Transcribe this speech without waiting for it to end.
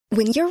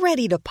When you're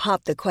ready to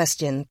pop the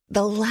question,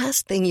 the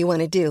last thing you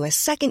want to do is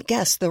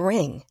second-guess the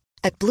ring.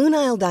 At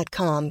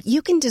BlueNile.com,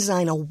 you can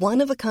design a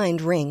one-of-a-kind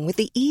ring with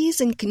the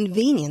ease and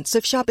convenience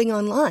of shopping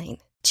online.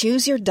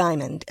 Choose your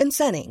diamond and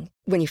setting.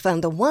 When you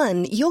find the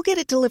one, you'll get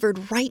it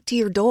delivered right to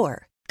your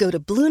door. Go to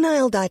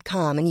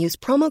BlueNile.com and use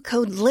promo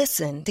code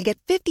LISTEN to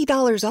get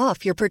 $50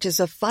 off your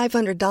purchase of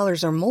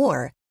 $500 or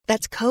more.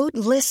 That's code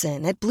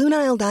LISTEN at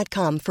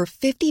BlueNile.com for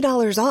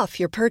 $50 off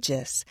your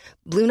purchase.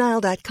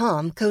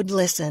 BlueNile.com, code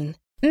LISTEN.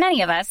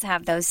 Many of us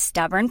have those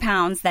stubborn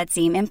pounds that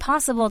seem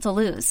impossible to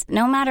lose,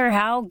 no matter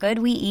how good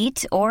we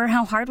eat or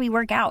how hard we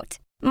work out.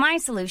 My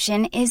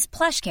solution is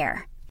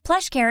PlushCare.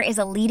 PlushCare is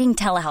a leading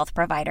telehealth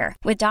provider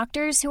with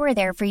doctors who are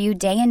there for you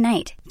day and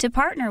night to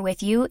partner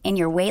with you in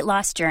your weight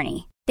loss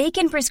journey. They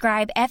can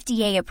prescribe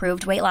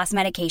FDA-approved weight loss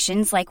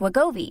medications like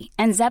Wegovy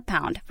and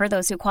Zepbound for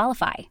those who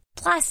qualify.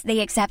 Plus,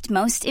 they accept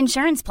most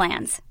insurance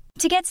plans.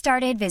 To get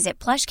started, visit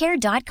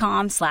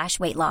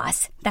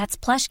plushcare.com/weightloss. That's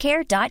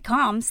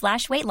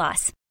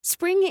plushcare.com/weightloss.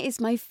 Spring is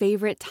my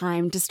favorite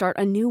time to start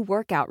a new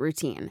workout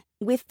routine.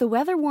 With the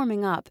weather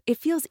warming up, it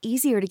feels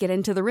easier to get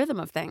into the rhythm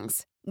of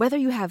things. Whether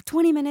you have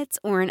 20 minutes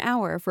or an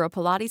hour for a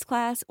Pilates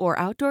class or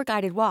outdoor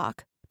guided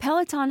walk,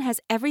 Peloton has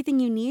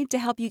everything you need to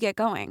help you get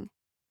going.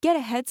 Get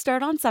a head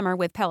start on summer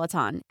with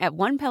Peloton at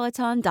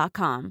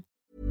onepeloton.com.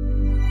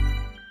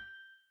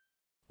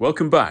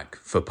 Welcome back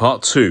for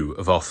part 2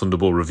 of our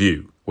Thunderball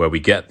review, where we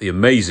get the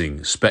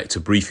amazing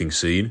Spectre briefing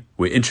scene,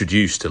 we're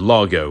introduced to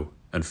Largo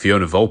and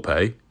Fiona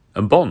Volpe,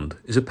 and Bond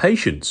is a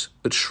patient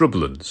at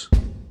Shrublands.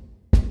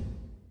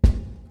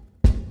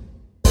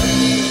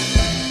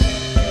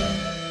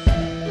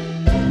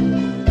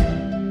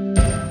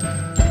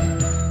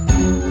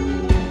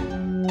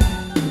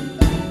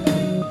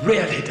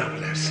 Really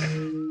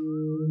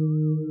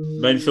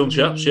 007. Main film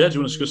chaps, yeah? Do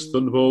you want to discuss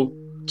Thunderball?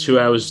 2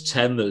 hours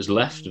 10 that is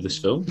left of this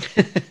film.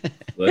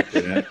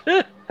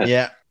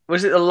 Yeah.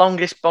 Was it the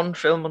longest Bond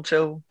film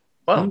until...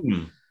 Well,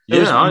 it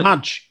was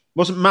Madge.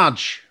 Wasn't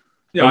Madge?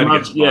 Yeah,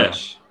 Madge,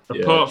 yes.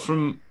 Yeah. Apart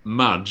from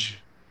Madge,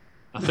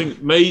 I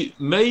think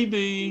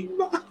maybe...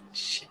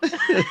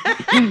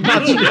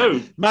 Madge. No,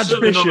 Madge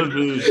Bishop.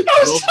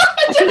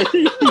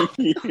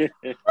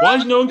 Why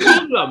has no one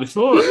called that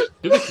before?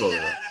 Did they call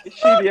it that? Is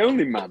she the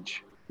only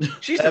Madge?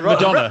 she's the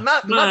Madonna.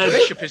 Madge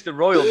Bishop is the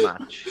royal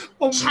Madge.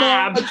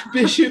 Madge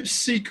Bishop's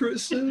Secret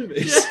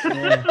Service.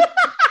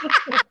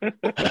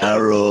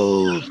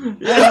 Harold.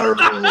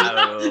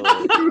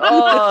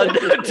 Oh,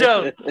 no,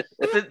 don't.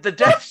 The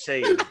death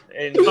scene.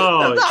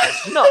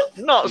 That's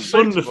not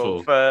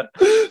suitable for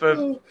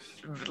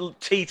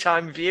tea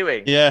time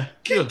viewing. Yeah.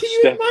 Can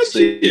you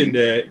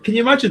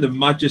imagine the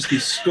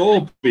Majesty's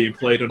score being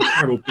played on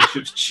Harold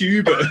Bishop's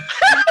tuba?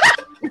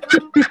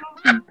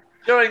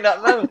 During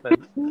that moment.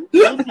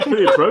 That's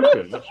pretty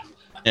appropriate.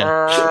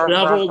 Yeah. We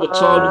have all the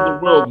time in the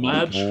world,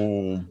 Madge.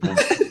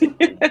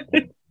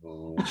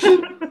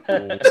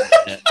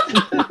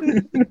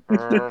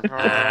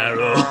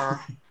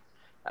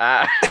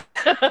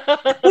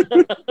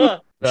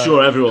 I'm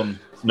sure everyone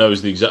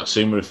knows the exact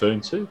scene we're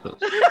referring to.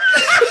 What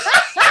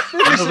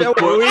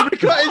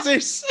is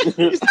this?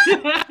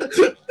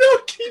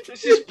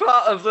 This is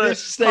part of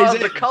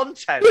the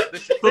content.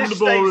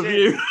 Thunderball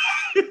review.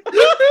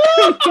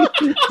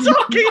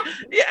 Talking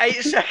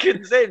 8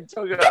 seconds in,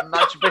 talking about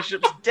Madge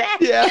Bishop's death.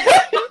 Yeah.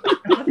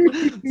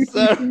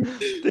 So,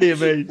 dear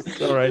me.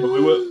 Sorry.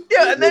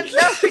 Yeah, and then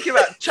now thinking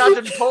about Chad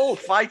and Paul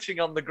fighting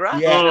on the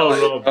grass.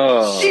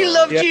 Yeah. She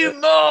loved you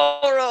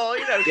more, or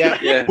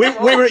Yeah. We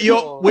were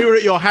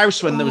at your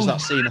house when there was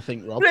that scene, I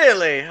think, Rob.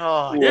 Really?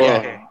 Oh,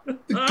 yeah.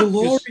 The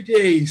glory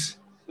days.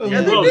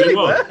 Yeah, they really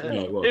were.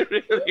 They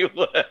really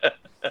were.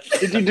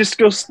 Did you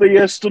discuss the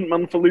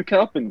stuntman for Luke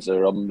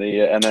Carpenter on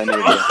the NN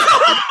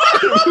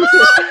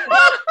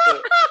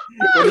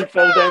when he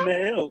fell down the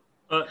hill?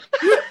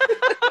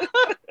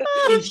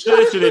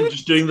 Inserted him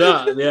just doing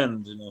that at the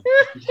end,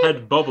 his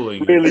head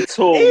bobbling. Really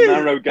tall,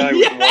 narrow guy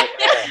with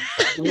white hair.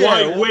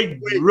 White wig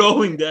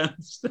rolling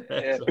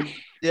downstairs.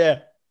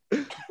 Yeah.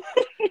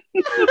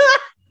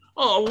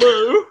 Oh,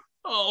 Lou.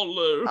 Oh,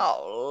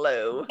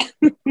 Lou.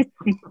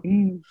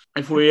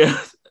 If we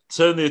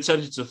turn the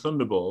attention to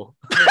Thunderball,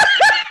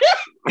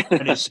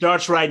 and it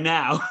starts right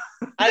now.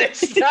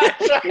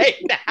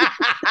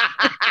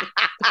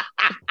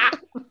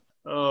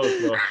 Oh,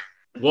 God.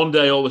 One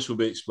day all this will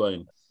be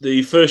explained.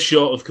 The first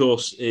shot, of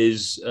course,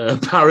 is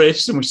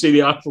Paris, and we see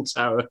the Eiffel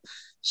Tower.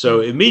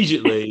 So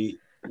immediately,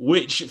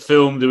 which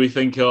film do we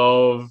think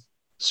of?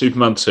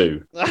 Superman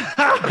 2. Like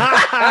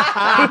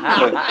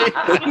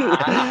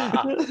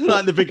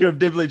the Vicar of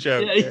Dibley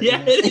joke.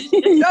 Yeah.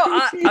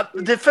 No,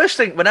 the first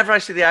thing, whenever I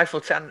see the Eiffel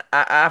Tower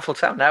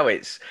now,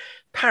 it's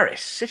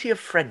Paris, city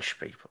of French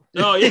people.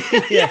 Oh,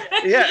 yeah.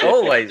 Yeah,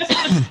 always.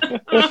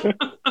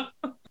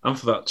 And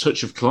for that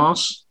touch of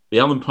class, the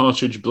Alan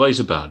Partridge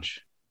Blazer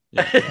badge.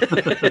 Yeah.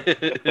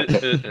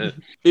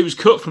 It was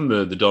cut from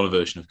the Donner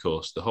version, of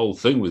course. The whole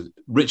thing with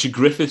Richard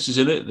Griffiths is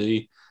in it.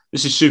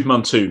 This is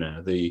Superman 2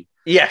 now.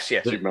 Yes.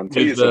 Superman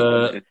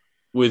 2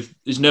 with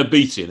there's no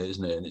Beatty in it,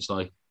 isn't it? And it's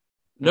like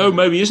No,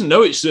 maybe it isn't.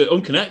 No, it's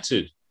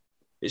unconnected.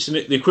 It's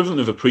the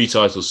equivalent of a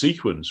pre-title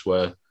sequence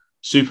where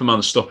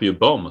Superman's stopping a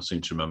bomb, I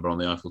seem to remember, on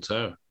the Eiffel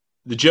Tower.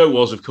 The joke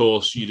was, of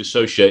course, you'd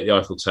associate the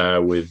Eiffel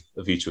Tower with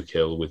A View to a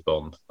Kill with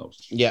Bond. That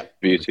was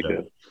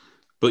Beautiful.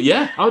 But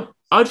yeah,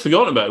 I'd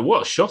forgotten about it.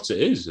 What a shot it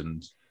is.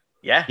 And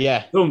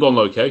Yeah. filmed on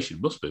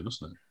location. Must be,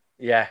 mustn't it?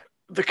 Yeah.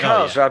 The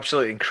cars are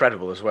absolutely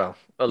incredible as well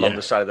along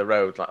the side of the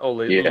road. Like all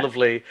the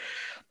lovely.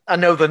 I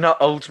know they're not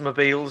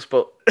Oldsmobiles,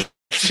 but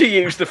to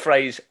use the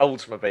phrase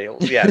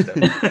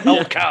Oldsmobiles,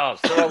 old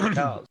cars. They're old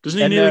cars. Doesn't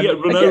he nearly get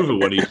run over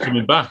when he's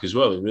coming back as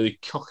well? He really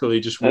cockily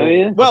just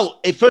walks. Well,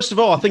 first of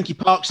all, I think he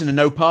parks in a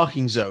no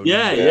parking zone.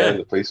 Yeah,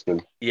 the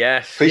policeman.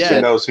 Yes.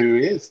 Policeman knows who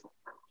he is.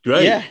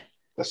 Great. Yeah.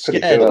 That's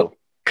pretty cool.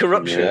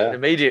 Corruption,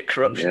 immediate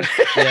corruption.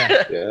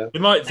 Yeah.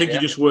 You might think he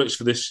just works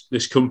for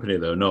this company,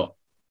 though, not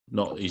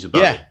he's a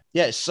bad.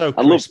 Yeah, it's so I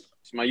crisp. love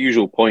it's my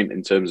usual point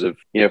in terms of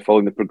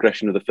following the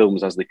progression of the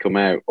films as they come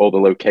out, all the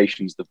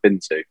locations they've been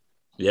to.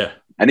 Yeah.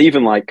 And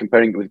even like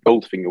comparing it with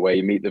Goldfinger, where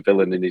you meet the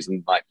villain and he's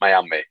in like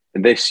Miami.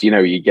 And this,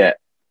 you're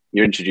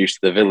introduced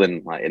to the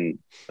villain like in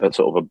a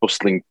sort of a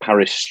bustling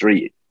Paris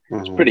street.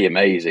 It's pretty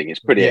amazing. It's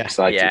pretty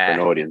exciting for an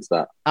audience,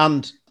 that.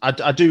 And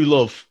I do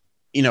love,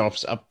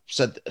 I've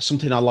said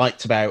something I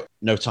liked about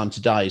No Time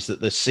to Die is that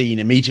the scene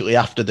immediately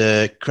after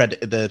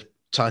the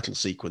title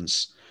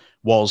sequence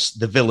was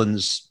the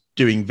villains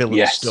doing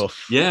villain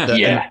stuff. Not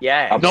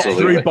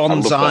through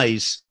Bond's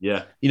eyes.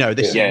 Yeah. We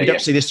don't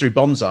see this through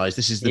Bond's eyes.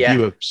 This is the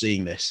viewer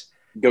seeing this.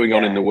 Going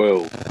on in the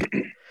world.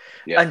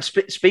 And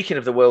speaking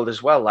of the world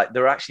as well, like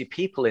there are actually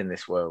people in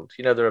this world.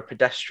 There are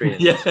pedestrians.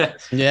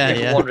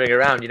 People wandering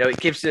around. It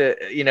gives a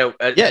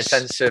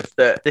sense of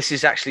that this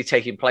is actually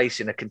taking place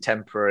in a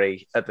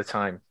contemporary at the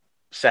time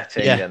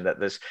setting, and that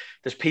there's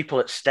people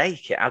at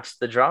stake. It adds to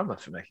the drama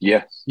for me.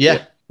 Yeah.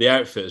 The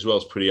outfit as well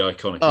is pretty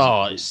iconic.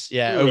 Oh, it's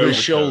over his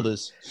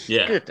shoulders.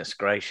 Yeah. Goodness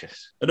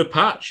gracious. And a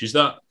patch, is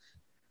that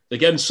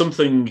again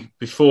something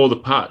before the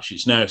patch?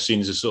 It's now seen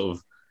as a sort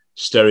of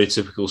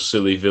stereotypical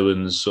silly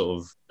villain's sort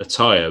of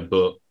attire,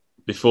 but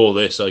before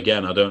this,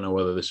 again, I don't know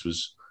whether this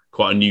was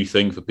quite a new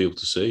thing for people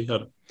to see.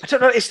 I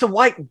don't know. It's the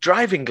white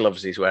driving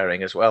gloves he's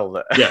wearing as well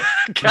that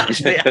catch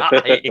the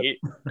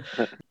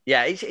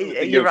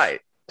eye. You're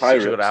right.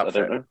 Pirates, I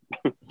don't know.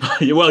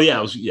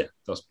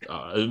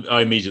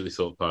 I immediately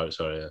thought pirates.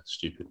 Sorry,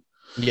 stupid.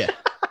 Yeah.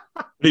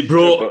 It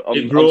brought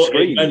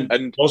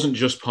and wasn't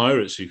just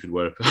pirates who could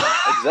wear a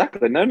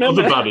exactly. No.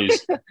 Other baddies.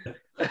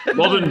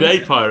 Modern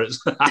day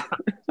pirates.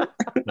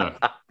 No.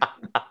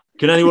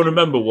 Can anyone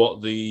remember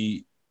what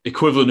the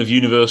equivalent of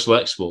Universal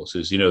Exports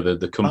is?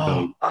 The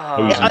company.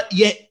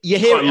 You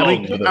hear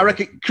it. I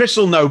reckon Chris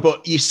will know,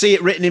 but you see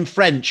it written in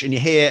French and you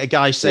hear a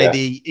guy say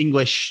the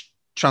English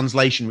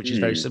translation, which is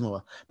very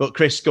similar. But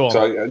Chris, go on.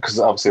 So, because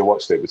obviously I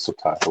watched it with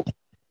subtitle.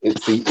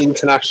 It's the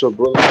International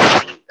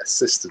Brotherhood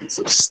Assistance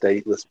of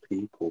Stateless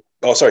People.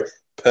 Oh, sorry,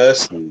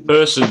 persons.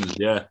 Persons,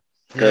 yeah.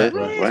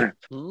 Right.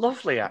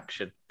 Lovely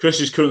action.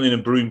 Chris is currently in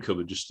a broom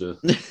cupboard just to...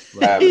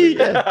 with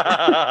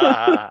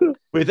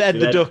Ed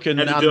the Duck and...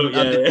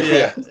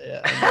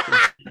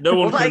 No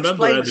one can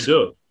remember Ed the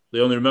Duck. They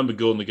only remember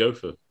Gordon the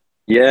Gopher.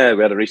 Yeah,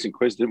 we had a recent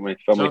quiz, didn't we?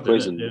 Family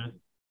quiz.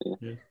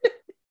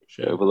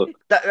 Overlooked.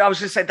 I was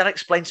going to say that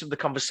explains some of the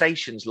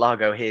conversations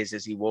Largo hears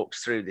as he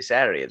walks through this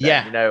area.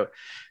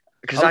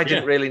 Because I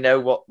didn't really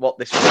know what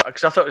this was.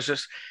 Because I thought it was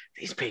just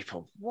these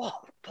people. What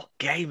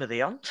game are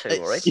they on to?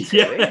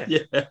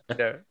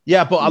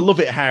 But I love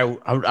it how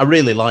I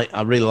really like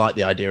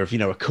the idea of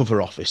a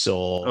cover office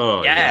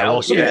or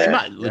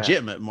something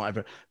legitimate and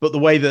whatever. But the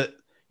way that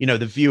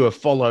the viewer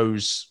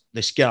follows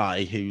this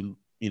guy who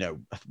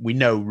we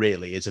know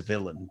really is a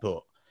villain,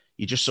 but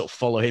you just sort of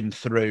follow him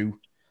through.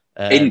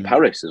 In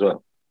Paris as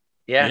well.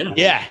 Yeah.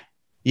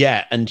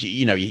 And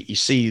you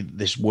see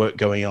this work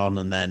going on,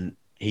 and then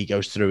he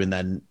goes through, and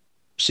then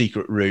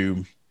secret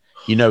room.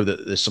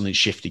 That there's something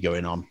shifty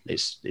going on.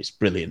 It's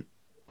brilliant.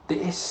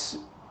 This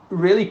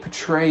really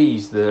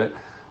portrays that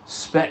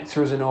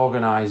Spectre as an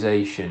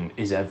organisation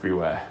is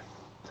everywhere.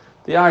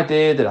 The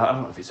idea that, I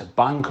don't know if it's a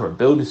bank or a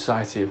building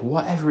society, or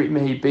whatever it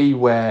may be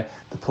where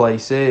the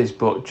place is,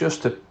 but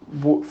just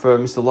for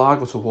Mr.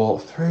 Largo to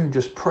walk through and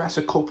just press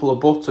a couple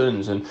of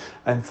buttons and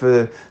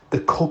for the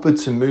cupboard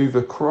to move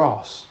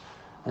across,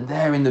 and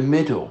there in the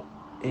middle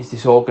is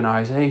this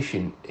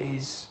organisation,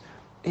 it's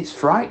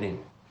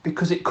frightening,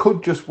 because it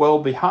could just well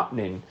be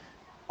happening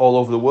all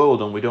over the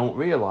world and we don't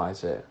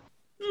realise it.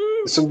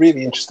 It's some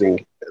really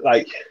interesting,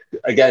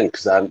 again,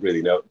 because I hadn't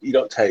really know, you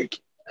don't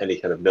take any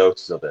kind of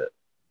notice of it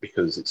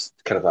because it's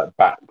kind of like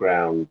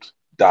background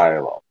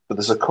dialogue. But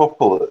there's a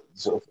couple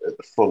sort of at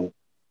the front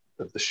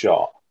of the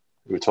shot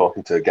who were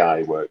talking to a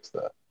guy who works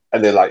there,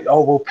 and they're like,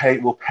 "Oh, we'll pay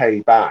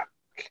back.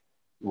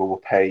 We'll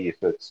pay you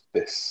for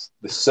this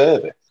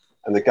service."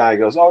 And the guy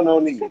goes, "Oh, no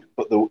need,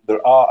 but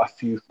there are a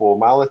few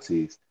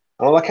formalities."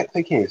 And all I kept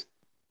thinking is,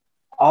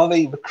 are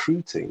they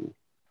recruiting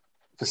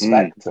for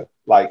Spectre?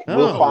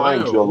 We'll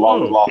find your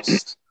long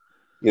lost,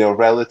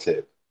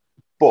 relative,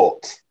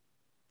 but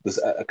there's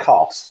a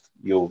cost.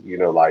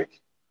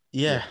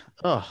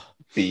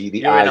 the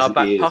You're eyes in our and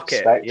back ears pocket.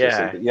 Spectre.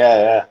 Yeah.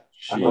 Yeah.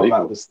 I thought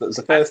that was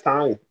the first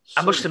time.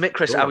 I must admit,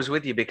 Chris, I was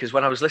with you because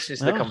when I was listening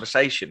to the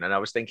conversation and I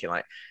was thinking,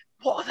 like,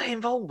 what are they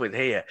involved with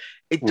here?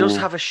 It does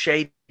have a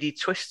shady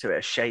twist to it,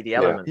 a shady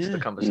element to the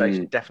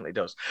conversation. It definitely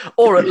does.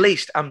 Or at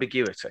least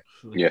ambiguity.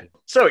 Yeah.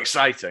 So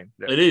exciting.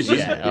 It is,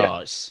 isn't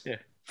it?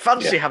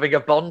 Fancy having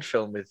a Bond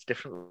film with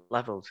different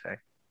levels, hey?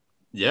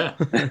 Yeah.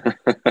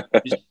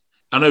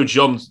 I know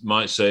John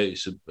might say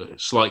it's a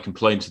slight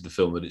complaint of the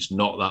film that it's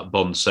not that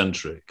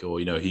Bond-centric, or,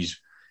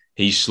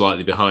 he's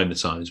slightly behind the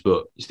times,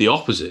 but it's the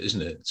opposite,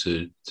 isn't it,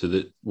 to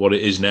what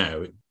it is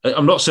now?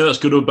 I'm not saying that's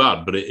good or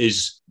bad, but it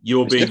is.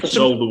 You're being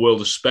sold the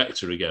world of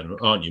Spectre again,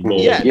 aren't you? More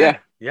yeah.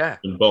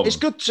 Than Bond. It's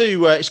good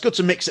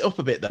to mix it up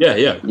a bit, though.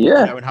 Yeah.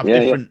 And have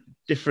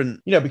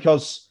different.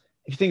 Because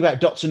if you think about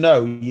Dr.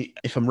 No,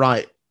 if I'm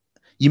right,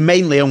 you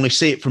mainly only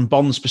see it from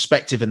Bond's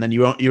perspective, and then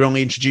you're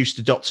only introduced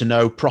to Dr.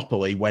 No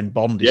properly when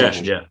Bond is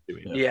doing it.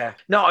 Yeah.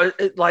 No,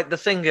 like the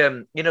thing,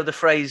 the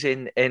phrase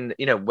in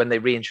when they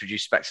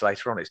reintroduce Spectre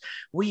later on is,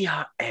 we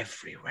are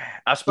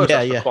everywhere. I suppose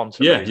that's the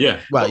quantum.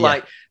 Yeah. Well,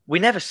 but we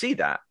never see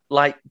that.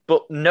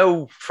 But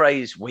no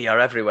phrase "we are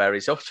everywhere"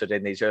 is uttered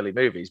in these early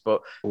movies.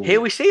 But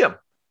here we see them.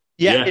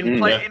 Yeah.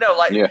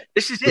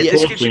 This is it.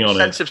 This gives you a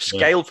sense of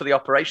scale for the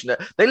operation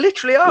that they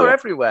literally are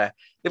everywhere.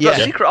 They've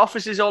got secret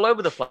offices all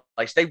over the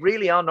place. They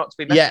really are not to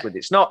be messed with.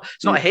 It's not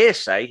a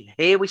hearsay.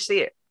 Here we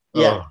see it.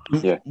 Yeah.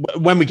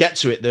 When we get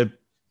to it,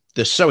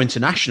 they're so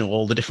international,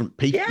 all the different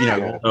people,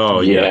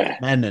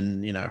 men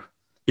and,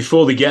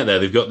 Before they get there,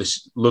 they've got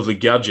this lovely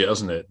gadget,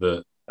 hasn't it,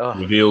 that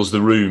reveals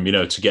the room,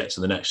 to get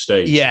to the next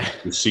stage. Yeah.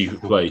 The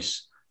secret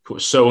place.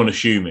 So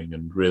unassuming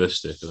and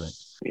realistic, I think.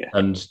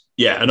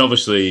 Yeah. And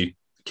obviously,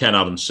 Ken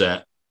Adams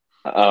set.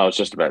 I was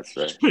just about to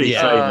say. It's pretty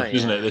famous,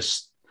 isn't it?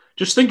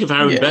 Just think of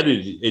how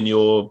embedded in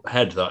your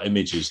head that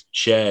image is.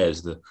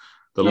 Chairs, the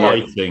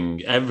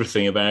lighting,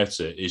 everything about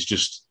it is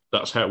just,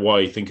 that's why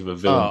you think of a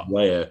villain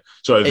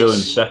villain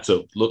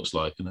setup looks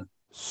like, isn't it?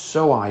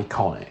 So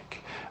iconic.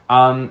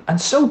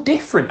 And so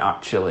different,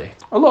 actually.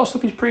 A lot of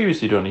stuff he's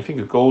previously done. You think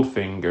of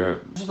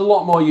Goldfinger. There's a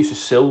lot more use of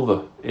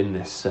silver in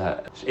this.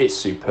 It's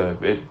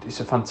superb.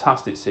 It's a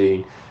fantastic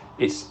scene.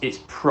 It's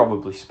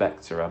probably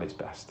Spectre at its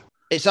best.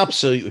 It's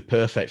absolutely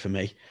perfect for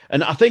me.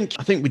 And I think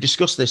we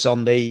discussed this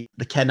on the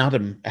Ken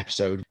Adam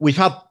episode. We've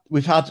had,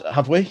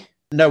 have we?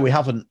 No, we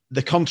haven't.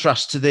 The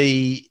contrast to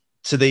the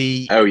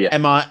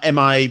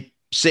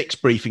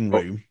MI6 briefing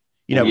room,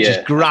 which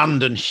is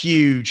grand and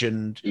huge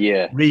and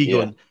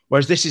regal. Yeah.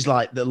 Whereas this is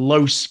like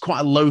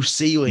quite a low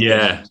ceiling.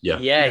 Yeah,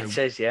 it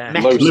says,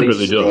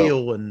 deliberately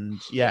steel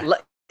and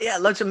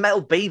loads of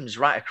metal beams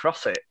right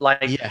across it,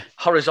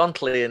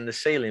 horizontally in the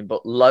ceiling,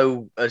 but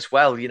low as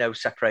well,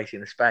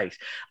 separating the space.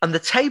 And the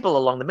table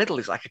along the middle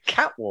is like a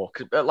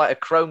catwalk, like a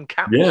chrome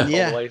catwalk all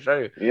the way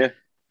through. Yeah.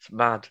 It's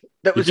mad.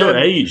 They don't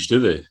age, do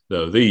they?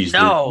 No, these.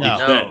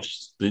 No.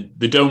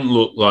 They don't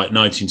look like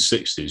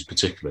 1960s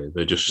particularly.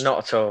 They just not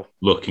at all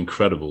look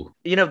incredible.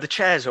 The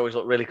chairs always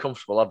look really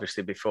comfortable,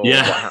 obviously, before what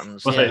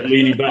happens.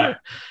 Leaning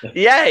back.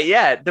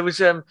 There was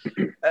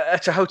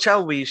at a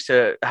hotel we used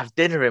to have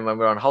dinner in when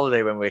we were on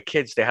holiday when we were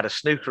kids. They had a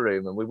snooker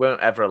room and we weren't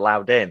ever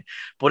allowed in.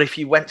 But if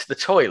you went to the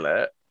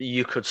toilet,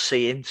 you could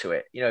see into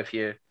it, if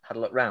you had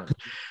a look round.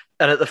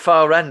 And at the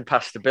far end,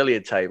 past the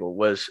billiard table,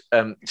 was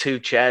two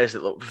chairs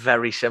that looked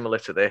very similar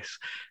to this,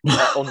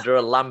 under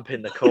a lamp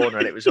in the corner,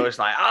 and it was always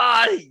like,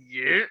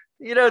 the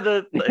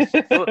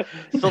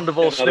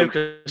Thunderball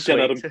snooker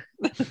suite.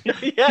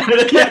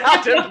 Ken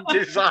Adam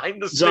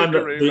designed the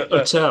snooker room at the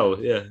hotel,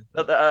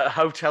 at the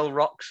Hotel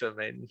Roxham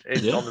on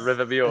the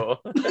River Muir.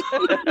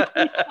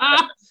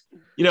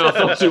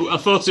 I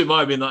thought it might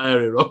have been that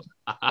area, Rob.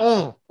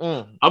 I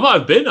might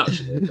have been,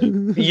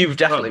 actually. You've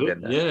definitely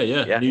been there.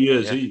 Yeah. New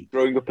Year's Eve.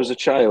 Growing up as a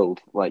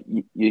child, like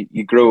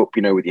you grow up,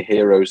 with your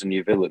heroes and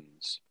your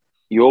villains.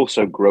 You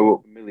also grow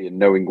up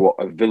knowing what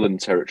a villain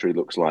territory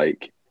looks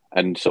like,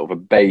 and sort of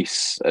a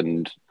base,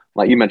 and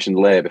like you mentioned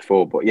Lair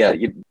before, but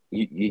you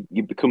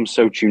become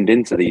so tuned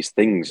into these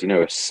things.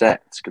 A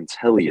set can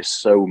tell you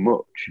so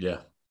much. Yeah,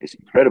 it's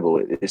incredible.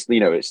 It's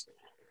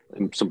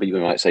some people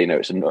might say,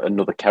 it's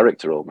another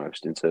character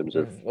almost in terms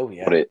of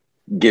what it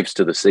gives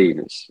to the scene.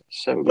 It's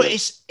so good. But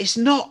it's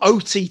not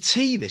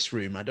OTT, this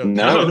room, I don't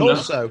know. And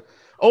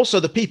also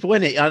the people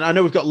in it, I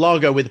know we've got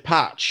Largo with a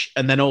patch,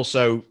 and then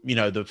also,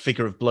 the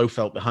figure of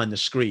Blofeld behind the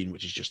screen,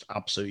 which is just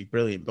absolutely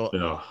brilliant. But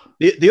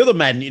the other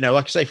men,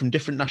 like I say, from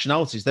different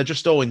nationalities, they're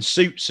just all in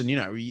suits and,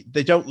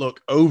 they don't look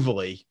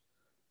overly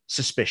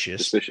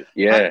suspicious.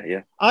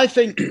 Yeah. I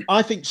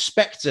think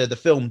Spectre, the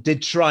film,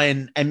 did try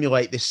and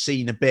emulate this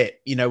scene a bit,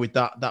 with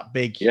that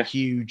big,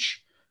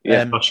 huge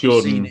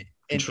scene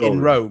in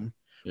Rome,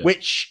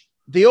 which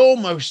they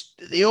almost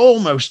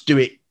do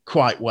it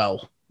quite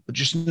well, but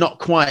just not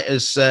quite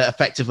as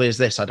effectively as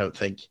this, I don't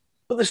think.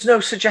 But there's no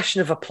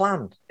suggestion of a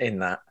plan in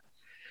that.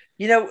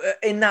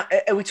 In that,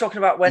 are we talking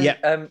about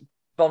when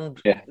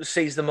Bond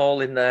sees them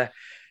all in there?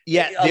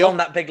 Yeah, on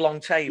that big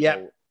long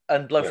table.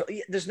 And Blofeld.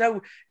 There's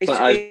no. It's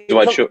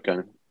wide shut,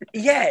 kind of.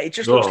 Yeah, it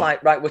just looks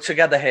like, right, we're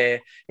together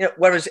here. You know,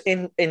 whereas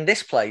in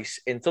this place,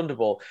 in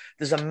Thunderball,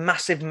 there's a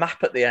massive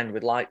map at the end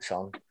with lights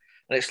on.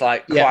 And it's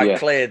like quite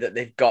clear that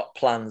they've got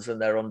plans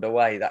and they're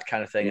underway, that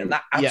kind of thing. And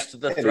that adds to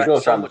the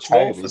threat so much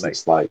more for me.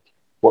 It's like,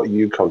 what are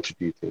you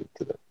contributing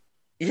to them?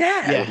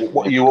 Yeah.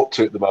 What are you up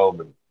to at the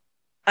moment?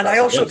 And I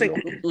also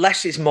think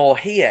less is more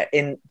here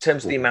in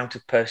terms of the amount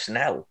of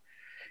personnel.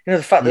 You know,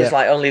 the fact there's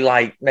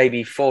only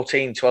maybe 12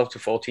 to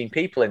 14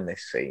 people in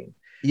this scene.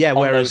 Yeah,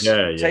 whereas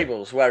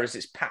tables, whereas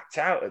it's packed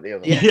out at the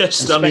other. Yeah,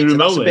 standing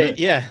room only.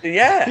 Yeah.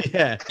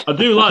 I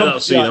do like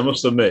that scene. I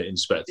must admit,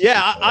 Inspector.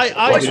 Yeah,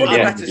 it's one of the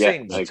better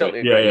scenes. I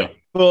totally agree. Yeah.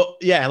 But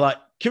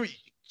can we?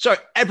 Sorry,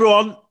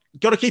 everyone.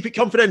 Got to keep it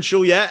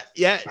confidential, yeah.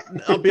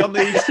 I'll be on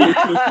these.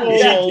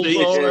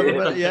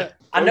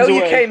 I know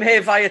you came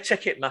here via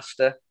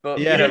Ticketmaster, but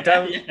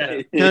don't.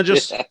 Can I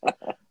just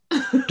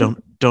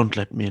don't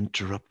let me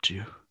interrupt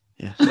you.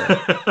 Yeah.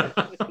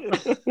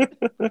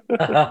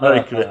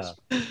 Very crisp.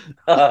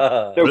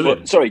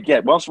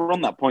 Whilst we're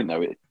on that point,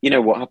 though,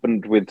 what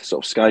happened with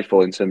sort of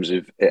Skyfall in terms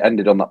of it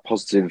ended on that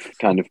positive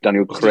kind of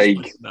Daniel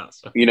Craig,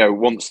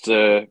 wants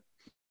to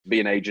be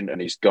an agent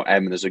and he's got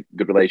M and there's a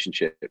good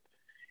relationship.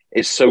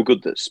 It's so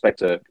good that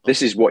Spectre,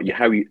 this is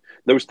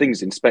those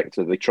things in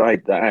Spectre, they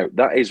tried that out.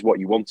 That is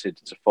what you wanted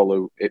to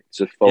follow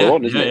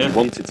on, isn't it? You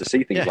wanted to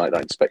see things like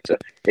that in Spectre.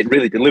 It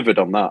really delivered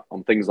on that,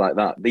 on things like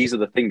that. These are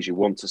the things you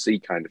want to see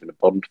kind of in a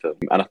Bond film.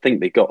 And I think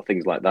they got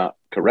things like that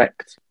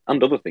correct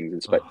and other things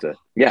in Spectre.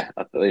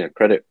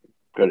 Credit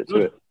to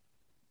it.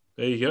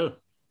 There you go.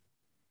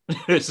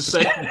 It's the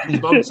same as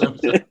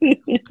Bond.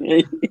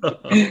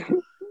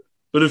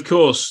 But of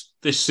course,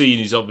 this scene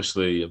is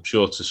obviously, I'm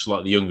sure, to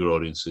slightly younger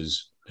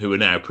audiences who are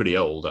now pretty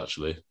old,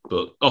 actually.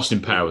 But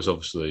Austin Powers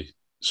obviously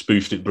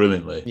spoofed it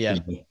brilliantly. Yeah.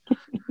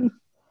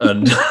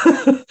 And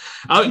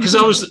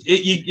because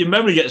your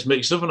memory gets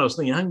mixed up, and I was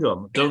thinking, hang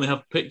on, don't they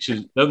have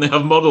pictures? Don't they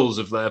have models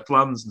of their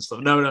plans and stuff?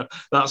 No,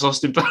 that's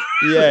Austin Powers.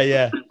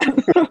 Yeah.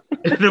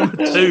 Number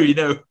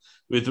 2,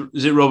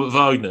 is it Robert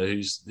Wagner?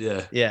 Who's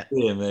dear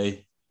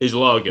me, is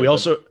Largo.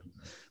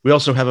 We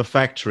also have a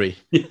factory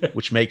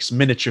which makes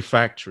miniature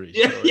factories.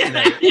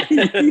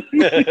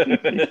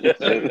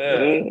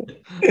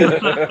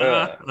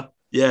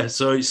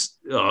 So it's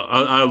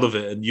I love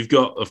it. And you've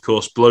got, of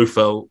course,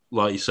 Blofeld,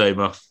 like you say,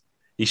 Matt.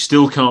 He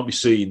still can't be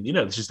seen.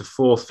 This is the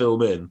 4th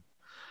film in.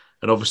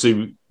 And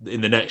obviously in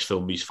the next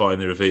film he's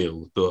finally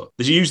revealed. But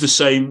they used the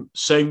same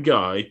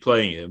guy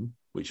playing him,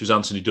 which was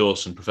Anthony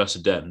Dawson,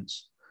 Professor Dent,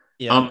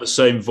 and the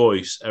same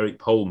voice, Eric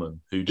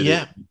Pullman, who did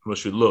it From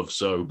Russia with Love.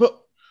 So But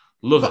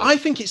I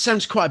think it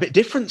sounds quite a bit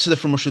different to the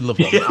From Russia with Love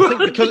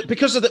one. I think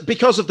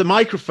because of the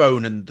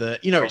microphone and the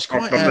it's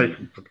quite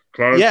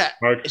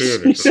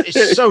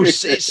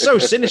it's so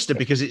sinister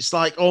because it's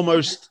like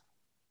almost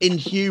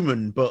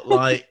inhuman, but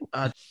like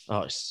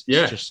it's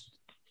just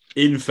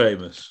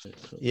infamous.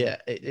 Yeah,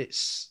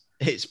 it's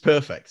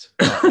perfect.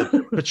 Like,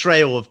 the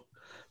portrayal of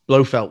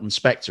Blofeld and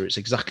Spectre, it's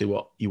exactly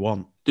what you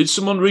want. Did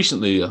someone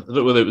recently, I don't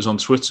know whether it was on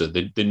Twitter,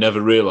 they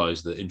never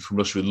realised that in From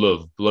Russia with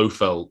Love,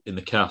 Blofeld in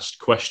the cast, ?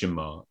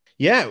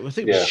 Yeah, I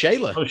think it was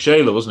Shayla. Oh,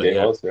 Shayla, wasn't it?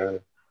 It was, yeah.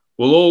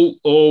 Well,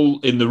 all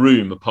in the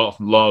room, apart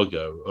from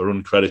Largo, are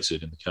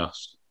uncredited in the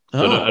cast.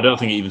 Oh. I don't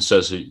think it even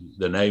says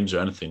their names or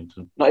anything.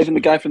 Not even the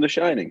guy from The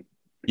Shining?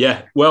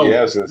 Yeah, well...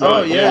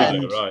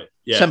 right.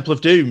 Yeah. Temple of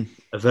Doom.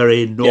 A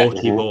very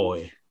naughty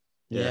boy.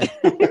 Yeah.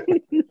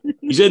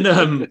 He's in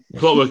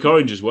Clockwork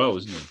Orange as well,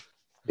 isn't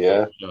he?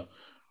 Yeah.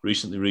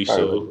 Recently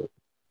resaw.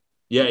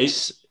 Yeah,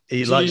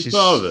 he likes his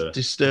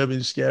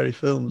disturbing, scary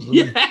films,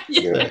 doesn't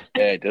he? Yeah,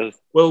 he does.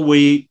 Well,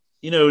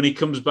 and he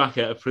comes back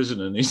out of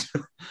prison and he's,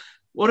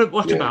 what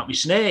about me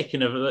snake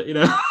and everything,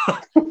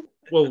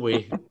 Well,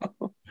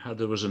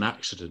 there was an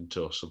accident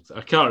or something.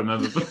 I can't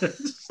remember, but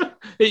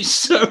it's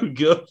so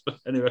good.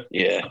 Anyway.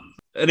 Yeah.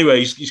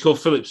 Anyway, he's called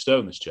Philip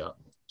Stone, this chap.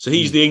 So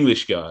he's the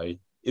English guy.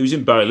 He was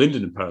in Barry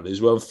Lyndon, apparently,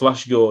 as well,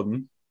 Flash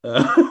Gordon.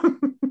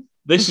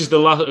 This is the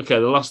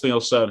last thing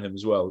I'll say on him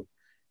as well.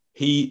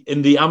 He,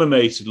 in the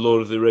animated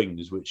Lord of the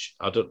Rings, which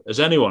has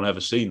anyone ever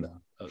seen that?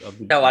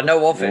 No, I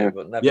know of it,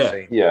 but never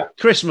seen. Yeah,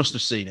 Chris must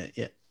have seen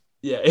it.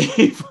 Yeah.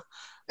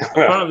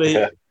 Apparently,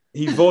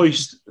 he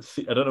voiced.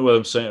 I don't know whether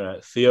I'm saying it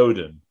right.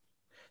 Theoden,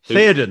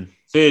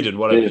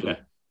 whatever. Yeah.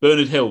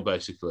 Bernard Hill,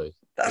 basically.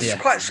 That's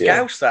quite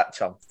scouse, that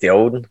Tom.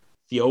 Theoden.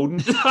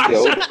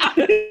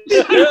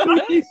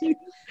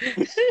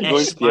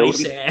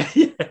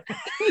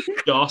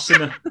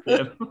 Dawson.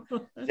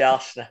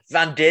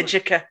 Van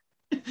Dijker.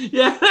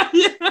 Yeah.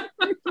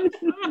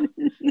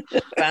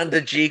 Van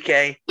der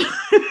GK.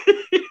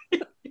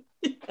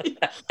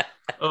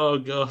 Oh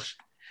gosh.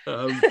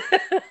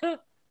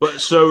 But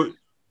so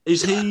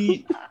is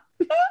he?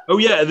 Oh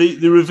yeah, they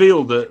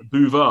revealed that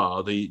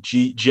Bouvard, the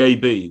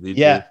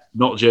JB,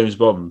 not James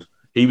Bond,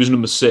 he was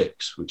number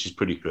 6, which is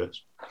pretty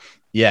crisp.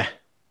 Yeah,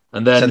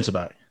 and then centre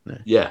back.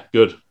 Yeah,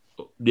 good.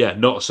 Yeah,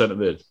 not a centre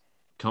mid.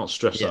 Can't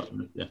stress that.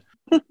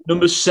 Yeah.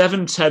 Numbers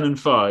 7, 10, and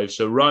 5.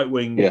 So right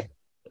wing,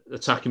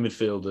 attacking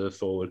midfielder,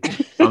 forward,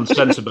 and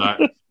centre back.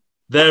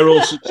 They're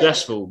all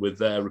successful with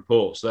their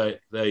reports.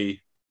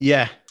 They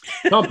Yeah.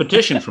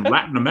 Competition from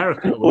Latin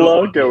America.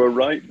 Largo are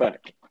right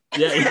back.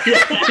 Yeah.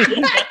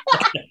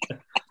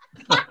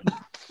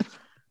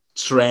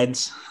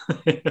 Trent.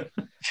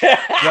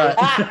 Right.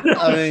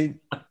 I mean,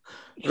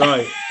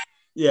 right.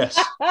 Yes.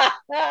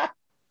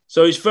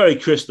 So it's very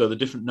crisp, though, the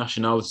different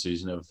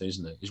nationalities and everything,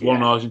 isn't it? Is one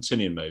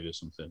Argentinian maybe or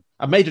something?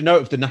 I made a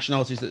note of the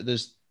nationalities that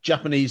there's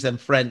Japanese, then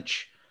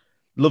French.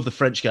 Love the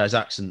French guy's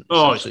accent.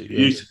 It's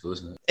beautiful,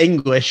 isn't it?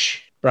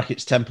 English,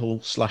 brackets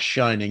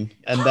Temple/Shining,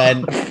 and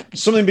then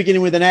something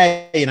beginning with an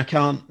A, and I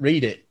can't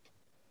read it.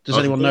 Does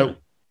anyone know?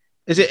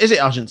 Is it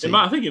Argentina?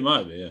 I think it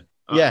might be, yeah.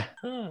 Yeah.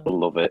 I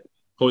love it.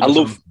 I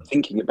love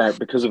thinking about,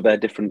 because of their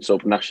different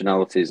sort of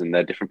nationalities and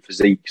their different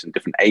physiques and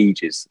different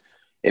ages,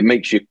 it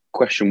makes you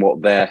question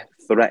what their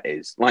threat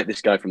is. Like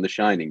this guy from The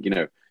Shining,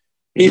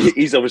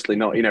 he's obviously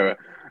not,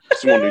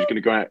 someone who's going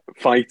to go out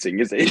fighting,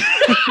 is he?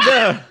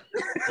 No.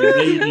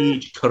 They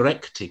need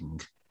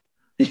correcting.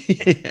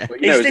 Yeah. But,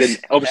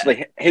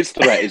 obviously his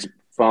threat is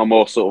far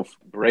more sort of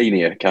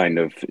brainier, kind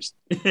of.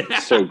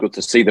 It's so good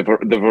to see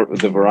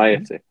the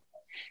variety.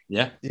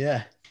 Yeah.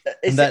 Yeah.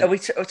 Are we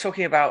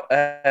talking about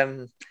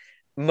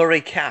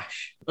Murray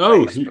Cash?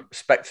 Oh,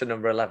 Spectre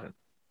number 11.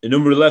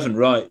 Number 11,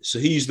 right. So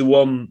he's the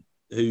one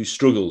who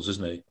struggles,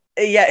 isn't he?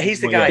 Yeah,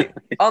 he's the guy.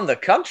 On the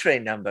contrary,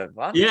 number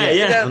 1.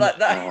 Yeah. Like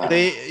that.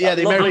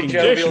 The American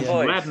jovial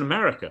voice. Latin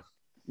America.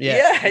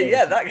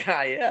 Yeah, that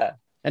guy, yeah.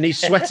 And he's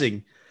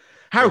sweating.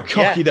 How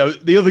cocky, though.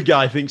 The other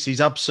guy thinks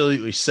he's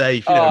absolutely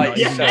safe.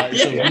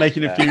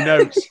 Making a few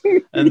notes.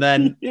 And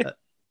then...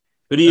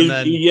 But he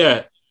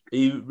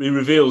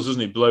reveals,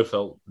 doesn't he,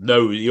 Blofeld?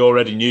 No, he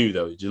already knew,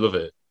 though. Did you love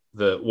it?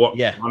 That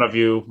one of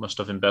you must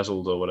have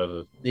embezzled or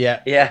whatever.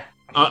 Yeah.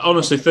 I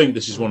honestly think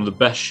this is one of the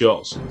best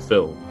shots in the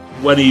film.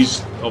 When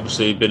he's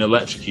obviously been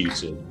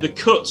electrocuted, the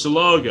cut to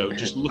Largo,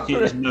 just looking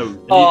at his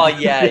note.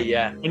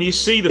 And you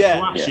see the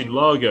flash in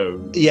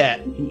Largo. Yeah.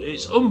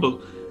 It's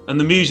unbelievable. And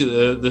the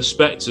music, the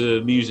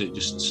Spectre music,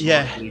 just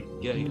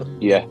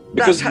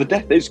because the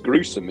death is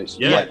gruesome. It's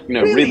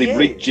really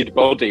rigid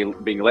body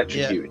being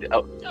electrocuted.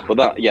 But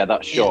that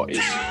shot is.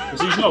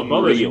 Because he's not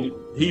bothered.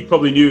 He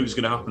probably knew it was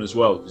going to happen as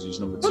well because he's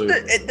number 2.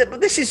 But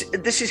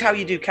this is how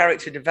you do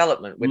character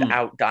development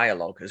without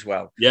dialogue as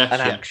well.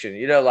 And action.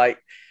 Like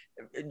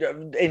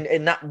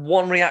in that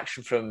one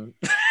reaction from.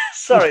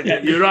 Sorry,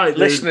 you're right,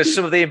 listeners.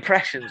 Some of the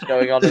impressions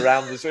going on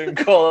around the Zoom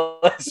call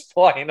at this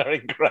point are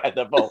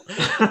incredible.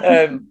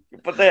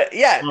 But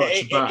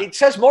it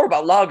says more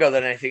about Largo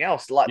than anything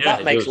else.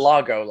 That makes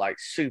Largo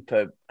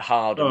super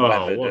hard and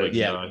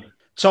weathered.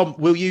 Tom,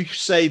 will you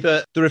say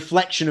that the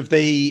reflection of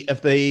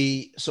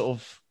the sort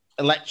of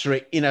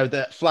electric,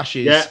 the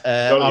flashes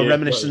are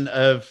reminiscent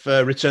of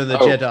Return of the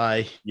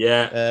Jedi?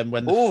 Yeah,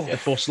 when the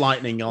Force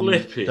lightning on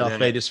Darth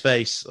Vader's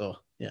face.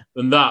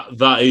 And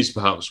that is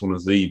perhaps one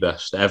of the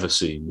best ever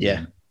seen.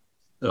 Yeah.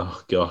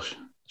 Oh gosh.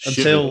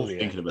 Until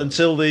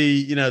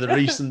the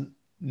recent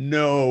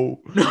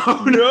no.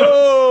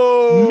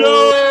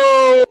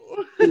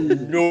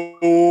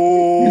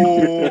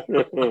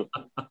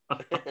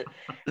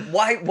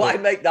 Why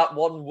make that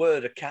one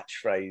word a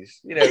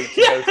catchphrase? To go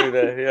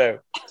through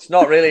it's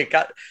not really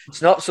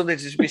it's not something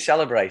to be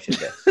celebrated.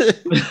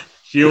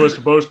 She was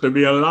supposed to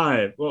be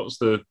alive. What's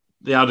the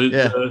added?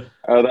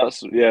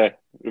 That's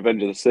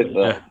Revenge of the Sith.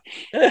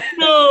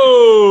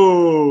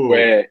 No.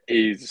 Where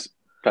is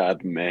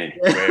Padme?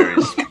 Where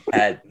is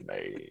Padme?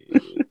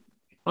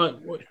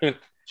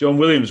 John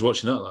Williams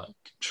watching that.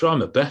 Try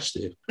my best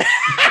here.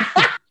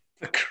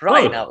 For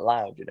crying out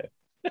loud, Do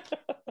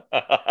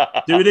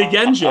it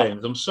again,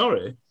 James. I'm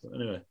sorry.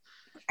 Anyway,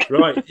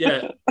 right?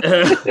 Yeah.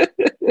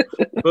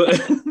 But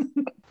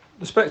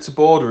the Spectre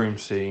boardroom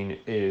scene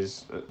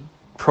is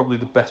probably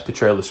the best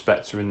portrayal of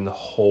Spectre in the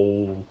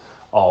whole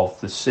of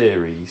the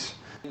series.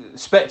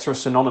 Spectre are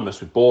synonymous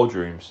with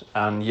boardrooms,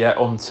 and yet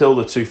until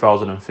the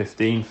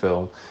 2015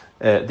 film,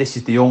 this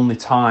is the only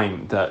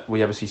time that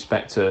we ever see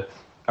Spectre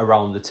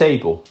around the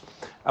table.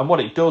 And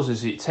what it does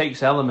is it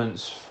takes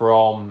elements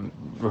from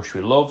Rush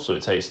with Love, so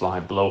it takes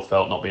like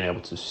Blofeld not being able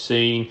to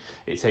see.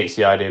 It takes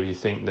the idea of you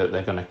think that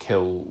they're going to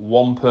kill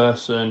one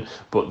person,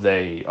 but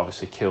they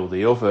obviously kill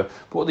the other.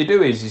 But what they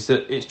do is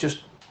that it's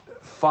just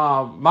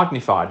far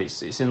magnified.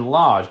 It's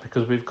enlarged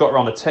because we've got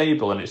around a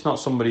table and it's not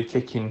somebody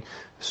kicking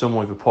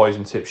someone with a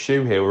poison-tipped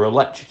shoe here. We're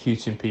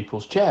electrocuting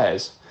people's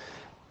chairs.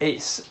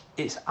 It's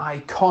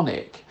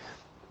iconic.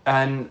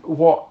 And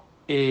what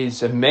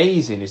is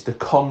amazing is the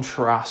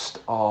contrast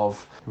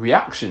of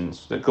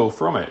reactions that go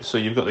from it. So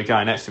you've got the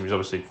guy next to him who's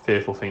obviously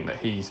fearful, thinking that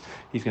he's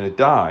going to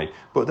die.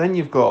 But then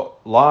you've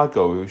got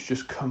Largo, who's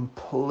just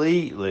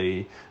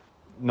completely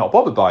not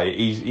bothered by it.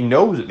 He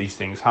knows that these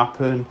things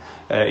happen.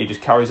 He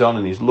just carries on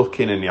and he's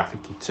looking, and I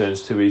think he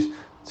turns to his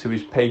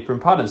paper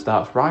and pad and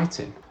starts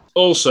writing.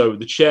 Also,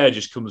 the chair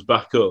just comes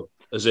back up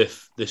as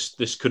if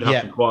this could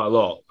happen quite a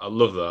lot. I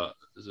love that.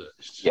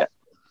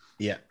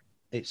 Yeah.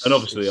 And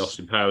obviously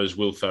Austin Powers,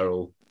 Will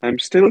Ferrell. I'm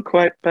still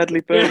quite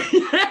badly burned.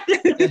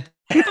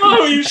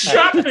 Oh, you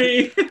shot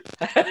me in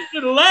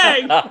the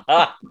leg.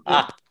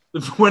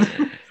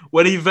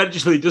 when he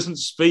eventually doesn't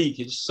speak,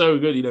 it's so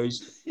good. You know,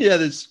 he's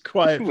there's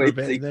quiet for a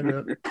bit.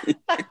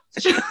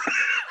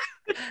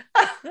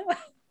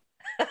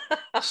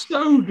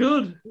 So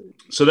good.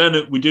 So then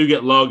we do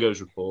get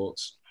Largo's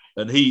reports,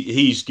 and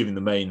he's giving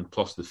the main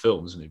plot of the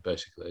film, isn't he?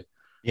 Basically,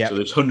 yeah. So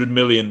there's £100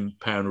 million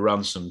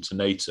ransom to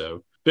NATO,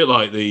 a bit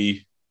like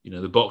the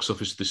box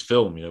office of this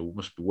film. You know,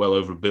 must be well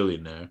over $1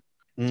 billion now.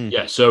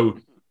 Yeah. So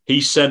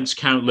he sends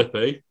Count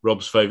Lippe,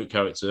 Rob's favourite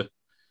character,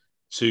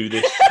 to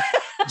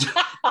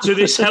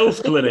this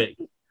health clinic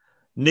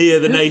near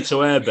the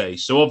NATO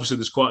airbase. So obviously,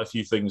 there's quite a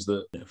few things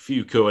a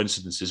few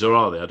coincidences, or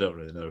are they? I don't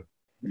really know.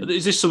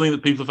 Is this something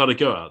that people have had a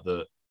go at?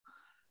 That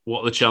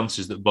what are the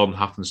chances that Bond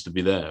happens to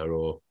be there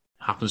or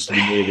happens to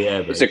be near the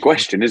airbase? It's a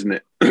question, isn't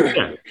it?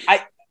 Yeah.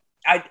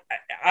 I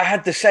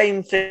had the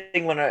same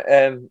thing when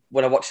I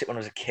watched it when I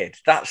was a kid.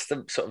 That's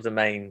the sort of the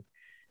main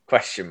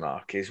question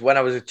mark. Is when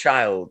I was a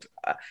child,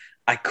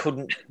 I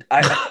couldn't.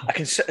 I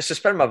can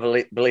suspend my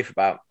belief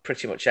about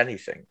pretty much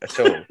anything at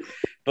all.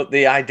 But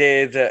the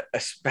idea that a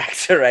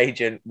Spectre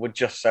agent would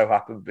just so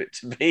happen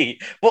to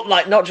be, but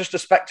like not just a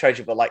Spectre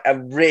agent, but like a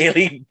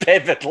really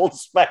pivotal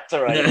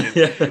Spectre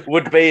agent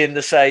would be in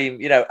the same,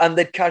 and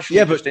they'd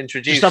casually just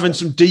introduce just having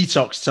some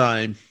detox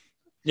time.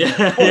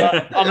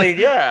 Yeah, I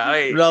mean,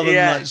 rather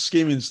than like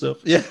scheming stuff.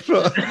 Yeah,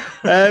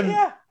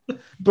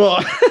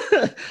 but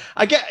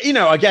I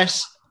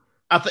guess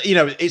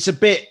it's a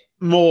bit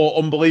more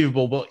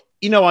unbelievable, but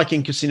like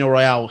in Casino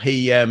Royale,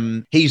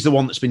 he's the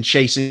one that's been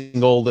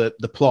chasing all the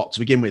plot to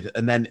begin with,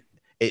 and then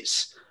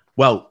it's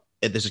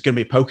there's going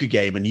to be a poker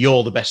game, and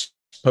you're the best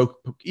poker.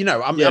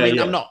 I'm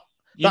not.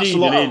 That's a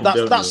lot.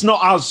 That's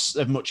not as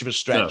much of a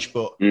stretch,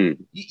 but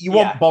you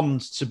want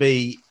Bond to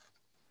be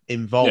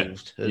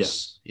involved.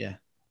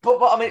 But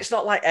I mean, it's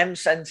not like M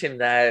sent him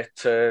there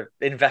to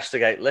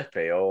investigate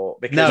Lippe, or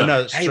because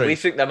no, hey, true. We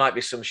think there might be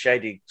some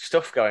shady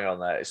stuff going on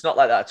there. It's not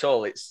like that at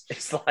all. It's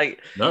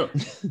like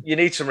you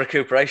need some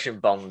recuperation,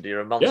 Bond. You're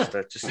a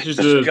monster. Yeah.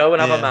 Just go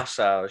and have a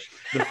massage.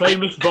 The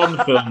famous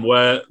Bond film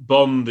where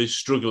Bond is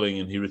struggling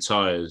and he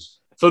retires.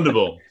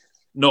 Thunderball.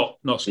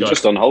 Not Skyfall. He's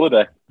just on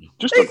holiday.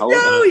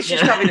 No, he's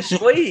just having a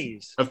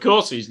squeeze. Of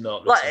course he's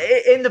not. Like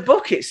in the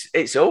book,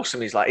 it's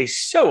awesome. He's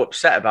so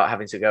upset about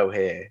having to go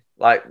here,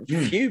 like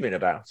fuming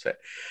about it.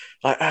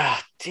 Like,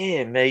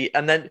 dear me.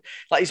 And then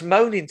like he's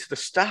moaning to the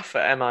staff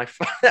at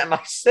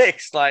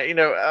MI6, like,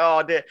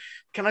 oh dear,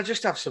 can I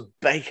just have some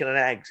bacon and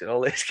eggs and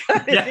all this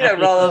kind of,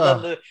 rather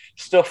than the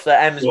stuff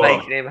that M's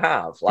making him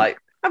have. Like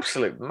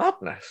absolute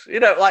madness.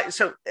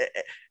 So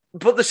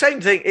but the same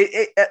thing,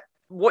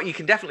 what you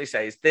can definitely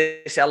say is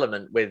this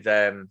element with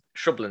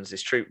Shrublands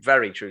is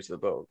very true to the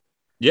book.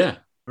 Yeah,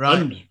 right.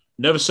 And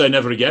Never Say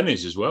Never Again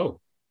is as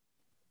well.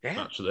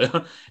 Yeah, actually,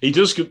 he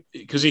does,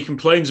 because he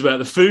complains about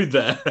the food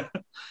there,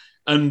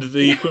 and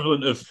the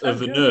equivalent of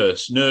the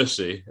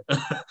nursey,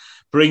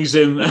 brings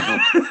him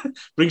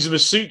a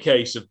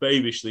suitcase of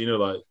babishly,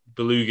 like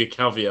beluga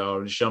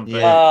caviar and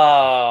champagne.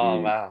 Oh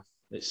wow!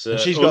 It's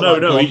she's got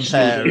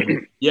hair.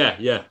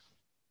 Yeah,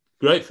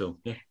 great film.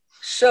 Yeah.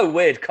 So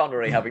weird,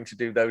 Connery having to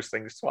do those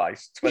things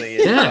twice, 20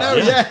 years ago.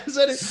 Yeah.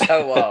 Isn't it?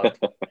 So odd.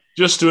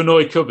 Just to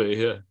annoy Cubby,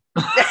 yeah.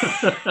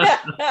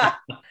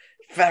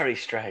 Very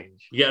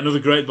strange. You get another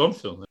great Bond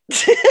film.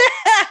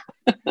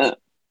 I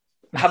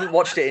haven't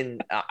watched it in,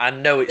 I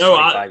know it's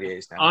 25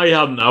 years now. I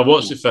haven't. I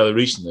watched it fairly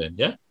recently, and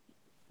yeah,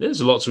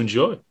 there's a lot to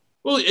enjoy.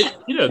 Well,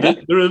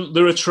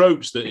 there are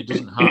tropes that it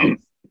doesn't have.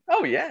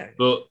 Oh, yeah.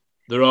 But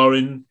there are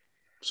in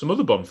some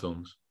other Bond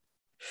films.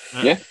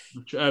 I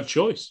have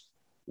choice.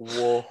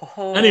 Whoa.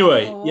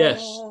 Anyway, yes.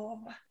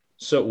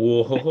 So,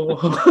 whoa.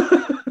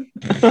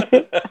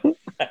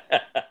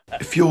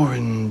 If you're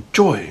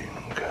enjoying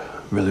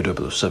Really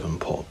 007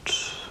 Pod,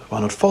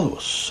 why not follow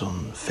us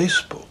on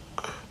Facebook,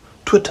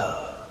 Twitter,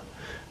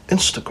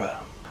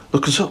 Instagram.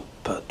 Look us up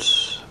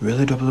at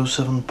Really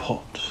 007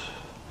 Pod.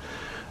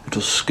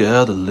 It'll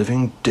scare the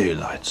living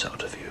daylights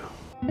out of you.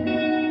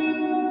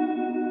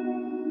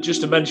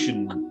 Just to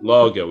mention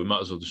Largo, we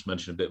might as well just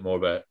mention a bit more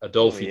about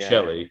Adolphe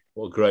Celli.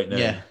 What a great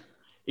name.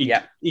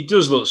 He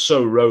does look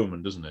so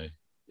Roman, doesn't he?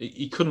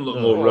 He couldn't look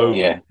more Roman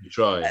if you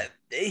try.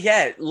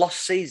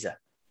 Lost Caesar.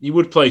 You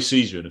would play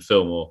Caesar in a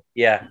film, or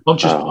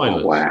Pontius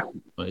Pilate. Wow.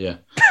 But yeah.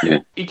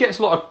 He gets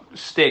a lot of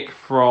stick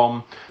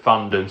from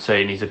fandom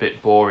saying he's a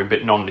bit boring, a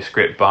bit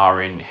nondescript,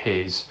 barring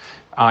his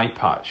eye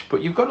patch.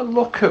 But you've got to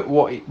look at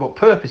what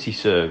purpose he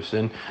serves.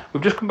 And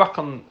we've just come back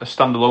on a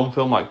standalone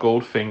film like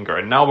Goldfinger,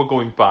 and now we're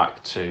going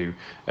back to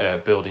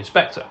Building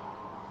Spectre.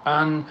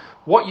 And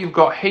what you've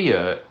got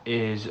here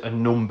is a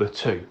number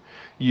 2.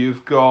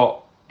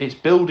 It's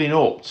building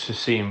up to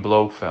seeing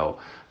Blofeld.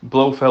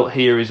 Blofeld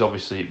here is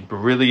obviously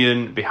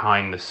brilliant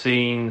behind the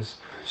scenes.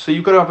 So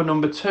you've got to have a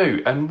number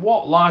 2. And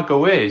what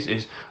Largo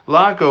is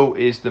Largo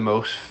is the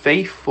most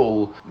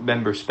faithful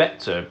member of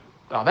Spectre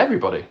of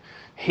everybody.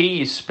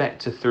 He is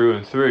Spectre through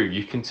and through.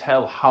 You can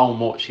tell how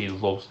much he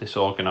loves this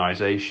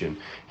organisation.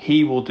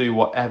 He will do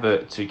whatever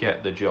to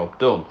get the job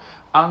done.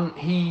 And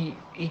he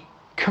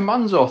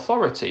commands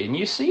authority, and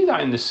you see that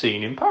in the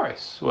scene in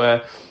Paris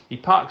where he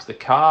parks the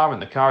car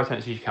and the car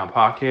attendant says you can't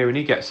park here, and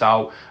he gets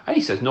out and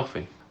he says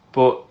nothing,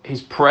 but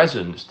his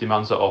presence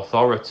demands that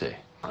authority,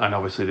 and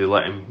obviously they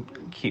let him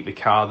keep the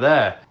car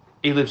there.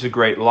 He lives a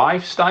great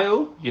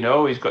lifestyle, you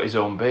know, he's got his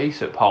own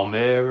base at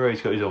Palmyra,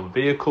 he's got his own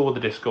vehicle, the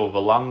Disco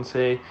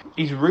Volante.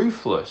 He's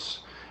ruthless.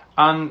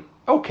 And,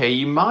 okay,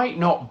 you might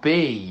not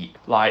be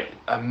like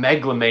a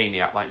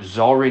megalomaniac like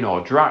Zorin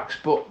or Drax,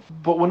 but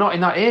we're not in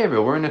that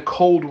era. We're in a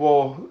Cold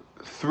War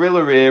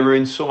thriller era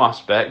in some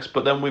aspects,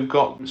 but then we've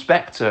got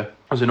Spectre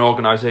as an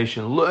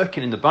organisation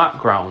lurking in the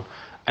background,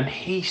 and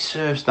he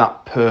serves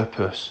that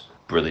purpose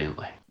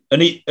brilliantly.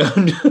 And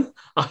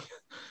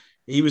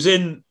he was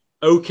in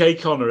OK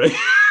Connery.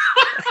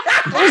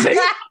 Was he?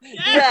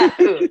 Yeah.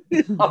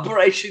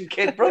 Operation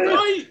Kid Brother.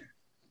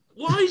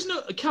 Why is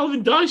not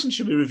Calvin Dyson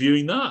should be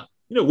reviewing that?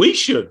 You know, we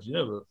should. You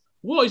know,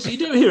 what is you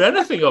don't hear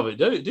anything of it,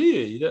 do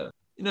you? You don't.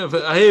 You know,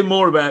 I hear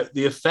more about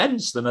The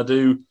Offence than I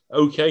do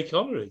OK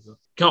Connery.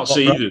 Can't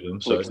see either of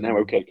them. So it's now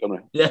OK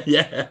Connery.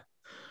 Yeah.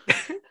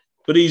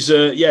 But he's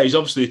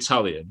obviously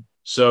Italian.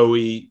 So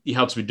he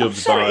had to be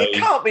dubbed by... It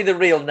can't be the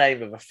real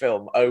name of a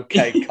film,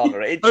 OK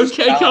Connery.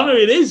 OK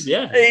Connery, it is,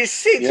 yeah.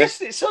 It's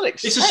unacceptable.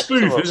 It's a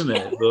spoof, isn't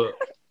it? But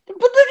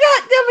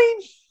I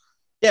mean...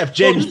 Yeah, of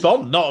James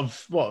Bond,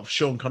 not of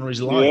Sean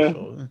Connery's life.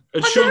 Yeah.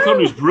 And Sean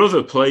Connery's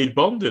brother played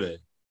Bond in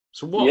it.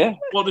 So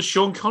what does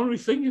Sean Connery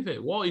think of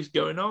it? What is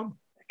going on?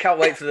 Can't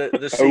wait for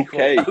the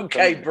sequel,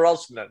 OK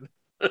Brosnan.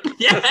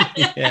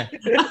 Yeah.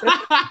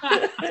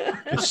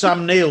 With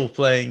Sam Neill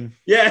playing.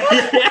 Yeah.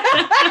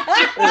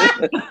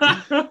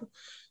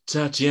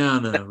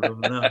 Tatiana.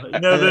 You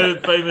know the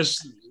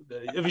famous.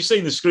 Have you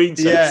seen the screen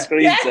test? Yeah.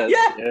 Screen test.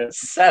 Yeah.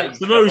 It's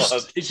the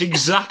most. It's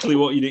exactly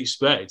what you'd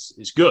expect.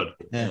 It's good.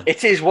 Yeah.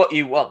 It is what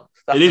you want.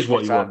 It is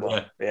what you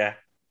want. Yeah.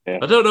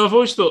 I don't know. I've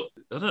always thought.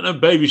 I don't know.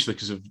 Baby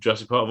Slickers of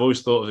Jurassic Park. I've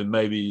always thought of him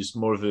maybe he's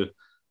more of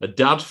a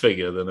dad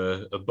figure than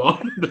a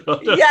Bond. No.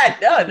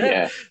 Not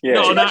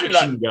an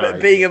action guy.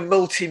 Being a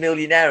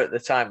multi-millionaire at the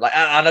time, like,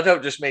 and I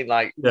don't just mean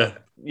like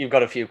you've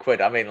got a few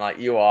quid. I mean like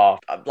you are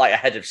like a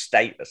head of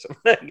state or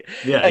something.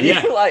 And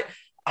you're like,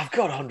 I've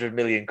got 100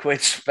 million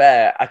quid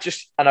spare. I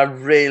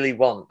really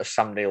want a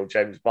Sam Neill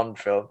James Bond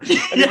film.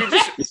 And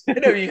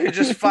you could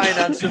just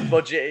finance and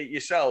budget it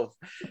yourself.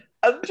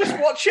 And just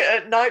watch it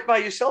at night by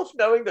yourself,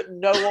 knowing that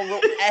no one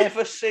will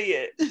ever see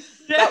it.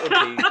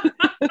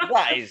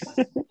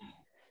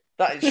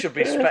 That should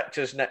be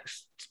Spectre's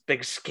next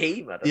big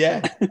scheme.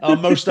 Our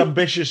most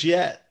ambitious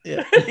yet.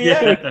 Yeah.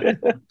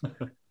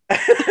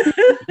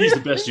 He's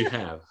the best you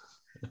have.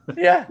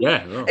 Yeah.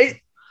 Yeah.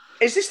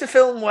 Is this the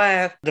film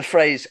where the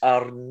phrase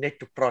 "our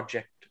NATO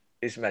project"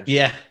 is mentioned?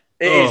 Yeah.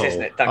 It is,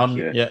 isn't it? Thank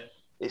you. Yeah.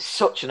 It's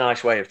such a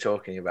nice way of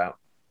talking about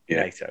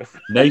NATO.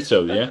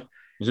 NATO, yeah.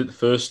 Is it the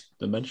first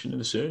mention in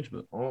the series?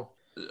 But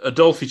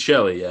Adolfo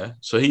Celli, yeah.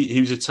 So he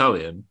was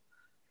Italian,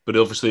 but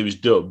obviously he was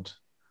dubbed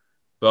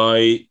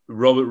by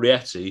Robert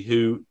Rietti,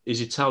 who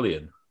is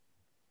Italian.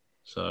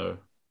 So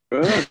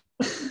that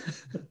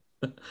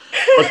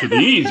could be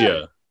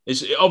easier.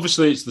 It's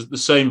the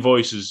same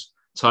voice as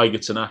Tiger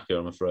Tanaka,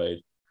 I'm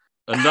afraid.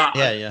 And that,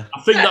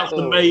 I think that's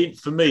the main,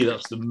 for me,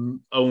 that's the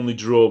only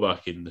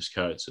drawback in this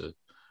character.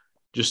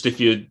 Just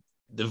the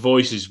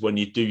voices, when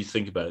you do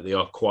think about it, they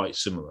are quite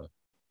similar.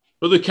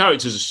 But the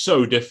characters are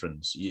so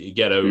different, you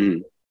get over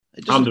it.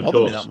 It doesn't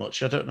bother me that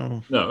much, I don't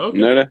know. No, okay.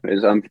 No,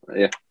 it's,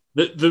 yeah.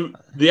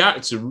 The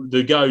actor,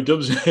 the guy who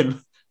dubs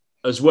him,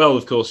 as well,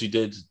 of course, he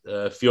did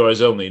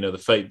Fiore's Only, the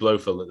fake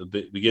Blofeld at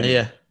the beginning.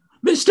 Yeah.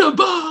 Mr.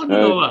 Bond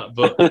and all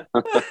that.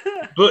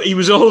 But he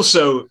was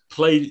also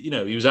played,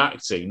 he was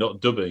acting,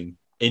 not dubbing,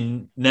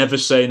 in Never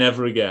Say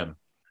Never Again.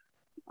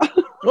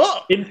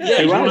 What?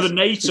 He's one of the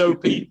NATO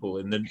people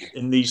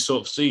in these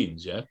sort of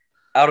scenes, yeah?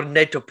 Our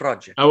NATO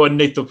project.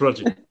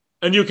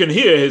 And you can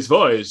hear his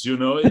voice,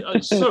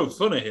 It's so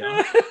funny.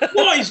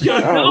 What is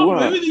going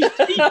on with these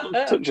people?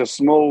 Such a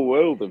small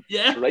world of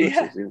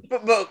races. Yeah.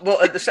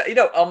 But at the same,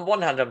 on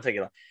one hand, I'm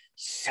thinking,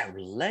 so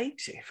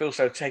lazy. I feel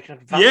so taken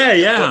advantage.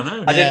 Yeah, I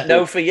know. I didn't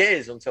know for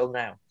years until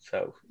now.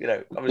 So,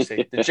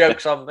 obviously, the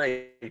joke's on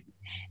me.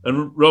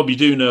 And Rob, you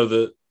do know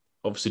that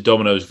obviously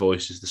Domino's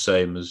voice is the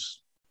same as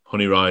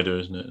Honey Rider,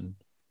 isn't it? And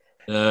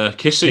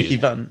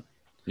Kissy.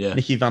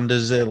 Nicky van der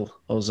Zil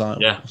or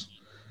Zyle. Yeah.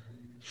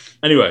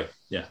 Anyway,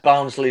 yeah.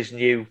 Barnsley's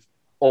new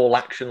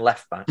all-action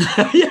left back.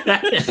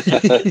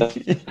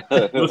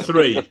 Number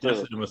 3.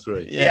 Definitely number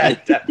 3. Yeah,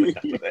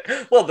 definitely.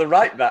 Well, the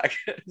right back.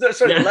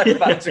 Sorry, the left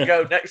back to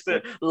go next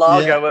to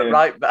Largo at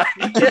right back.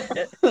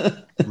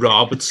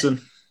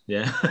 Robertson.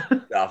 Yeah.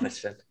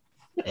 Robertson.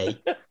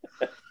 Hey.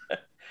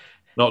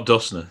 Not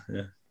Dustner.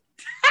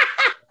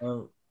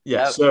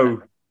 Yeah.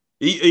 So,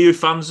 are you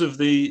fans of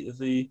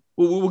the?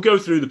 We'll go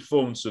through the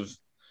performance of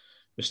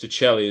Mr.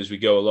 Celli as we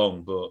go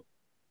along, but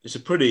it's a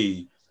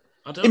pretty.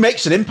 He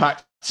makes an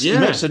impact. Yeah. He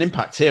makes an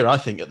impact here, I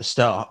think, at the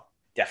start.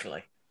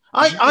 Definitely.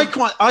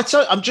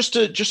 I'm just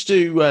to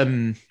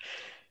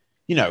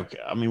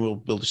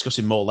we'll discuss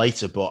him more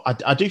later, but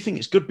I do think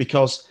it's good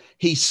because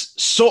he's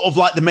sort of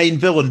like the main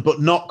villain,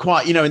 but not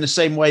quite, in the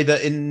same way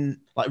that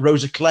in like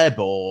Rosa Klebb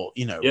or,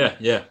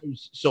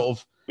 sort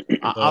of,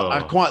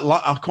 I quite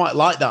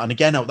like that. And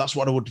again, that's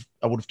what I would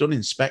have done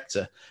in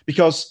Spectre,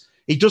 because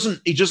he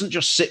doesn't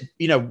just sit,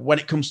 when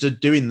it comes to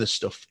doing this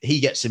stuff, he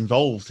gets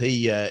involved.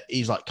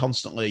 He's like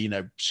constantly,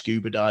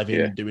 scuba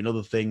diving, doing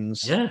other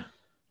things. Yeah.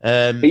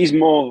 He's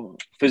more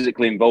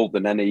physically involved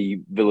than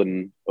any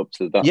villain up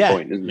to that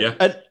point, isn't he?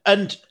 Yeah.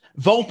 And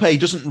Volpe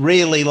doesn't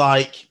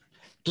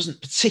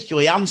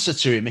particularly answer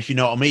to him, if you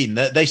know what I mean.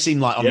 They seem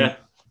like on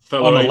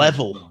a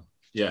level.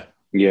 Yeah.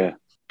 Yeah.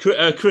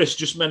 Chris,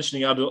 just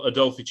mentioning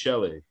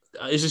Adolficelli.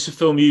 Is this a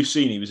film you've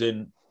seen? He was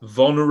in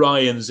Von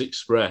Ryan's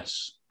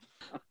Express.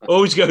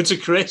 Always go to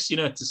Chris,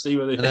 to see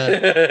whether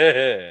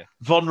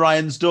Von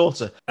Ryan's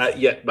daughter.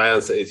 Yeah, my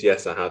answer is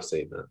yes, I have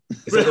seen that.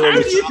 How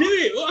do you do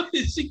it? What?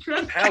 It's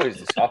incredible. How is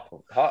this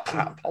possible? How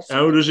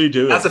does he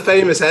do it? That's a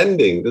famous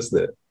ending,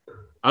 doesn't it?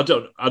 I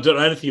don't know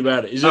anything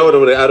about it. I don't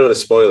want to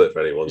spoil it for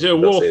anyone. Is it a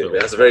war film?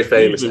 That's a very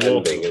famous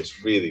ending.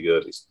 It's really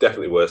good. It's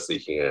definitely worth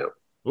seeking out.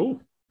 Ooh.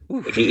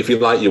 If you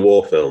like your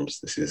war films,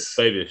 this is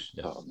babyish.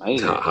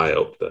 High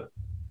up there.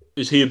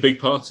 Is he a big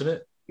part in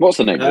it? What's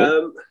the name?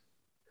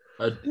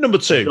 Number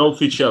 2.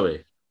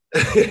 Adolficelli.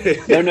 No.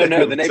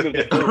 The name of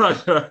the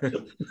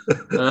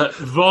film.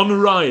 Von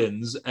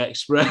Ryan's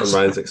Express.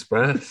 Von Ryan's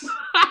Express.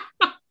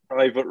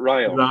 Private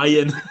Ryan.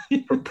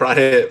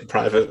 Private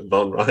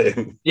Von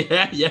Ryan.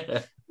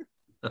 Yeah.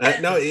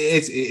 No,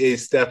 it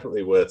is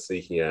definitely worth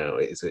seeking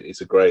out.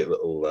 It's a great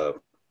little.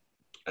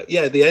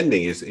 The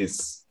ending is.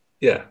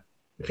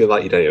 If you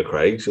like your Daniel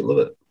Craig, you'll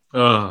love it.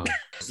 Oh,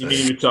 you mean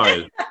he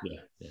retired?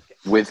 Yeah.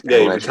 With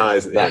he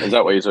retires. Is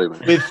that what you're talking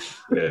about? With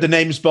the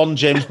name's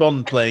James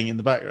Bond playing in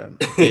the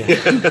background.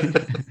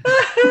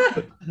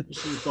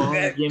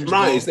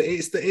 Right,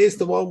 it's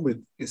the one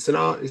with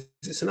Sinatra. Is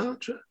it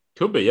Sinatra?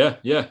 Could be, yeah.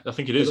 I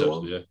think it is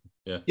actually,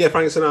 yeah. Yeah,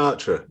 Frank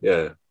Sinatra.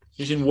 Yeah,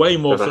 he's in way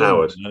more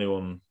films than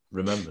anyone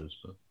remembers.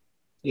 But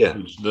yeah,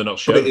 they're not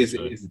sure. It's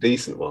a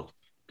decent one.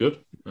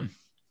 Good. Yeah.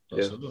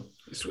 It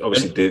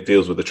obviously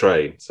deals with the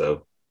train,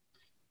 so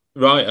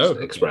right. Oh,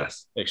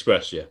 Express,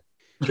 yeah.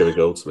 Jerry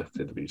Goldsmith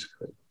did the music.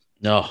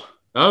 No.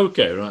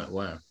 Okay, right.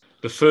 Wow.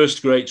 The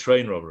first great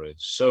train robbery.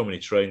 So many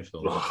train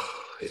films. Oh,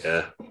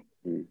 yeah.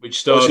 Which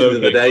started the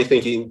other day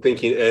thinking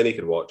Ernie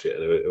could watch it,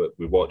 and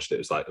we watched it. It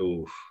was like,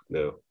 oh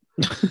no.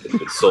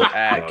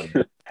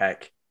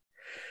 Heck.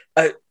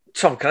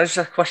 Tom, can I just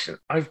ask a question?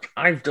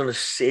 I've done a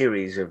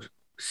series of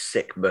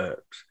sick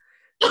burps.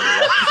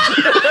 I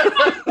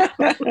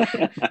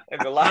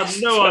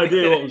had no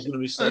idea what was going to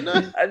be said.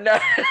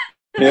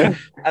 Yeah.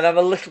 And I'm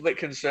a little bit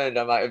concerned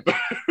I might have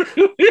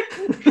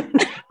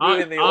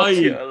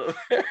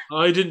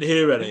I didn't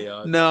hear any.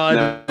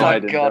 No, I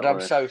didn't. God,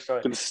 I'm so sorry.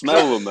 I can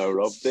smell them though,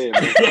 Rob. Dear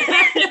me.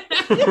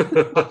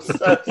 I'm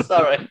so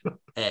sorry.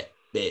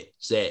 Is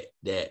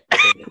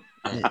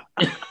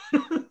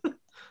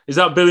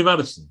that Billy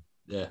Madison?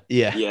 Yeah.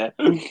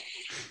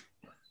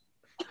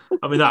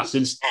 I mean,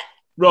 that's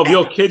Rob,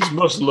 your kids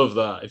must love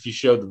that if you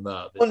show them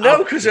that. Well, no,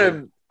 because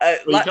I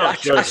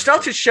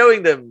started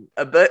showing them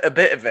a bit of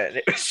it, and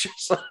it was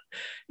just like,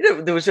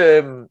 there was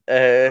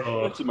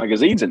Naughty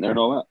magazines in there and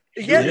all that.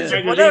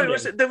 Yeah. Well, no, it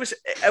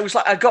was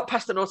like I got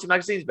past the Naughty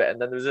magazines bit,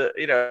 and then there was a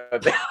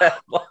bit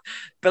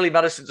Billy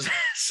Madison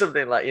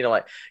something like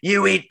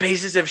you eat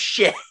pieces of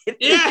shit.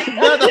 Yeah,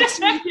 no, that's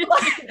like,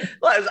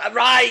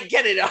 right,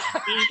 get it off.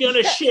 He's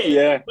gonna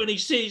shit when he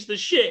sees the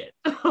shit.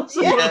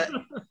 Yeah.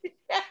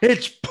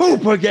 It's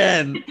poop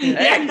again.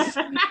 Yes.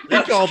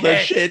 They call the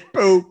shit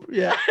poop.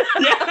 Yeah.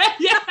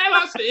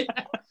 That's it.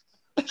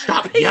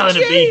 Stop yelling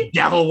at me,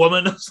 devil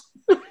woman.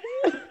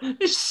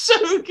 It's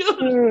so good.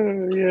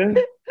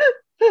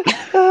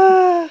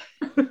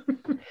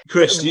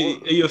 Chris, are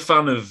you a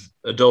fan of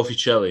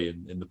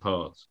Adolficelli in the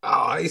parts?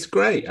 Oh, he's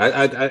great.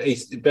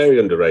 He's very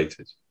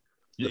underrated.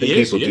 I think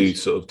people do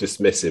sort of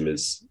dismiss him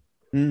as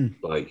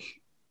like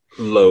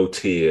low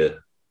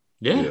tier,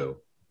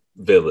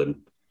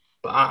 villain.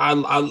 But I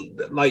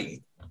like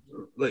you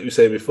were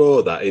saying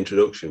before, that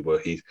introduction where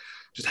he's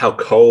just how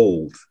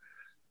cold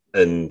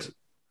and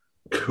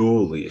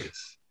cool he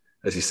is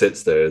as he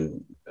sits there,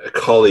 and a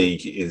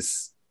colleague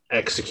is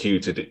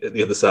executed at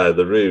the other side of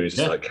the room. He's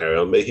just like, carry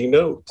on making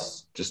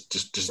notes,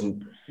 just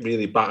doesn't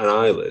really bat an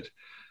eyelid.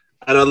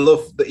 And I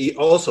love that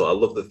I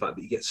love the fact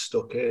that he gets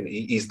stuck in.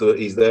 He's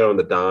there on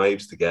the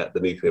dives to get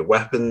the nuclear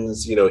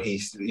weapons.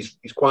 He's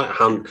quite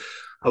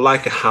I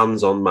like a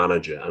hands-on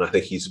manager, and I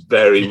think he's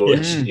very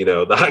much,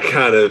 that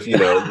kind of,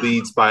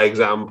 leads by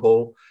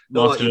example.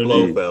 Not like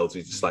Blofeld,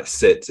 who just like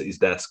sits at his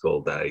desk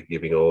all day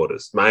giving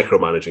orders,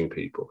 micromanaging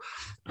people.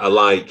 I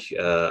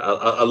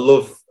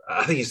love.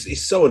 I think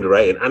he's so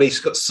underrated, and he's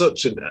got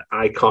such an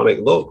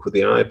iconic look with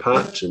the eye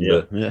patch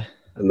and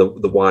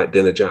the white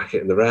dinner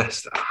jacket and the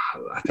rest.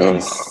 I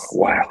think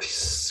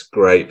he's a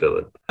great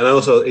villain, and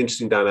also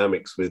interesting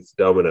dynamics with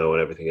Domino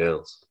and everything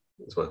else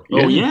as well.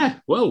 Oh yeah,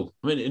 well,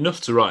 I mean,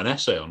 enough to write an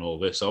essay on all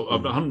this. I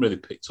hadn't really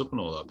picked up on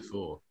all that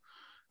before.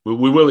 We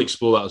will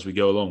explore that as we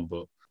go along,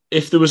 but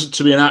if there was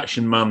to be an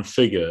action man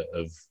figure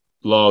of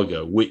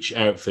Largo, which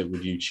outfit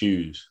would you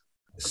choose?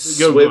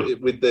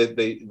 With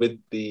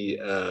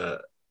the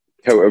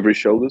coat over his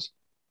shoulders.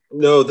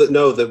 No,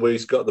 where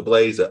he's got the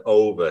blazer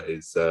over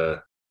his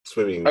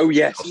swimming. Oh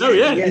yes,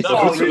 His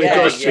topless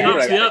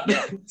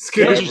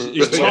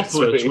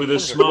with a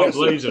smart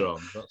blazer on.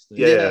 That's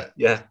yeah.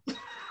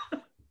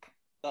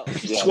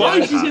 It's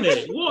twice, isn't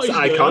it? What is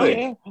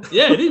iconic?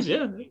 Yeah, it is.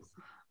 Yeah,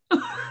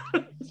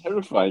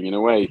 terrifying in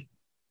a way.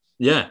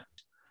 Yeah,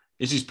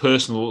 is his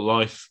personal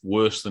life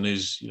worse than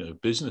his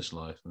business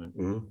life? I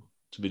mean,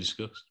 to be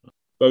discussed.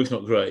 Both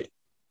not great.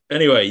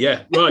 Anyway,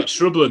 yeah, right.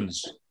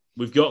 Shrublands,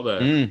 we've got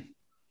there.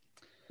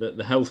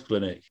 The health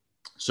clinic.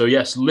 So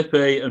yes,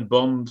 Lippe and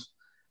Bond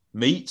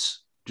meet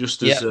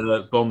just as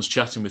Bond's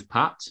chatting with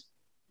Pat.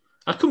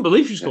 I couldn't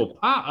believe she's called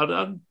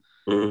Pat.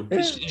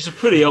 It's a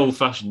pretty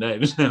old-fashioned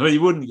name, isn't it? I mean,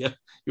 you wouldn't get.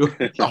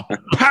 Oh,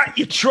 Pat,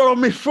 you trod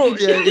on my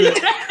foot. Yeah.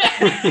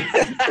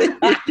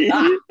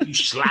 You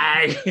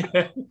slag.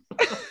 The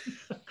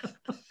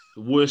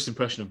worst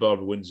impression of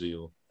Barbara Windsor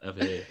you'll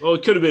ever hear. Oh,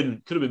 it could have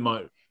been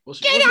Mike.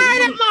 Get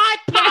out of my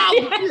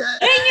pub!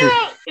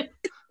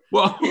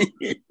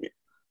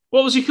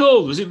 What was he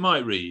called? Was it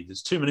Mike Reed?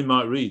 There's too many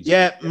Mike Reeds.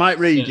 Yeah, Mike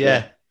Reed,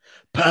 yeah.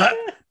 Pat.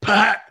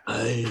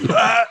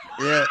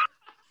 Yeah.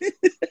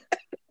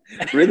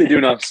 Really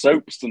doing our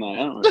soaps tonight,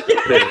 aren't we?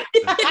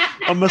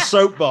 On my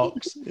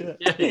soapbox. Yeah.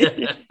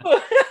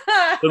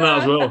 Done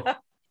that as well.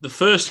 The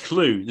first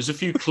clue, there's a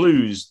few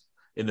clues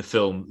in the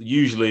film,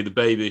 usually the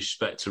babish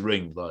Spectre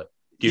ring, like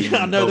giving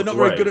I know, they're not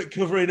very good at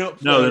covering up.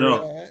 No, they're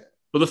not.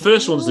 But the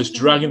first one's this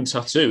dragon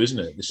tattoo, isn't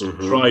it? This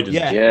trident.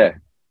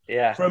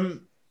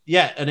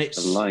 Yeah. And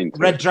it's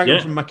Red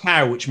Dragon from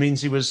Macau, which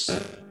means he was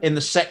in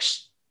the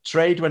sex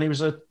trade when he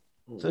was a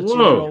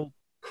 13-year-old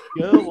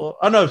girl.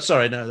 That's...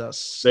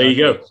 There you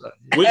go.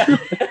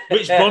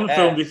 Which Bond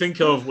film do you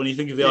think of when you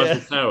think of the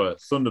Eiffel Tower?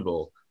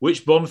 Thunderball.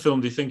 Which Bond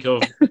film do you think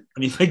of when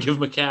you think of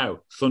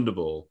Macau?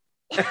 Thunderball.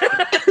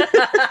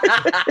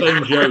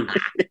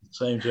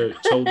 Same joke,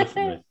 told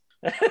differently.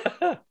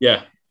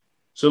 Yeah.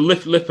 So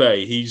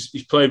Lippe,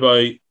 he's played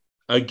by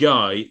a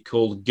guy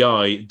called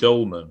Guy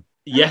Dolman.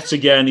 Yet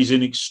again, he's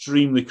in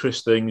extremely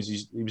crisp things.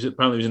 He was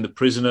in The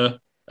Prisoner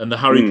and the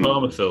Harry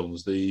Palmer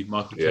films, the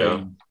Michael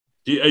Caine.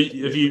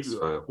 Have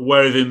you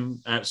aware of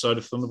him outside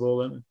of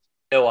Thunderball then?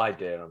 No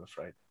idea, I'm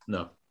afraid.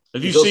 No.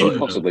 Have you seen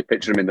possibly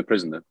picture him in The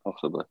Prisoner?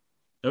 Possibly.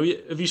 Oh, yeah.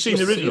 Have you seen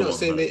the original one?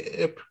 Seen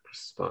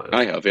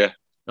I have, yeah.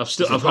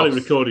 I've had it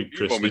recorded,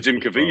 Chris. With Jim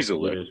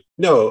Caviezel.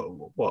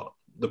 No, what?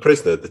 The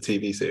Prisoner, the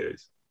TV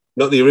series,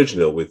 not the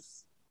original with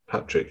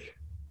Patrick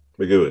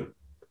McGowan.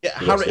 Yeah,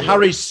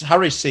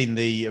 Harry's seen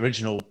the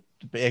original.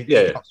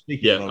 Yeah.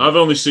 I've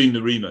only seen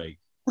the remake,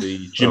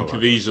 the Jim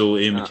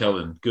Caviezel, Ian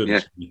McKellen. Good.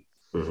 Yeah.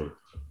 Thought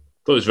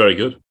it was very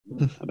good.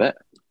 I bet.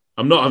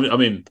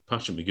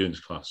 Patrick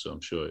McGowan's class, so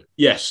I'm sure.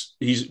 Yes,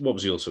 what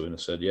was he also in? I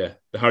said, the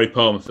Harry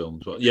Palmer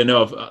films. But the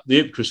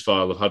Ipcress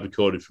file I've had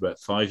recorded for about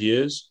 5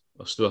 years.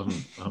 I still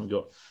haven't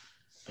got.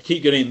 I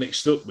keep getting it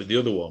mixed up with the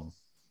other one,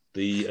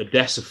 the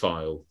Odessa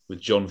file with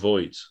John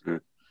Voight.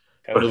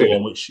 Another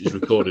one which is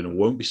recorded and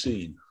won't be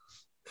seen.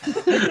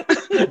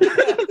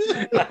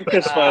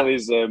 Ipcress file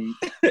is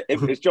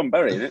it's John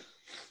Barry, isn't it?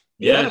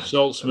 Yeah,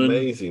 Saltzman.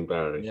 Amazing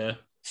Barry. Yeah.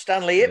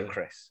 Stanley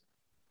Ipcress.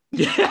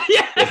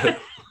 Yeah.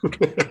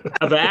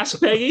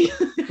 Avast Peggy.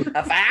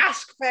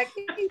 Avast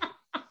Peggy.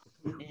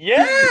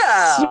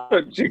 Yeah.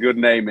 Such a good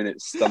name, and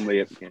it's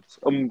Stanley Ipcress.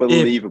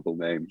 Unbelievable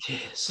name.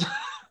 Yes.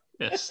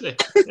 Yes.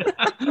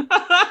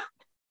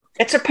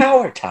 It's a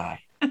power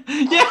tie.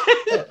 Yeah.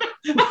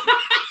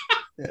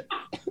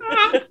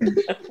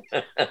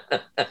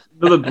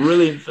 Another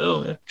brilliant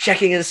film. Yeah.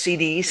 Checking his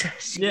CDs.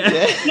 Yeah.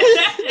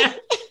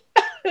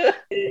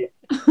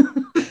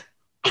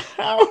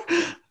 How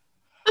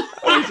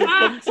has it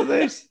come to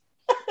this?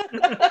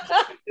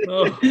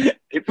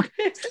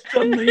 It's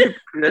Stanley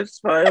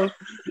Ipcress file.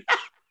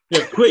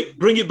 Yeah, quick,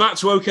 bring it back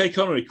to OK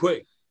Connery,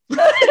 quick.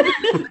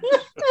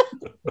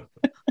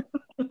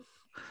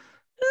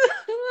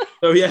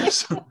 Oh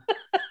yes,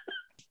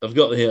 I've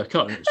got it here. I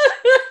can't remember.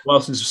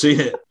 Well, since I've seen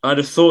it, I'd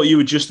have thought you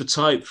were just the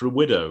type for a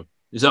widow.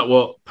 Is that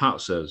what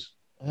Pat says?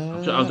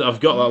 I've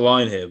got that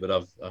line here, but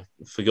I've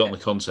forgotten the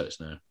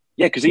context now.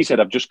 Yeah, because he said,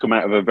 "I've just come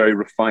out of a very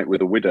rough fight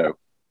with a widow."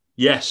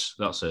 Yes,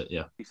 that's it.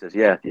 Yeah, he says,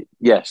 "Yeah,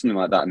 something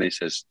like that," and he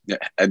says, "Yeah,"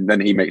 and then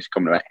he makes a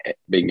comment about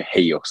being a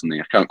he or something.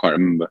 I can't quite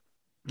remember.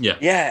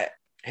 Yeah,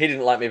 he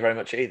didn't like me very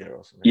much either,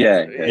 or something.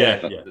 Yeah.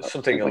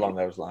 Something along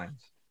those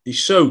lines.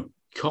 He's so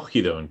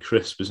cocky though and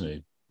crisp, isn't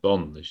he?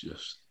 Bond is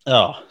just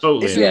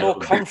totally. He's a more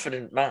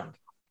confident man.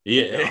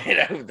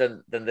 Yeah,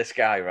 than this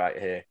guy right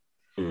here.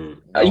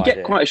 You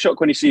get quite a shock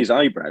when you see his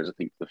eyebrows. I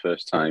think the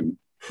first time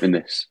in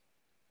this,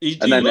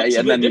 and then he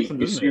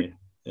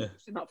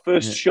in that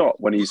first shot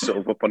when he's sort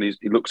of up on he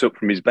looks up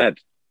from his bed,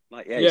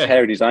 like his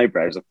hair and his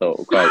eyebrows. I thought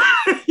were quite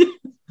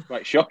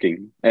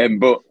shocking.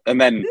 But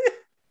then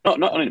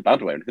not in a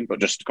bad way or anything, but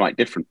just quite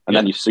different. And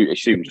then you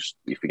assume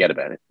you forget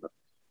about it.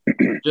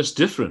 Just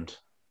different.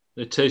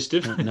 It tastes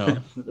different. No,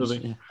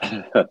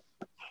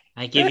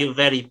 I give you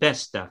very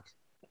best, Doc.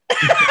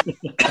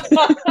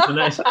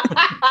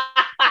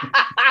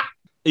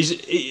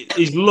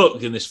 His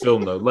look in this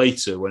film, though,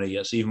 later when he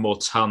gets even more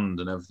tanned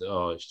and everything,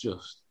 it's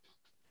just...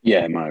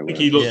 Yeah, my word. I think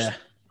he looks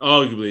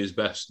arguably his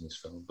best in this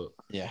film, but...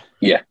 Yeah.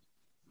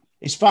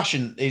 His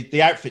fashion,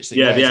 the outfits that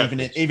he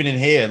wears, even in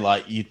here,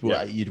 like, you'd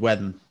wear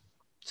them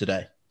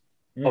today.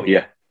 Oh,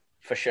 yeah,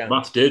 for sure.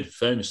 Matt did,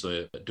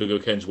 famously, at Doug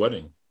O'Kane's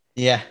wedding.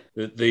 Yeah.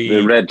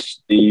 The red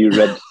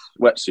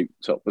wetsuit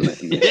top,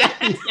 wasn't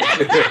it?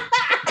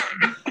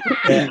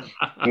 Yeah.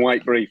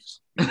 White briefs.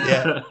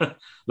 Yeah.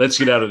 Let's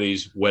get out of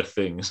these wet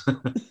things.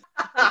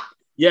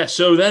 Yeah,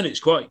 so then it's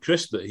quite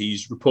crisp that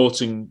he's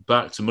reporting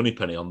back to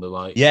Moneypenny on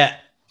the Yeah,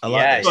 I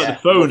like the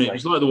phone. Lovely. It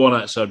was like the one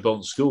outside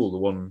Bolton School, the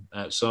one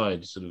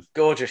outside, sort of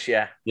gorgeous.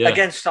 Yeah.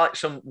 Against like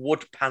some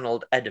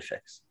wood-panelled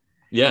edifice.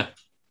 Yeah,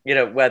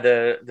 where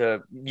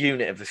the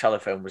unit of the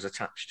telephone was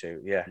attached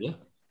to. Yeah,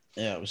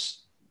 it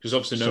was because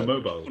obviously no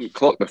mobiles. I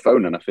clock the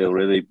phone, and I feel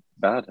really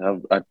bad.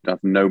 I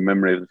have no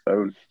memory of the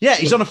phone. Yeah,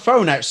 he's on a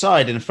phone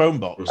outside in a phone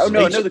box. Oh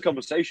no, I know the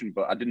conversation,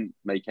 but I didn't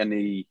make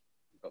any.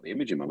 Got the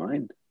image in my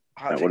mind.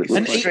 But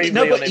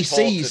he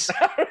sees.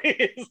 Are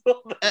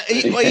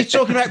you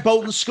talking about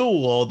Bolton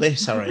School or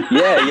this, Harry?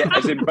 Yeah,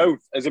 as in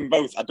both.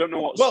 I don't know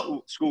what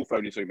school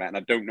phone you're talking about, and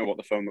I don't know what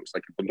the phone looks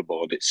like on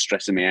Thunderboard. It's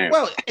stressing me out.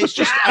 Well, it's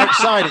just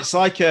outside. It's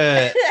like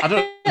I don't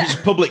know if it's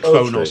a public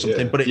phone or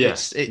something, but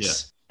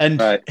it's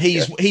and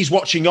he's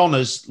watching on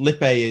as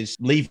Lippe is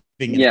leaving.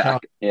 In the car.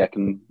 I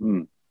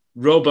can.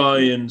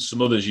 Robai and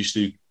some others used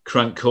to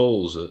crank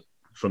calls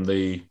from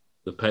the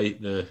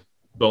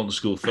Bolton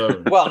School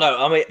phone. Well,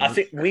 no, I mean, I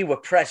think we were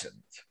present.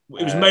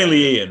 It was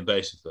mainly Ian,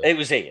 basically. It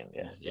was Ian,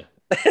 yeah.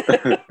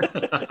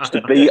 Just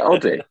to be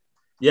Oddie.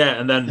 Yeah,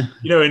 and then,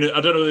 I don't know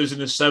if there was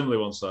an assembly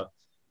once that.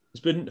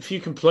 There's been a few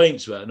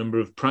complaints about a number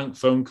of prank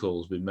phone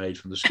calls being made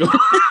from the school.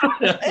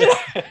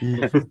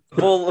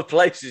 Of all the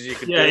places you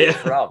could do it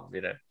from,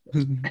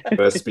 Can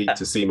I speak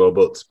to Seymour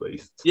Butts,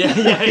 please? Yeah,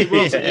 it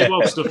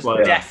was stuff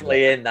like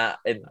Definitely in that.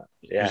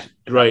 Yeah.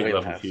 Great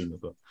level of humour,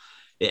 but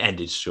it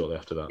ended shortly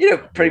after that.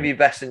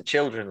 Prepubescent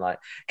children like,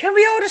 can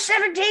we order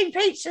 17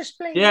 pizzas,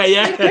 please?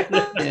 Yeah.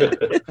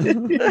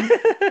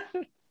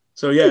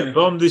 So,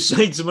 Bond is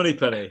saying to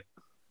Moneypenny,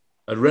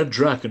 a red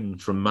dragon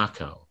from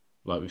Macau,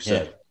 like we've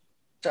said.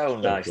 So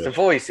nice. His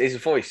voice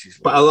is...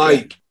 But I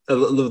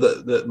love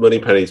that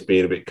Moneypenny's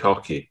being a bit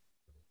cocky.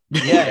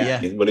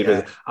 Yeah.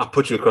 Moneypenny, I'll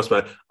put you across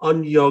my...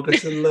 On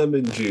yogurt and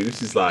lemon juice.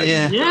 He's like,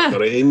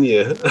 got it in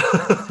you.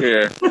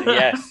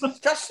 Yes.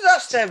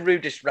 That's their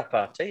rudest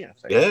repartee, I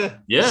think.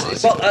 Yeah.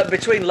 Well,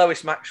 between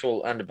Lois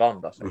Maxwell and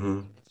Bond, I think.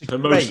 Mm-hmm. Her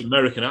most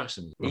American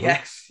accent. Mm-hmm.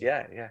 Yes,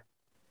 yeah.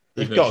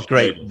 They've got a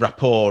great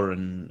rapport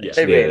and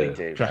they really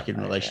do. Cracking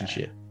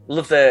relationship.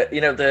 Love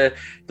the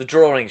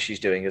drawing she's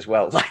doing as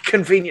well, like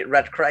convenient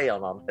red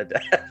crayon on her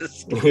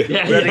desk,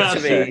 ready to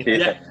be.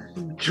 Yeah,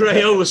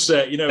 Crayola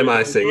set,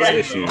 MI6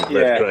 issue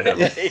red crayon.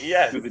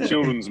 Yeah, with the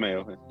children's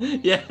mail.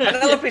 Yeah,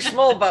 Penelope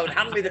Small Boat,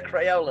 hand me the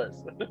Crayolas.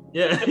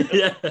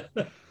 Yeah.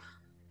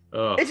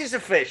 Oh. It is a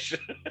fish.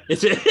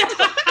 It is.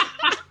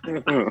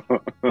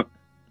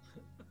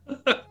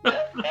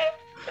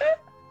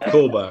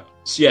 Callback.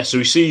 So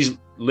he sees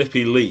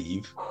Lippe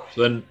leave.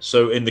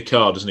 So in the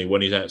car, doesn't he,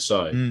 when he's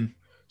outside?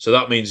 So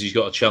that means he's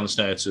got a chance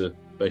now to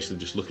basically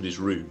just look at his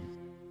room.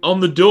 On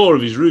the door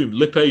of his room,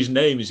 Lippe's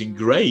name is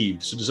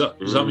engraved. So does that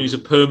mean he's a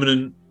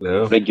permanent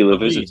regular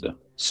visitor?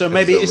 So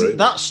maybe it isn't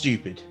that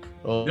stupid.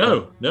 Or...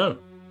 No.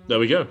 There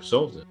we go.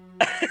 Solved it.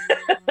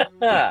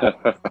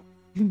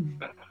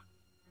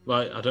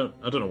 Like I don't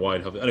know why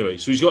he'd have it. Anyway,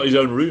 so he's got his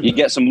own room. You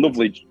get some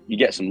lovely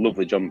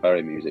John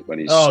Barry music when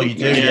he's. Oh, you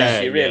do.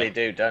 Yeah, you really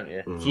do, don't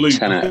you? Flute.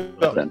 10 out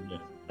of 10.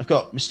 I've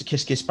got Mr.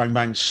 Kiss Kiss Bang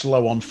Bang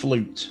slow on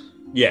flute.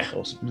 Yeah.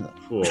 Awesome.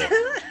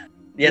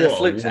 Yeah, the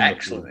flute's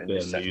excellent in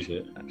this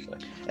section, actually.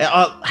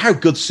 How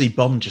good to see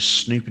Bond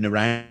just snooping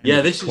around.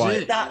 Yeah, this is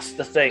it. That's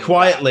the thing.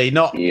 Quietly,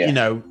 not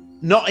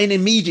not in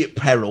immediate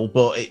peril,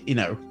 but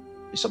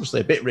it's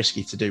obviously a bit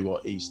risky to do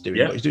what he's doing.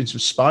 But he's doing some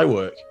spy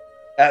work.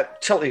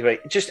 Totally agree.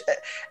 Just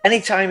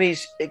anytime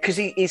he's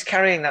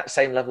carrying that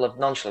same level of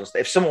nonchalance.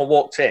 If someone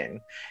walked in,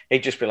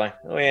 he'd just be like,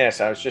 "Oh yes,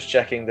 I was just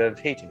checking the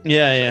heating."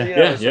 Yeah.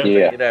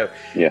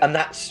 And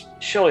that's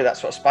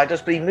what a spy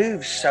does. But he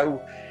moves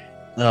so,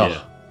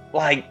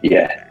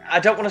 I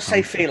don't want to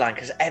say feline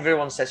because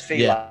everyone says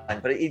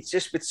feline, but it's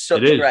just with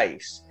such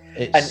grace.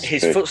 And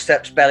his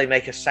footsteps barely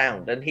make a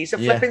sound, and he's a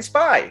flipping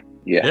spy.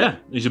 Yeah,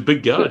 he's a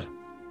big guy.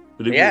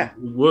 But it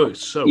works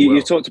so well.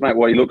 You talked about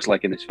what he looks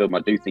like in this film.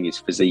 I do think his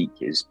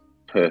physique is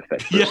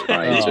perfect for a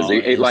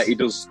spy.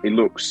 He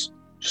looks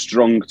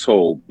strong,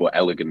 tall, but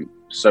elegant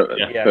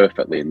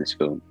perfectly in this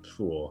film.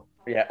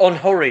 Yeah,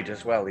 unhurried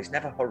as well. He's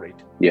never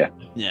hurried. Yeah.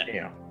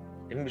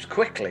 He moves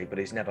quickly, but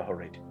he's never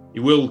hurried.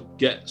 He will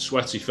get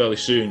sweaty fairly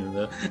soon.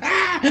 And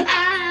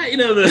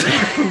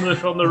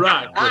on the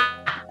rack.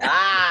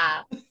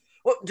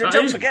 Well,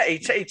 don't forget,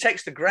 he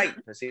takes the grape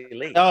as he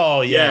leaves.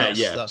 Oh, yeah.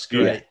 That's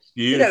great.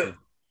 Beautiful.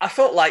 I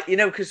thought,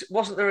 because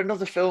wasn't there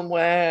another film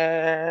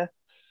where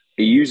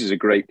he uses a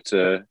grape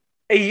to?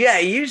 He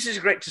uses a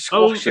grape to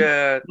squash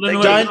a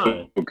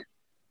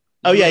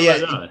Oh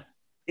yeah.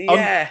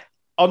 Yeah.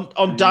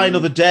 On Die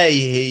Another Day,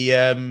 he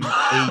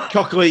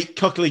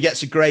cockily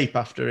gets a grape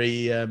after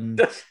he. Do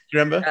you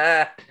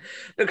remember?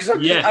 Because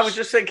I was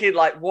just thinking,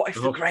 like, what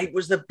if the grape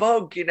was the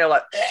bug? You know,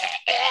 like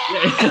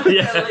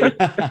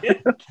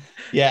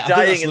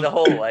dying in the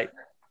hallway.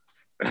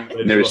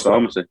 Nearest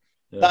pharmacy.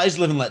 That is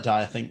Live and Let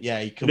Die, I think.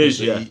 Yeah, he It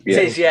covers is.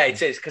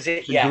 It is because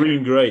it's a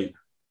green grape.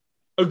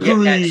 A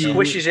green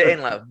squishes it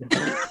in, like.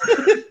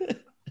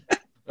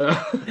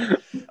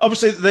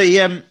 Obviously,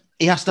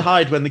 he has to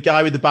hide when the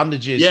guy with the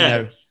bandages,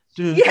 yeah,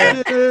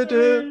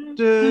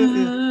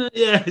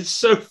 it's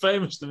so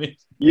famous to me.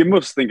 You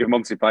must think of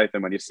Monty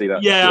Python when you see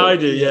that. Yeah, I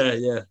do.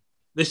 Yeah.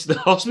 This is the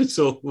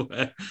hospital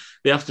where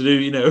they have to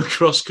do,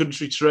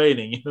 cross-country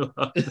training.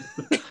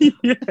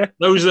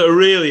 Those that are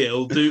really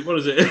ill do, what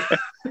is it?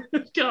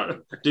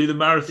 Do the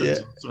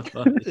marathons.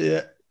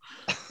 Yeah.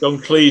 John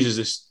Cleese is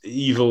this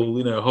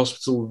evil,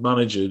 hospital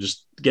manager,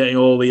 just getting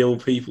all the ill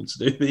people to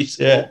do these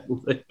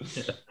awful things.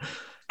 Yeah.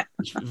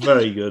 It's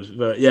very good.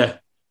 But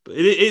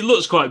it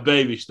looks quite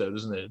babish, though,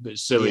 doesn't it? A bit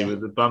silly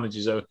with the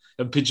bandages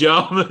and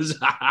pajamas.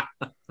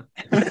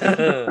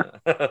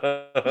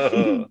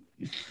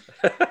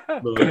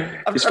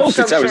 It's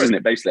Fawlty Towers, isn't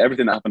it? Basically,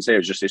 everything that happens here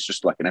is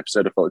just like an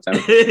episode of Fawlty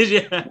Towers. It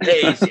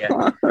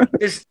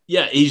is,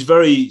 yeah. He's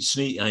very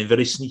sneaky. I mean,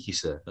 very sneaky,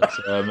 sir.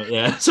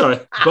 That's, sorry,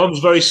 Bond's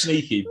very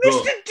sneaky.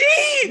 Mr.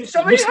 Deeds.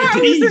 I mean, how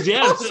is this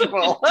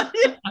possible?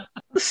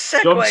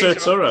 John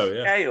Turturro,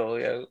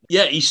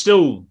 yeah. He's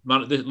still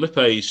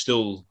Lippe is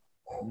still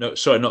no.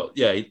 Sorry, not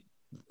yeah.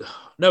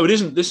 No, it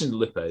isn't. This isn't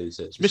Lippe, is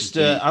it? It's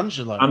Mr.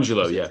 Angelo.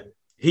 Angelo, yeah.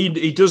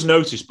 He does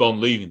notice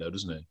Bond leaving, though,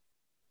 doesn't he?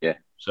 Yeah.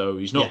 So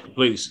he's not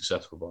completely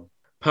successful, Bond.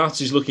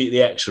 Patty's looking at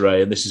the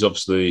X-ray, and this is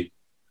obviously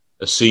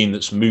a scene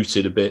that's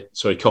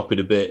copied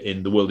a bit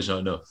in The World Is Not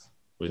Enough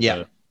with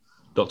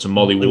Dr.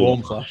 Molly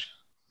Warmflash,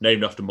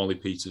 named after Molly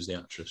Peters, the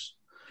actress.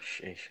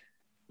 Sheesh.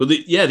 But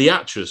the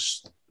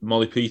actress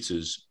Molly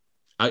Peters,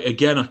 I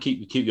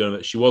keep going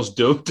about. She was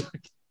dubbed.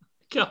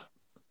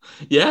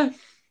 It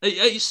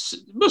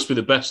must be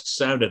the best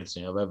sound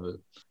editing I've ever.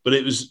 But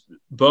it was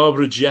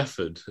Barbara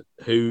Jefford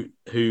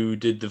who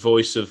did the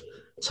voice of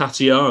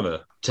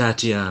Tatiana,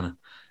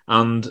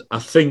 and I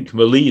think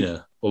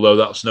Melina, although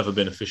that's never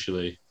been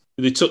officially.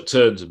 They took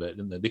turns a bit,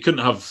 didn't they? They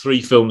couldn't have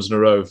 4 films in a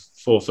row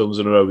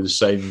with the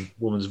same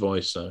woman's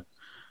voice, so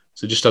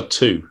just had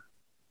two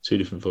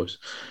different voices.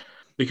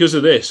 Because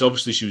of this,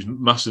 obviously she was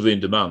massively in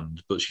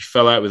demand, but she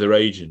fell out with her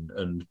agent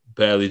and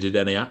barely did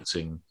any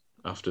acting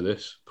after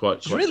this.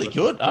 She's really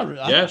good.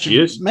 She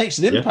is. Makes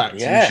an impact.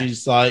 Yeah. And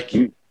she's like,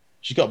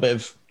 she's got a bit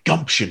of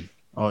gumption,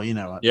 or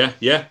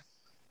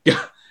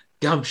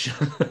gumption.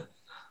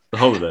 The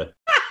holiday.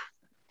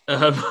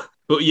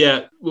 But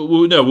yeah,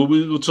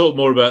 we'll talk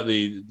more about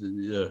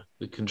the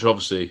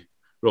controversy.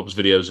 Rob's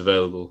video is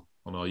available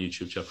on our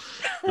YouTube channel.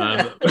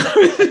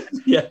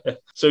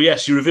 So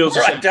yes, she reveals.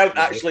 I don't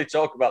actually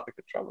talk about the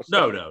controversy.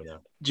 No.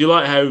 Do you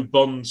like how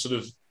Bond sort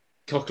of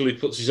cockily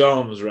puts his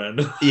arms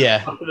around?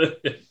 Yeah.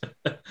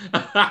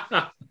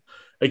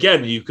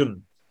 Again, you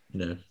couldn't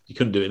do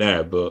it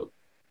now, but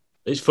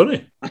it's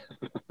funny.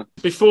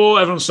 Before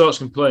everyone starts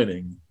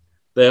complaining,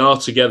 they are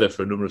together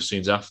for a number of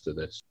scenes after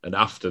this and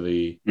after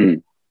the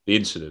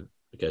incident.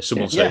 Okay,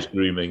 someone says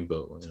grooming,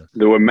 but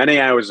there were many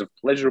hours of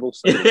pleasurable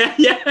sex.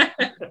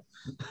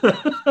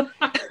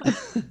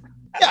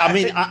 I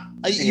mean,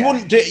 you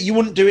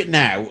wouldn't do it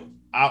now.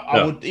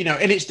 I would,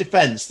 in its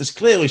defence, there's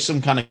clearly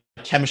some kind of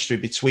chemistry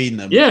between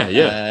them.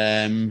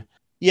 It's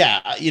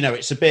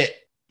a bit.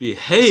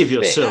 Behave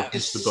yourself,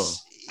 Mr. Bond.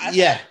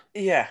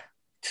 Yeah.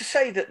 To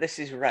say that this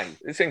is rape,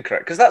 it's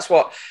incorrect, because that's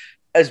what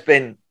has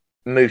been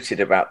mooted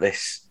about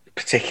this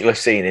particular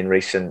scene in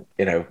recent,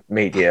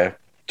 media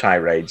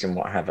tirades and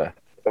what have you.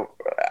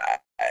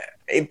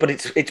 But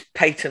it's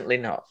patently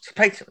not.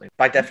 Patently,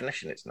 by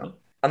definition, it's not.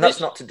 And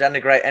that's not to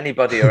denigrate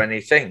anybody or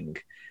anything.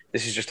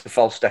 This is just a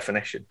false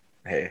definition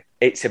here.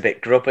 It's a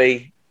bit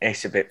grubby.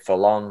 It's a bit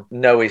full on.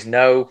 No is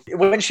no.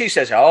 When she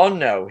says, "Oh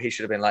no," he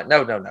should have been like,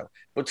 "No."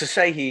 But to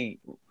say he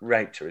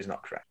raped her is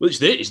not correct. Well, it's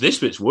this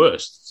bit's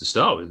worse to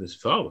start with. It's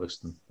far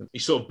worse. He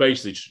sort of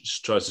basically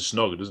just tries to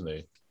snog her, doesn't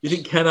he? You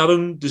think Ken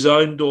Adam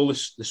designed all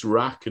this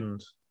rack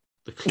and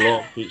the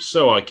clock? It's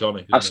so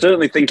iconic. I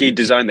certainly think he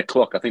designed the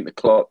clock. I think the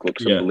clock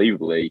looks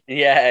unbelievably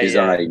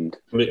designed.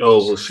 The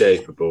oval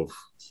shape above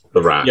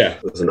the rack. Yeah.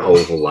 There's an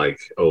oval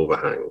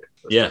overhang.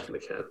 That's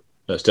definitely Ken.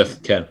 That's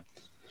definitely Ken.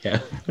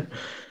 Yeah.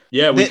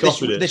 Yeah, we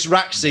copied it. This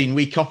rack scene,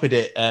 we copied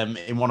it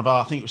in one of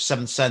our, I think it was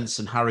 7th Sense,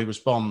 and Harry was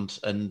Bond,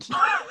 and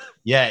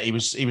he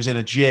was in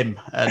a gym,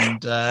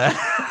 and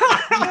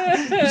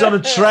he was on a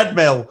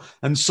treadmill,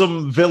 and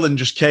some villain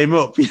just came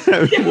up,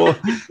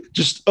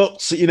 just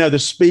upped, the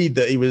speed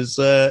that he was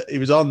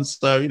on.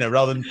 So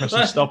rather than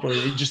pressing stop,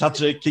 he just had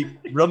to keep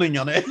running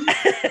on it.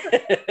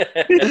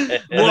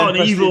 What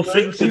an evil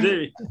thing to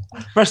do!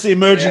 Press the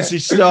emergency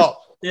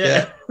stop.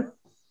 Yeah.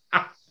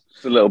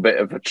 It's a little bit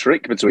of a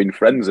trick between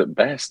friends at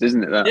best,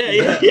 isn't it? That?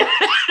 Yeah.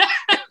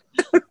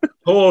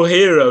 Poor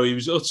hero, he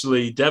was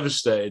utterly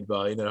devastated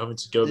by having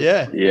to go.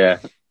 Yeah.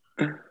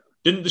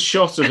 Didn't the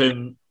shot of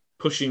him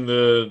pushing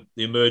the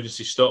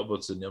emergency stop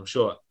button, I'm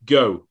sure,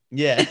 go.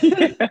 Yeah.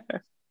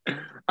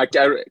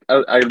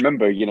 I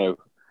remember,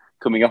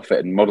 coming off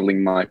it and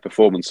modelling my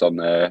performance on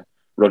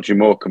Roger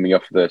Moore coming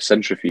off the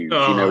centrifuge.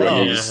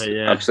 When he's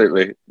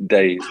absolutely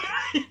dazed.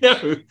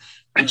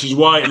 Which is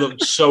why it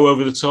looked so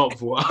over the top.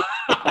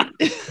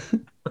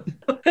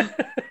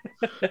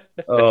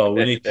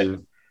 We need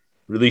to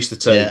release the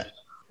tape. Yeah.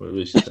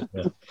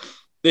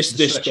 This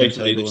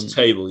basically this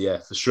table,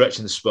 for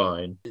stretching the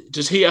spine.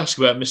 Does he ask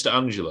about Mr.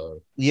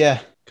 Angelo? Yeah,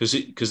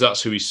 because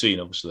that's who he's seen,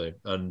 obviously,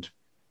 and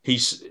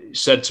he's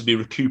said to be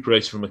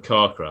recuperated from a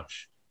car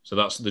crash. So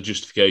that's the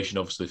justification,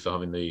 obviously, for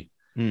having the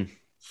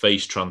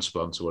face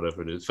transplant or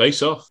whatever it is.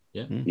 Face off,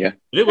 yeah. It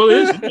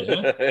is. Isn't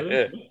it?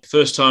 Yeah.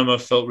 First time I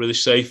felt really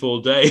safe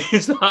all day.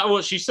 Is that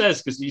what she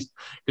says? Because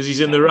he's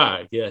in the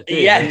rack. Yeah.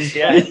 Yes.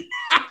 Yeah.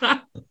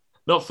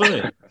 Not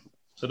funny.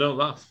 So don't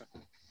laugh.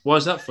 Why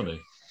is that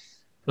funny?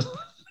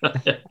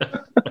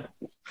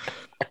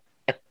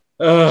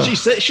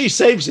 She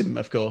saves him,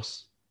 of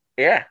course.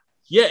 Yeah.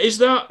 Yeah. Is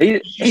that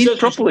he's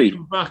properly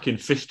come back in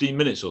 15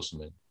 minutes or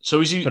something?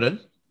 So is he?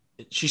 Pardon?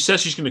 She says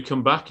she's going to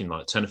come back in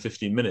like 10 or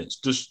 15 minutes.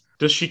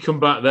 Does she come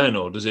back then,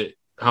 or does it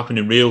happen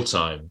in real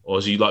time, or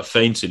is he like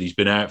fainted? He's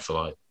been out for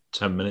like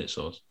 10 minutes,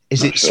 or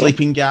is it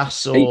sleeping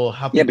gas, or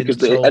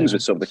because it ends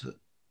with something.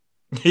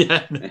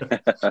 Yeah.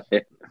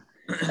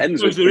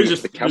 Ends with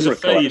the camera there's a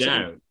fade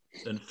out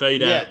and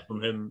fade out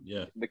from him.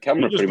 Yeah, the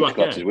camera pretty much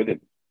collapses with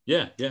him.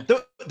 Yeah.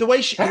 The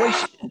way she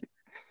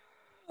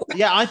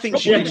yeah, I think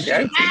she. Turn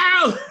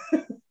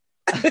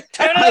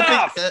it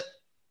off.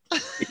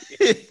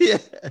 Yeah,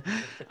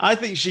 I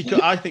think she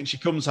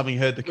comes having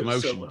heard the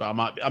commotion, but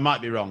I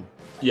might be wrong.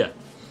 Yeah,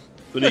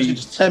 but he's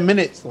just 10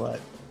 minutes, like.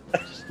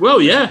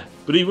 Well, yeah,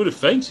 but he would have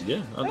fainted.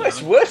 Yeah, no,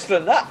 it's worse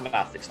than that,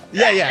 Matt.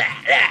 Yeah.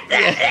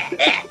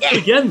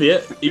 Again,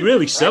 he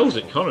really sells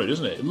it, Connery,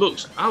 doesn't it? It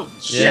looks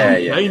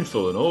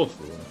painful and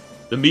awful.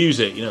 The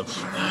music,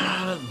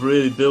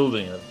 really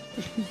building it.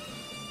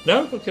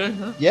 No, okay.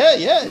 No.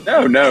 Yeah.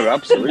 No,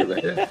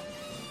 absolutely. Yeah.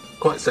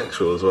 Quite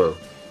sexual as well.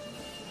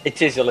 It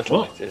is a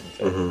little bit, isn't it?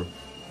 Mm-hmm.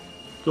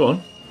 Go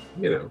on.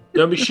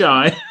 Don't be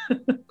shy.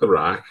 The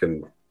rack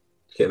and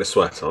getting a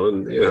sweat on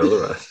and,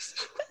 the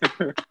rest.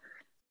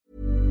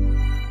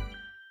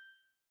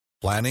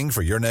 Planning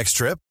for your next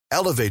trip?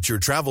 Elevate your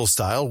travel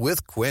style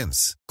with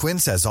Quince.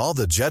 Quince has all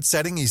the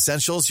jet-setting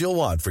essentials you'll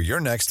want for your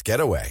next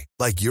getaway,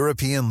 like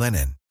European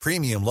linen,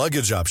 premium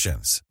luggage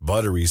options,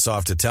 buttery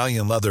soft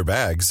Italian leather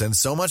bags, and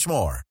so much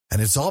more.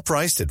 And it's all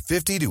priced at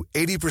 50 to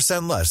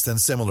 80% less than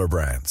similar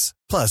brands.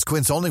 Plus,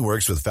 Quince only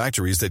works with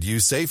factories that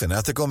use safe and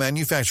ethical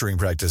manufacturing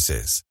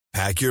practices.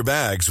 Pack your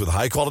bags with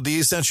high-quality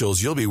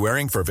essentials you'll be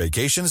wearing for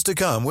vacations to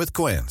come with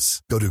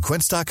Quince. Go to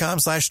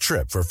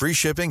quince.com/trip for free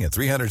shipping and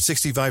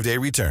 365-day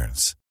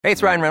returns. Hey,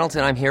 it's Ryan Reynolds,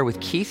 and I'm here with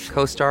Keith,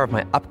 co-star of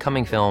my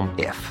upcoming film,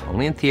 If,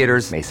 only in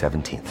theaters May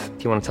 17th.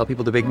 Do you want to tell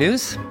people the big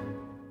news?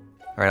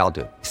 All right, I'll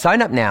do it.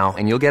 Sign up now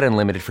and you'll get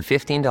unlimited for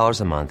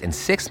 $15 a month and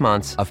 6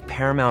 months of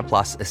Paramount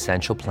Plus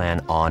Essential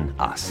Plan on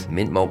us.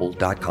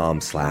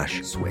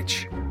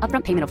 MintMobile.com/switch.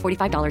 Upfront payment of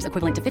 $45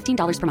 equivalent to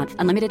 $15 per month.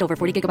 Unlimited over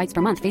 40 gigabytes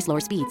per month. Face lower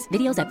speeds.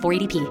 Videos at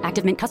 480p.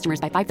 Active Mint customers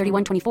by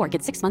 531.24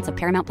 get 6 months of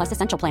Paramount Plus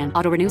Essential Plan.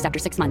 Auto renews after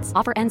 6 months.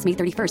 Offer ends May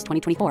 31st,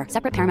 2024.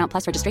 Separate Paramount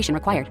Plus registration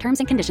required. Terms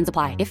and conditions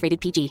apply if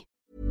rated PG.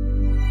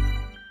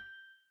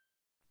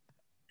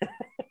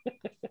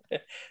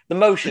 The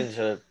motions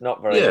are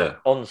not very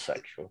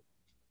unsexual.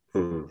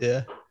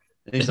 Yeah.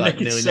 He's like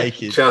nearly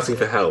naked. Shouting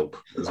for help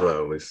as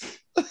well. This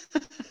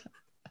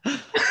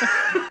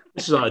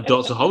is like a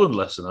Dr. Holland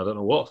lesson. I don't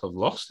know what I've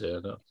lost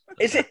here.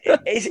 Is it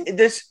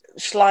there's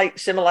slight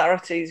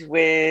similarities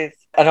with,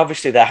 and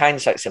obviously they're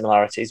hindsight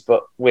similarities,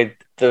 but with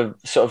the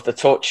sort of the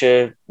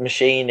torture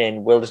machine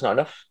in Will There's Not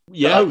Enough?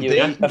 Yeah.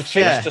 A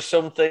fist to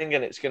something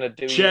and it's going to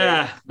do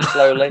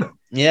slowly.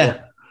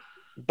 Yeah.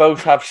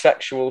 Both have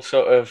sexual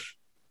sort of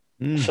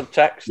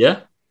subtext. Yeah.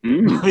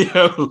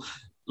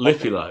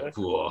 Lippy like,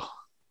 whoa.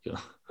 Yeah.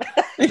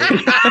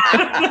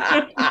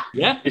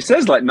 It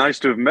says like, nice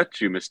to have met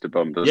you, Mr.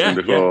 Bond, doesn't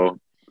it, before?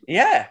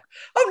 Yeah.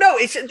 Oh no,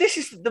 this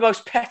is the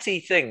most petty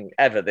thing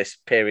ever, this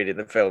period in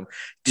the film.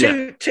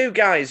 Two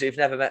guys who've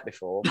never met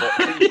before, but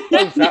who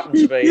both happen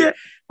to be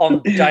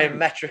on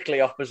diametrically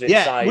opposite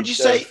sides.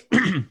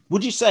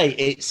 Would you say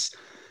it's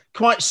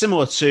quite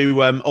similar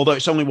to, although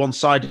it's only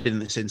one-sided in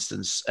this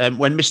instance,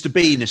 when Mr.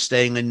 Bean is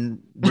staying in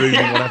room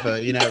whatever,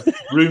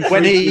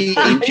 when he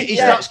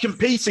starts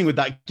competing with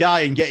that guy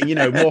and getting,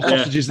 more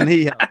hostages than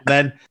he had,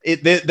 then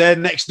they're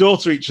next door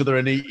to each other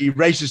and he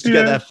races to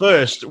get there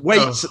first,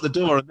 waits at the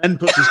door and then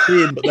puts his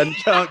key in, but then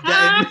can't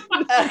get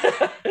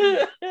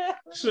in.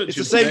 It's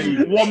the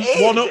same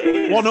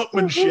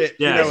one-upmanship.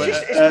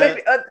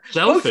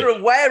 Both are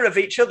aware of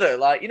each other.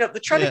 Like, they're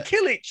trying to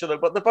kill each other,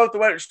 but they're both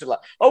aware of each other. Like,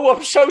 oh,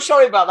 I'm so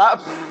sorry about that.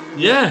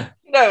 Yeah.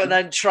 And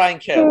then try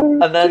and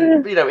kill. And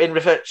then, in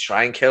reverse,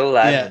 try and kill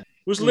them. Yeah.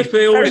 Was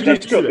Lippy always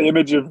got the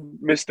image of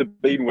Mr.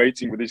 Bean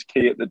waiting with his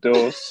key at the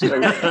door,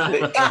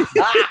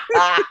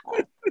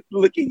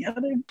 looking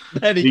at him.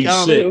 And he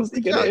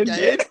can't get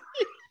in.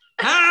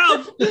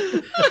 Help!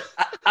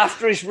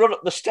 After he's run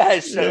up the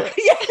stairs. So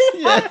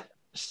yeah.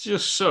 It's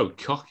just so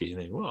cocky,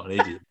 isn't he? What an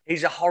idiot.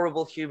 He's a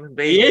horrible human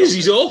being. He is.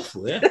 He's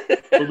awful, yeah.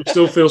 But we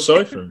still feel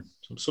sorry for him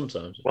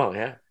sometimes. Well,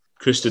 yeah.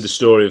 Chris did the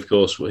story, of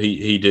course, what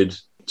he did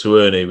to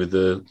Ernie with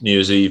the New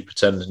Year's Eve,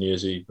 pretend New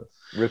Year's Eve.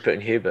 Rupert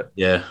and Hubert.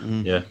 Yeah,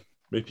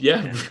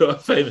 yeah,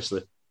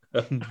 famously.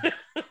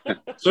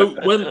 So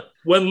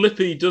when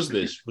Lippy does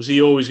this, was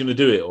he always going to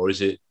do it, or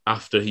is it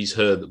after he's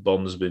heard that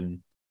Bond's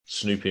been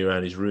snooping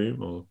around his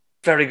room? Or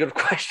very good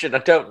question. I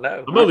don't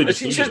know.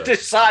 He just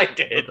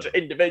decided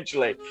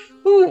individually.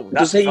 Ooh,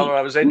 that's the fella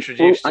I was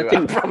introduced to.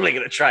 I'm probably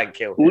going to try and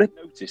kill him. Lip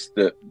noticed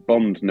that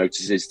Bond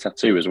notices his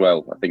tattoo as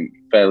well. I think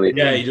fairly.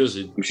 Yeah, he does.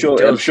 I'm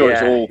sure it's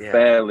all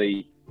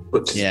fairly.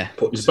 Puts his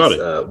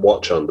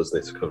watch on,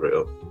 doesn't he, to cover it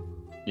up?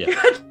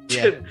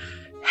 Yeah.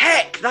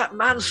 Heck, that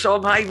man saw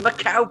my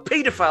Macau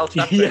paedophile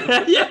tattoo.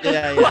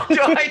 Yeah. What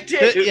do I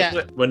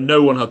do? When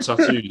no one had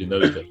tattoos in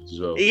those days as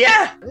well.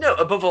 Yeah. No,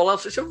 above all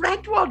else, it's a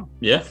red one.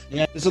 Yeah.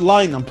 There's a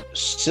line on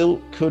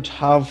Silk could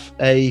have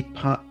a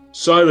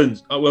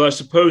silence. Well, I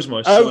suppose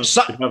my silence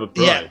could have a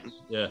bride.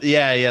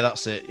 Yeah,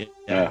 that's it.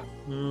 Yeah.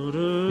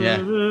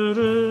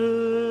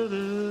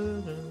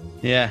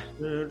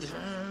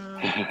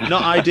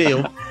 Not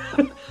ideal.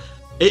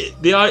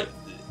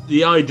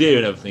 The idea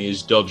and everything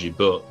is dodgy,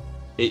 but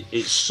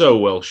it's so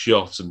well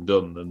shot and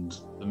done, and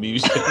the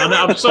music. And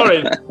I'm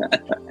sorry,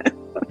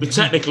 the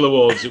technical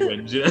awards it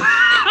wins. You know?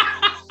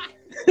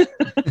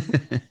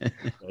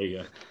 There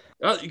you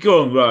go.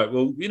 Go on, right?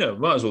 Well,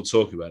 might as well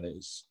talk about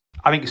it.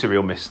 I think it's a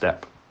real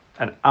misstep,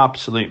 an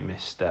absolute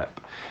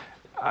misstep.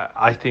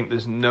 I think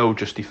there's no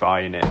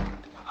justifying it,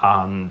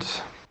 and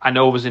I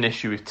know there's an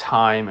issue with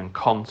time and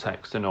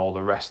context and all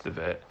the rest of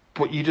it,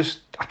 but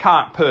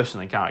I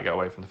personally can't get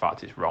away from the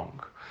fact it's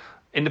wrong.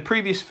 In the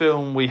previous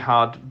film, we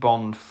had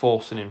Bond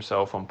forcing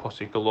himself on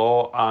Pussy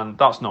Galore, and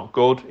that's not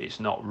good. It's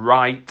not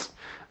right.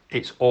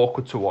 It's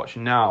awkward to watch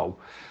now.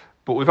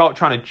 But without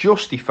trying to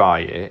justify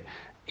it,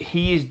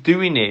 he is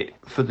doing it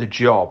for the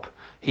job.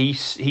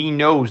 He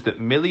knows that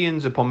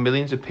millions upon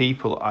millions of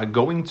people are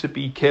going to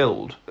be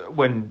killed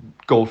when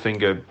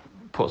Goldfinger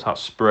puts that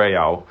spray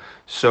out.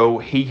 So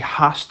he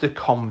has to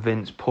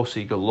convince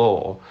Pussy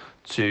Galore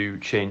to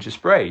change the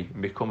spray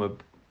and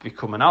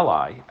become an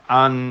ally.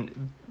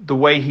 And the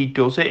way he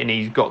does it, and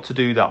he's got to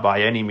do that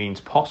by any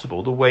means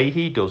possible, the way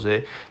he does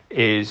it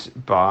is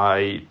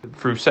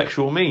through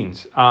sexual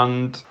means.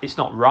 And it's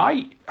not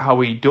right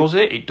how he does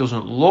it. It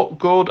doesn't look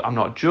good. I'm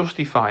not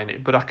justifying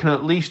it, but I can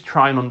at least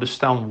try and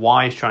understand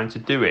why he's trying to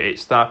do it.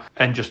 It's that,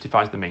 and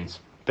justifies the means,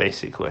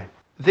 basically.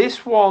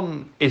 This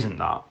one isn't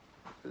that.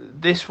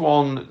 This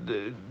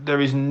one, there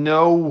is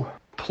no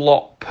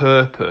plot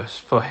purpose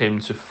for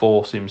him to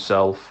force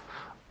himself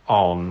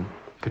on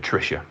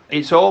Patricia.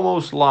 It's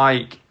almost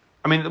like,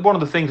 one of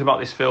the things about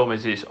this film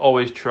is it's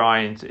always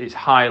it's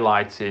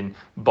highlighting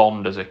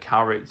Bond as a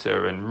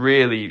character and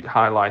really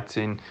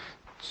highlighting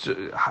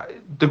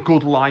the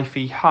good life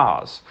he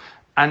has.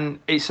 And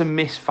it's a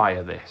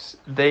misfire, this.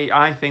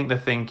 I think they're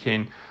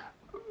thinking,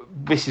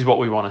 this is what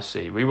we want to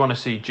see. We want to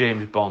see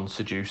James Bond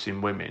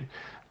seducing women.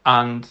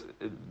 And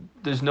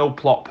there's no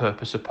plot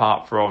purpose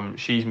apart from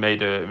she's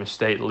made a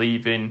mistake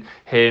leaving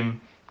him.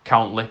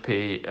 Count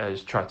Lippy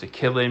has tried to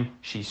kill him.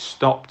 She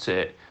stopped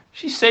it.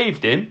 She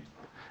saved him.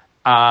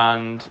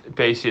 And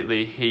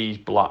basically he's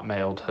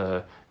blackmailed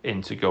her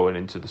into going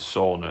into the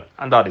sauna.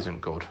 And that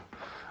isn't good.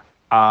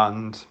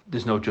 And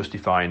there's no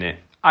justifying it.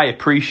 I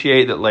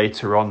appreciate that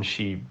later on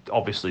she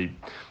obviously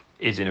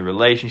is in a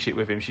relationship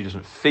with him. It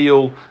doesn't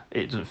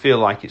feel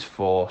like it's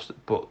forced.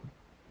 But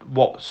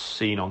what's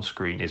seen on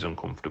screen is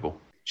uncomfortable.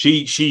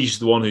 She's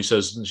the one who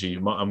says, doesn't she,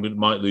 I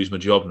might lose my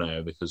job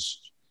now because...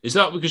 Is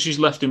that because she's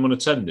left him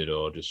unattended,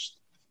 or just...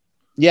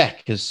 Yeah,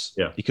 because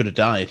he could have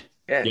died.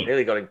 Yeah,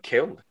 nearly got him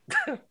killed.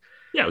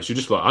 Yeah, well, she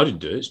just like, I didn't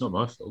do it. It's not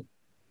my fault.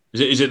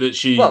 Is it that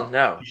she? Well,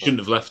 no, she shouldn't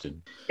have left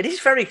him. It is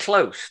very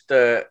close.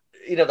 The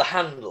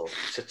handle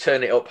to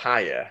turn it up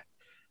higher.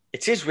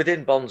 It is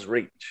within Bond's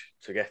reach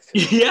to get to.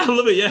 Yeah, I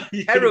love it. Yeah,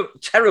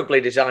 terribly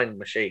designed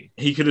machine.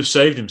 He could have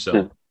saved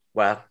himself.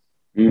 Well.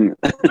 It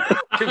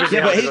was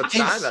a good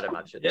time, I'd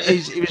imagine. Yeah,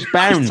 he was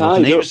bound.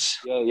 He was.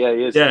 Yeah,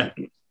 he is. Yeah.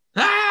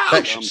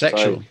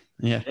 Sexual.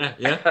 Yeah.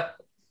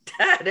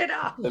 Turn it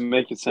off. Then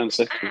make it sound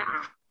sexual.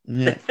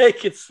 Yeah.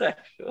 Make it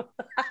sexual.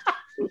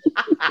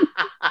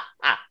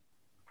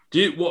 Do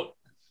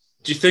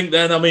you think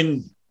then?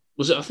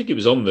 Was it? I think it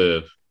was on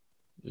the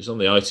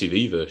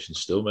ITV version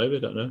still. Maybe I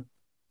don't know.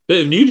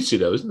 Bit of nudity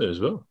though, isn't there as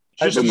well?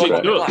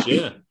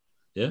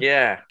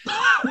 Yeah.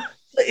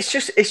 It's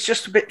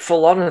just a bit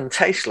full on and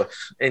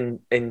tasteless.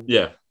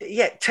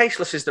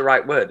 Tasteless is the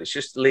right word. It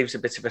just leaves a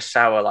bit of a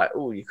sour, like,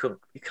 oh, you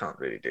can't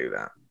really do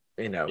that,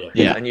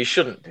 and you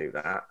shouldn't do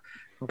that.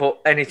 But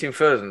anything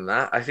further than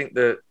that, I think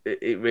that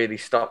it really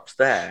stops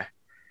there.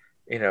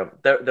 There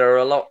are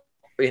a lot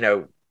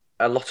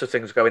of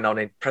things going on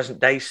in present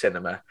day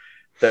cinema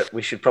that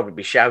we should probably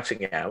be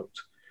shouting at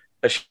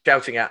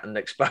and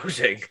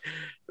exposing,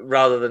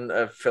 rather than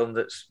a film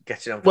that's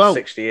getting on for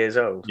 60 years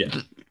old.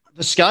 The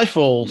The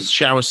Skyfall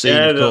shower scene,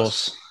 of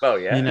course. Well,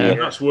 yeah. You know,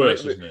 that's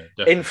worse, isn't it?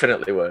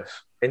 Definitely.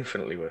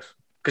 Infinitely worse.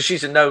 Because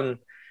she's a known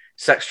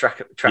sex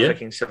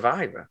trafficking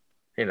survivor,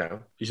 you know.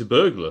 He's a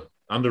burglar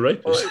and a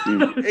rapist. He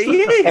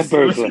is. A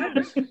burglar.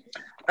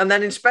 And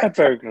then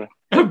Inspector.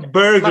 A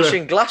burglar.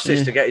 Smashing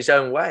glasses to get his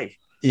own way.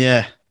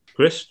 Yeah.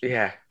 Chris?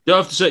 Yeah. You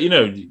have to say,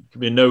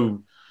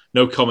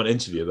 no comment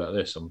interview about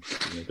this.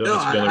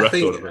 I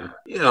think,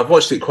 I've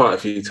watched it quite a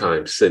few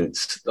times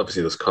since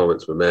obviously those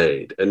comments were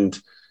made, and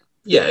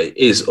yeah, it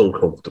is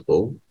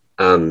uncomfortable,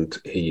 and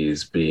he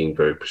is being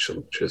very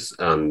presumptuous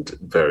and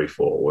very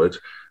forward.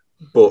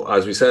 But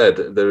as we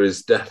said, there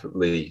is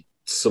definitely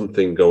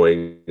something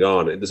going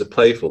on. There's a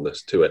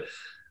playfulness to it,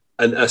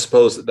 and I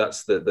suppose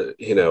that's the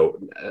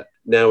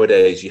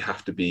nowadays you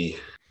have to be.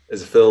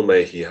 As a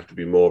filmmaker, you have to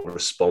be more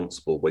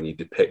responsible when you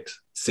depict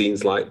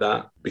scenes like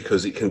that,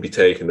 because it can be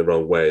taken the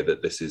wrong way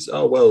that this is,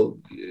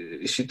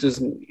 she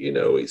doesn't, it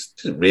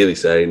doesn't really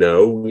say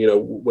no,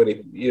 when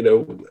it,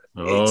 no.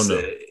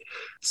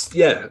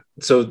 Yeah.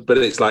 So, but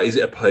it's like, is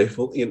it a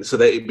playful, so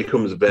that it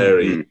becomes a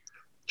very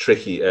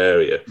tricky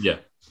area. Yeah.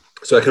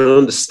 So I can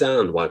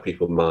understand why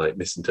people might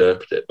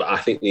misinterpret it, but I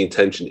think the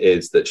intention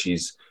is that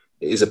it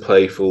is a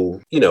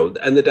playful, and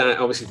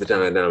obviously the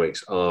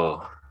dynamics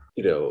are,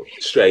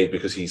 strange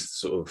because he's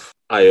sort of,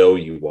 I owe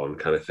you one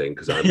kind of thing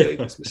because I made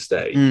this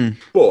mistake.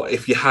 But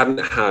if you hadn't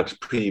had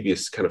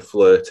previous kind of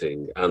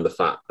flirting and the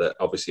fact that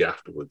obviously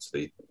afterwards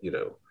they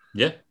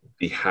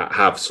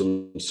have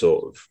some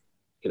sort of,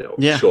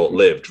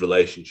 short-lived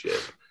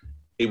relationship,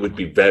 it would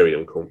be very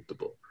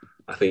uncomfortable.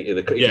 I think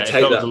if you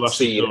take that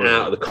scene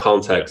out of the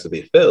context of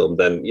the film,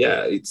 then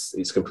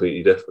it's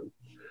completely different.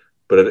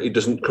 But it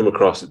doesn't come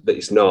across that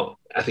it's not.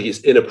 I think it's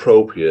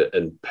inappropriate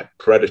and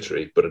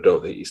predatory, but I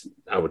don't think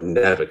I would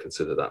never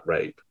consider that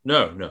rape.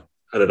 No.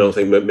 And I don't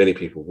think many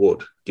people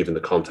would, given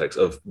the context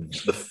of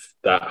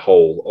that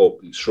whole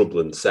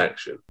shrubland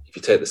section. If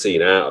you take the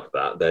scene out of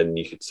that, then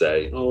you could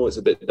say, "Oh, it's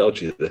a bit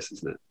dodgy, this,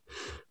 isn't it?"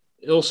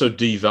 It also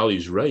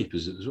devalues rape,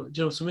 is it? Do you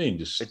know what I mean?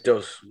 It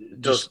does.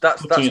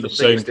 That's in the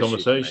same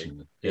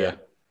conversation. Yeah.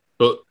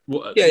 But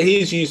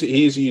he's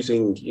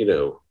using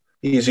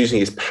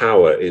his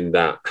power in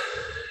that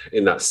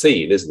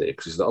scene, isn't it?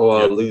 Because he's like,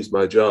 I'll lose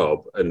my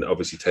job, and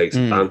obviously takes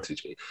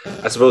advantage.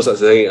 I suppose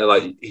that's the thing.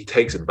 Like, he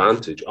takes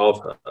advantage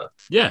of her.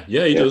 Yeah,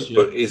 he does.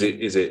 Yeah. But is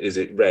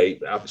it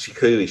rape?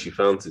 She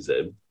fancies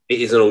him. It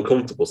is an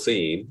uncomfortable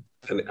scene,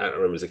 and I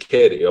remember as a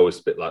kid, it always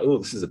a bit like,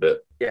 this is a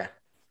bit. Yeah.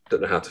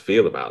 Don't know how to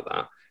feel about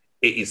that.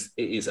 It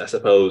is. I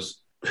suppose.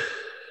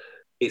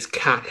 It's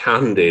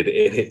cack-handed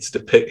in its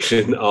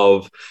depiction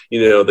of,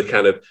 the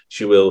kind of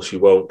she will, she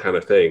won't kind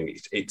of thing.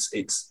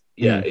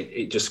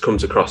 It just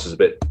comes across as a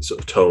bit sort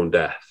of tone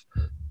deaf,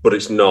 but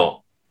it's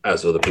not,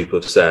 as other people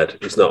have said,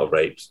 it's not a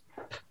rape.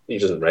 He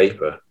doesn't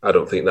rape her. I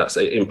don't think that's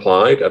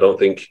implied. I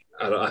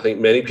think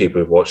many people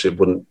who've watched it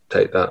wouldn't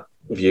take that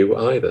view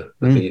either.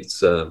 I think it's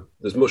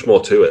there's much more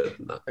to it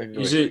than that.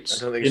 Is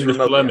it in the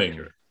Fleming?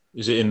 Accurate.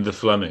 Is it in the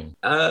Fleming?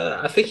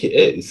 I think it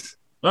is.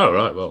 Oh,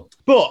 right, well.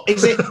 But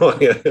is it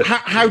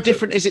how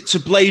different is it to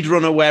Blade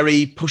Runner, where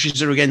he pushes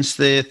her against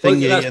the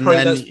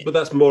thingy? But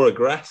that's more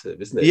aggressive,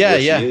 isn't it?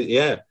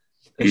 Yeah.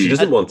 And she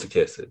doesn't want to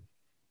kiss him.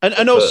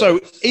 And also,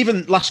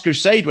 even Last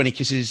Crusade, when he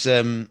kisses...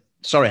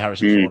 sorry,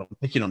 Harrison Ford, I'm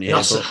picking on you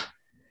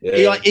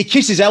here. He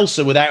kisses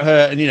Elsa without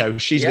her,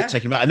 and, she's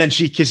taken back. And then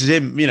she kisses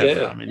him, I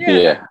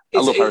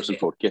love Harrison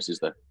Ford kisses,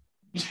 though.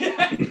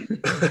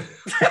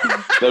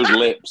 Those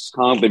lips,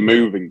 hardly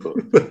moving, but...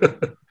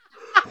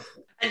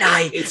 And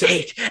I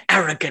hate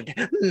arrogant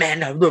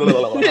men.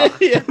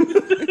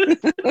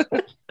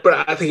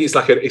 But I think it's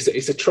like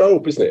it's a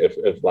trope, isn't it?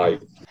 Of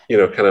like,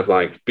 kind of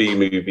like B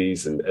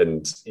movies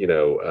and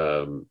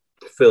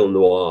film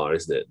noir,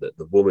 isn't it? That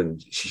the woman,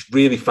 she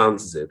really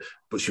fancies him,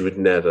 but she would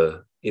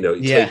never,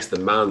 it takes the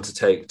man to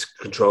take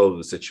control of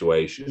the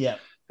situation. Yeah.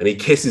 And he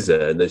kisses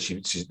her, and then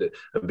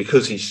and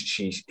because he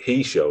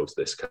shows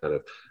this kind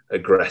of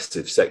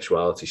aggressive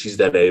sexuality, she's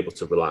then able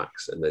to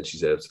relax, and then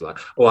she's able to like,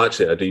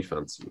 actually, I do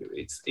fancy you.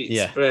 It's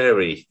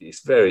very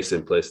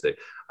simplistic.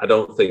 I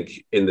don't think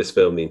in this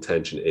film the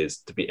intention is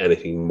to be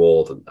anything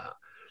more than that.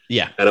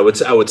 Yeah, and I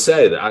would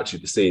say that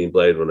actually the scene in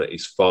Blade Runner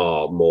is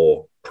far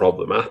more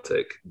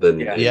problematic than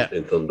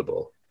in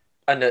Thunderball.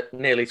 And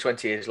nearly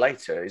 20 years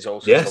later is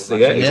also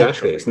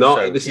exactly. It's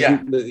not. This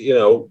isn't.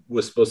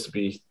 We're supposed to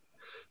be.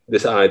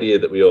 This idea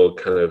that we all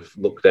kind of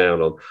look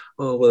down on,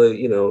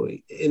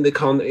 in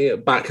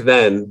the back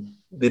then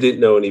they didn't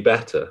know any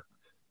better,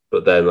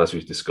 but then as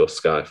we've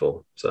discussed,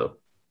 Skyfall. So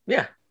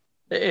yeah,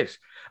 it is.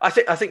 I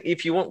think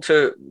if you want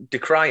to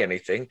decry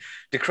anything,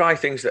 decry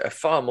things that are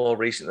far more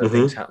recent than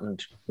things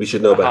happened. We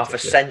should know half a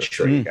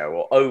century ago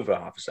or over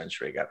half a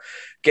century ago.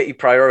 Get your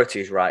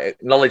priorities right.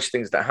 Acknowledge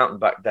things that happened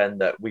back then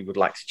that we would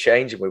like to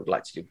change and we would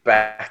like to do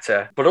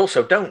better. But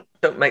also don't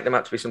make them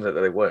out to be something that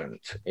they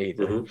weren't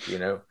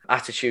either.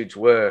 Attitudes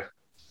were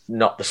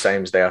not the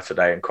same as they are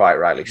today, and quite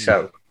rightly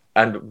so.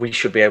 And we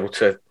should be able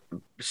to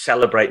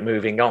celebrate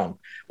moving on.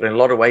 But in a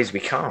lot of ways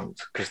we can't,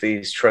 because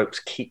these tropes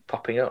keep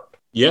popping up.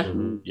 Yeah,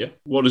 yeah.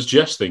 What does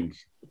Jess think?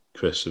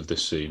 Chris, of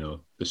this scene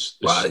or this?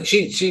 Well,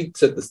 she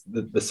said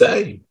the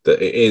same,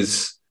 that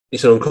it's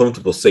an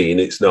uncomfortable scene.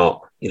 It's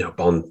not,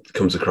 Bond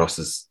comes across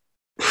as,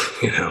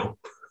 I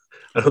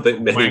don't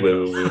think many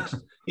women would.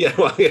 Yeah,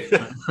 well,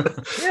 yeah.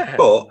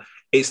 But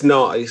it's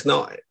not,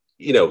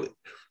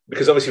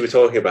 because obviously we're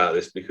talking about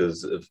this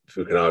because of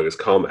Fukunaga's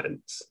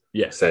comments.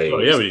 Yeah, saying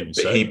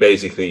that he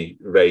basically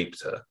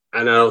raped her.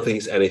 And I don't think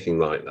it's anything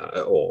like that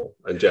at all.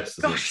 And Jess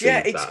doesn't see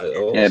that at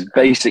all. Yeah,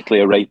 basically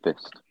a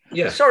rapist.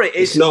 Yeah. Sorry,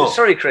 it's not.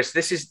 Sorry, Chris.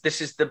 This is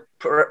the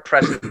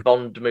present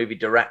Bond movie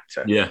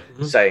director.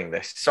 Saying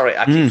this. Sorry,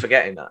 I keep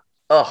forgetting that.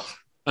 Oh.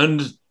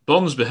 And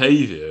Bond's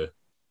behaviour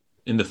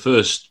in the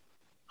first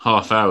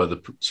half hour, the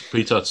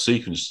pre-title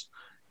sequence,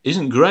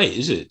 isn't great,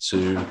 is it?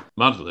 To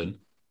Madeleine.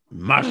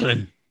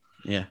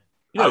 Yeah.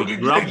 He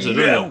grabs her,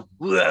 doesn't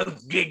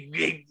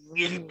he?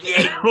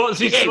 What's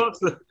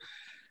the?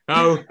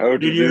 How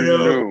did you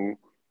know?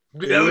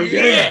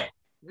 Yeah.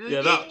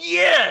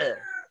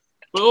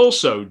 But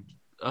also,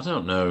 I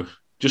don't know,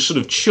 just sort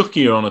of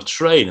chucking her on a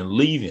train and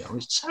leaving her.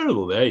 It's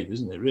terrible behaviour,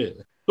 isn't it,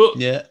 really? But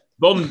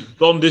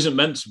Bond isn't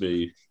meant to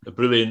be a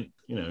brilliant,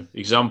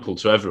 example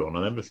to everyone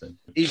and everything.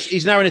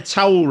 He's now in a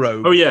towel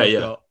robe. Oh,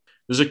 yeah.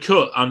 There's a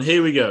cut, and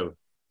here we go.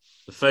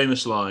 The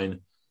famous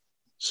line,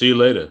 "See you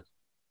later,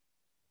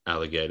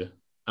 alligator."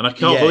 And I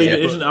can't believe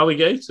it isn't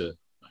alligator.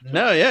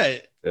 No, yeah.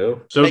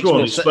 So go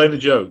on, explain the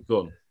joke.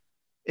 Go on.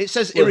 It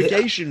says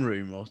irrigation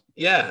room. Or...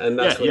 Yeah, and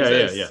that's what it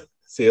says. Yeah.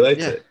 See you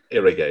later,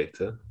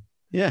 irrigator.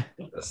 Yeah.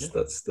 That's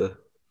the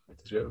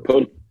joke.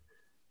 Pun.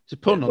 It's a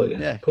pun on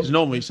because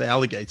normally you say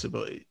alligator,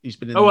 but he's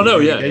been in I know,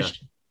 yeah.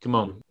 Come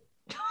on.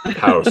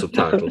 Power of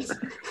subtitles.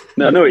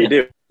 No, I know what you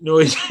do. No,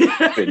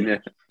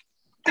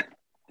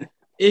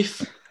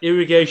 if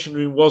irrigation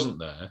room wasn't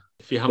there,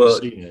 if you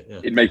haven't seen it,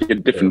 it'd make a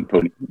different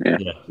pun. Yeah.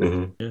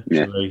 So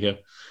there you go.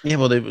 Yeah,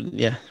 well, they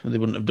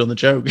wouldn't have done the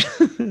joke.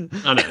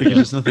 I know. Because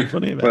there's nothing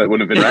funny about it. Well, it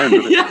wouldn't have been around.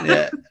 Would it?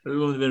 Yeah. It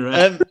wouldn't have been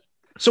around.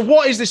 So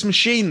what is this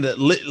machine that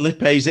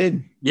Lippe's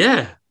in?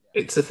 Yeah.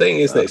 It's a thing,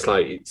 isn't it? It's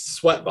like it's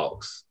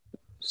sweatbox.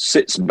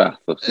 Sitz bath.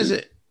 Is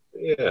it?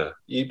 Yeah.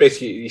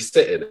 You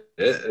sit in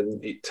it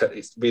and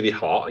it's really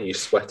hot and you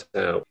sweat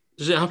out.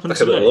 Does it happen like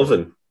a little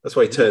oven? That's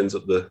why he turns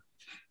up the...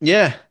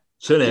 Yeah.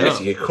 Turn it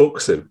up. He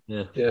cooks him.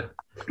 Yeah.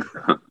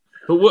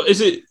 But what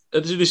is it?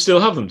 Do they still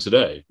have them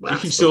today? You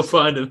can still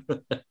find them.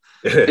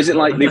 Is it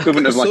like the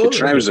equivalent of like a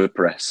trouser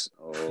press?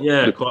 Or...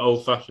 Yeah, quite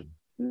old fashioned.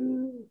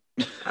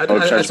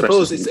 I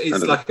suppose it's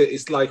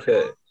like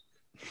a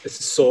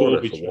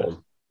sauna for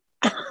one.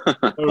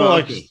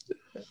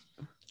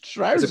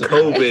 Trouser. It's a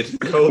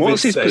COVID.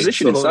 What's his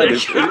position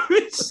inside?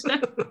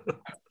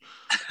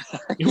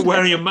 You're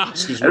wearing a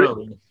mask as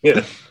well.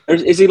 Yeah.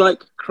 Is he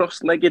like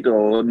cross-legged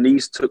or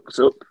knees tucked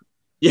up?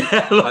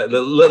 Yeah, like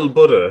the little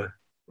Buddha.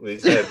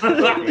 With his head.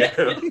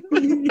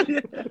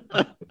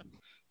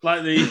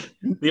 Like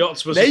the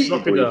octopus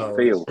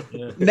crocodile.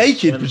 Yeah.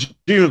 Naked,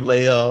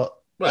 presumably, or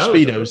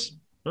Speedos.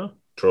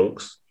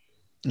 Trunks.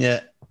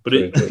 Yeah. But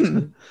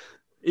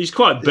he's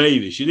quite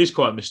babyish. It is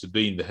quite Mr.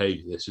 Bean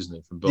behaviour, this, isn't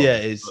it? From Bond? Yeah,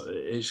 it is.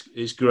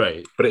 It's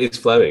great. But it is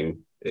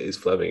Fleming. It's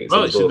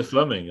in the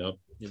Fleming.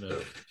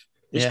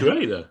 It's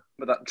great, though.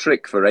 But that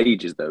trick for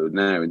ages, though,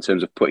 now, in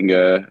terms of putting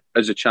a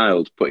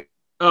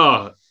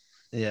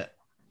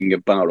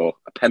bar or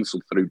a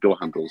pencil through door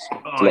handles to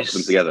lock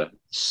them together.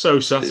 So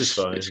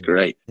satisfying. It's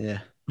great. Yeah.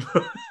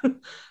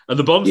 And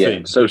the Bond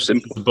thing. So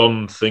simple. The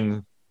Bond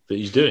thing that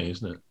he's doing,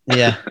 isn't it?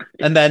 Yeah.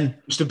 And then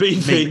Mr. Bean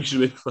thing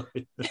should be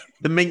played.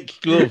 The mink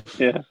glove.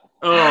 Yeah.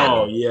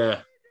 Oh,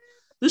 yeah.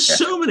 There's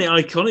so many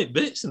iconic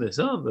bits in this,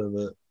 aren't there?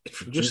 That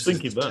I'm just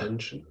thinking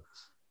about.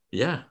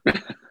 Yeah.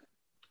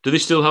 Do they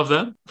still have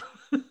them?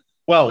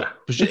 Well,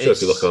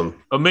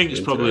 a mink's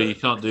probably, you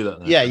can't do that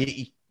now.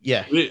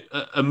 Yeah.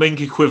 A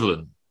mink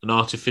equivalent, an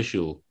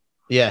artificial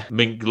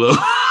mink glove.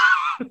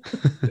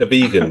 A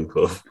vegan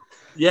glove.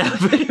 Yeah.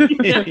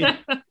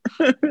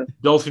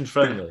 Dolphin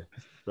friendly.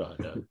 Right,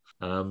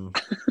 no.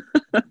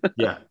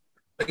 Yeah.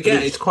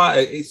 Again, it's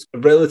a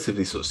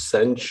relatively sort of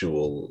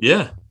sensual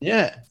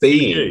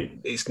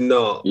theme. It's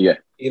not,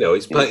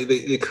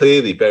 they're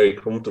clearly very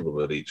comfortable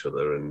with each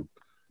other, and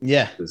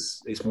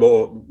it's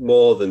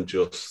more than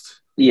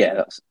just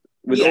in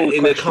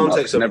the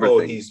context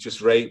of he's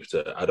just raped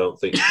her. I don't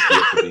think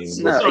he's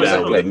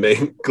down with a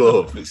mink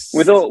glove.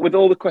 With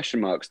all the question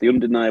marks, the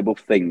undeniable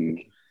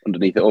thing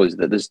underneath it all is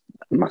that there's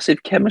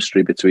massive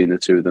chemistry between the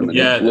two of them,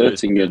 and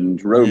flirting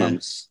and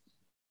romance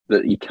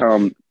that you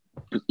can't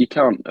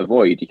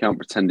avoid. You can't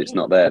pretend it's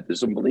not there.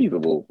 There's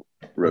unbelievable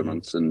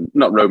romance, and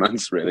not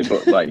romance really,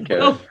 but like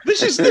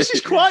this is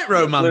quite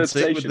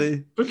romantic.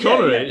 For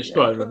Connery, it's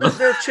quite romantic.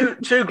 There are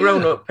two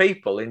grown-up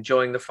people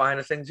enjoying the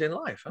finer things in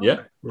life. Aren't they?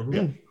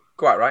 Mm-hmm.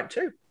 Quite right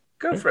too.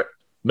 Go for it.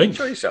 Mink.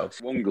 Enjoy yourself.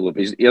 One glove.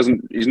 He's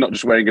not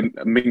just wearing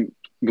a mink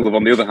glove.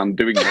 On the other hand,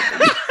 doing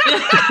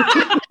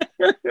that.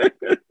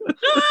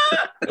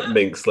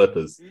 Mink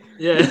slippers.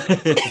 Yeah.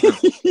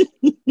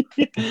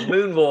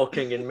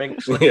 Moonwalking in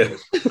mink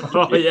slippers. Yeah.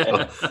 Oh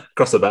yeah.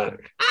 Across the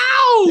back.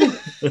 Ow!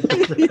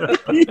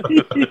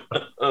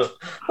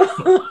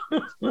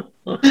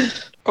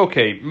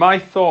 Okay, my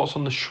thoughts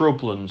on the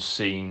shrublands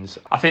scenes.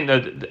 I think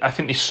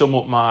they sum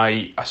up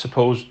why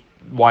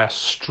I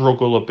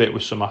struggle a bit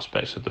with some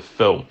aspects of the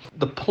film.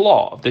 The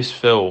plot of this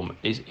film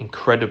is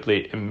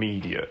incredibly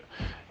immediate.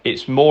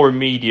 It's more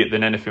immediate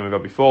than anything we've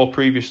had before.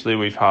 Previously,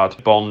 we've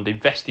had Bond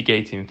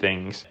investigating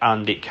things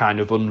and it kind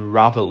of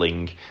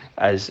unravelling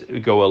as we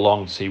go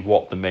along to see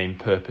what the main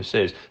purpose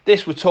is.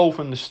 This, we're told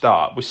from the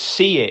start. We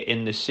see it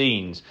in the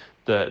scenes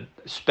that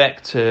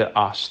Spectre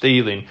are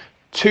stealing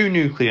 2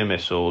 nuclear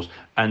missiles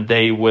and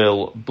they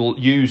will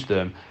use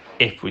them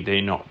if we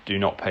do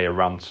not pay a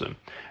ransom.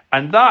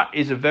 And that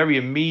is a very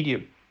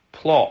immediate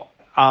plot.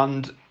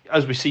 And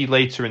as we see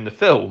later in the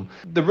film,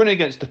 they're running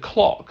against the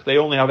clock. They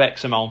only have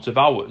X amount of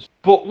hours.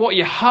 But what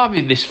you have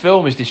in this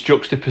film is this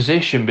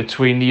juxtaposition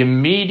between the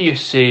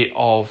immediacy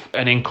of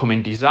an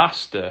incoming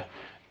disaster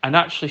and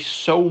actually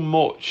so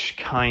much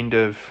kind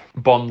of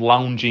Bond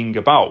lounging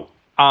about.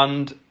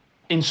 And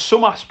in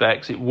some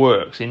aspects, it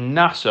works. In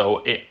Nassau,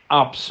 it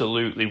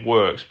absolutely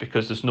works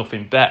because there's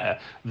nothing better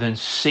than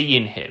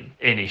seeing him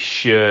in his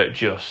shirt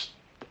just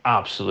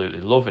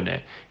absolutely loving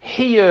it.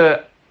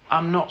 Here,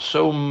 I'm not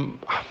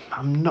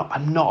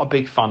a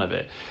big fan of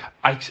it.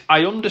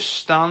 I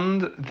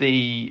understand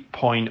the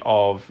point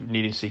of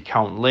needing to see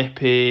Count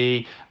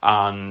Lippe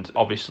and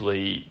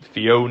obviously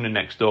Fiona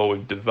next door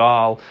with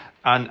Duval.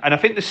 And I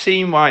think the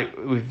scene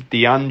with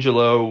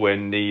D'Angelo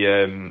when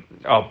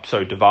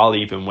Duval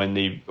even when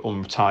they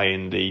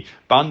untying the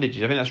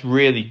bandages, I think that's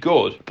really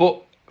good. But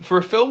for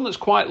a film that's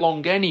quite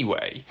long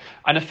anyway,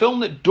 and a film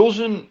that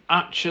doesn't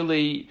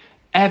actually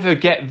ever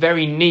get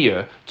very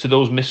near to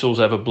those missiles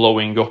ever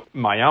blowing up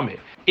Miami,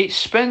 it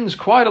spends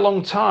quite a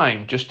long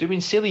time just doing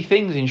silly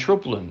things in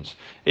shrublands.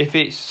 If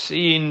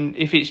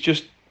it's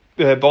just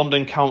Bond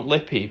and Count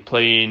Lippe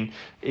playing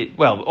it,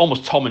 well,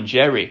 almost Tom and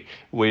Jerry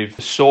with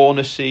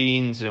sauna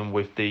scenes and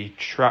with the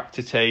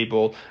tractor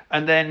table,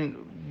 and then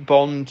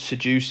Bond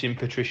seducing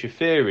Patricia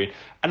Fearing.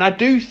 And I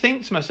do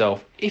think to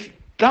myself, if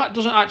that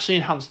doesn't actually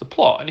enhance the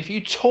plot, and if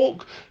you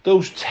took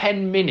those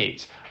 10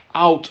 minutes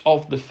out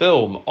of the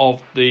film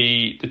of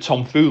the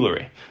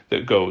tomfoolery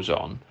that goes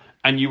on,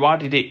 and you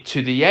added it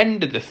to the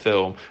end of the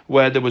film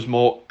where there was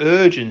more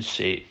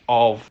urgency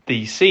of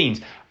these scenes,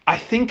 I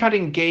think I'd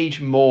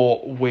engage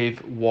more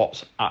with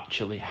what's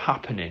actually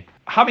happening.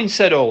 Having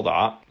said all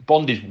that,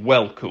 Bond is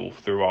well cool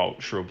throughout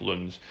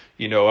Shrublands.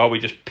 You know, how he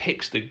just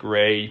picks the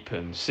grape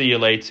and see you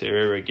later,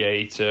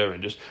 irrigator,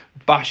 and just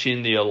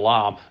bashing the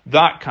alarm.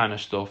 That kind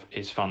of stuff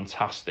is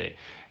fantastic.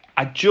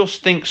 I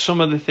just think some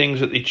of the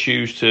things that they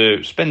choose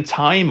to spend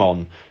time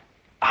on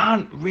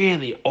aren't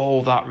really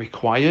all that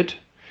required.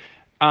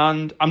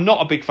 And I'm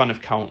not a big fan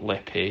of Count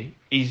Lippe.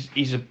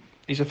 He's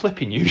a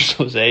flipping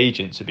useless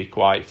agent, to be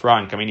quite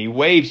frank. I mean, he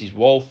waves his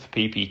Wolf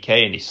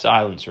PPK and his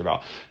silencer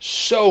about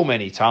so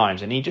many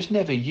times, and he just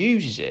never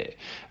uses it.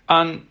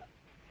 And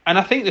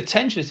I think the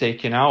tension is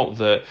taken out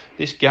that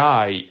this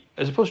guy,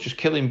 as opposed to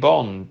just killing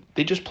Bond,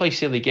 they just play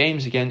silly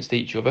games against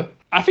each other.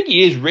 I think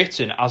he is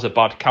written as a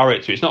bad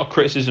character. It's not a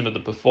criticism of the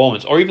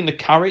performance or even the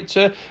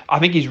character. I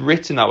think he's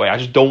written that way. I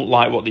just don't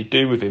like what they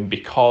do with him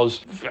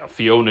because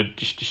Fiona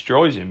just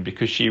destroys him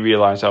because she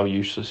realises how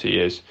useless he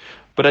is.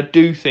 But I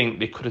do think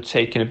they could have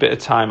taken a bit of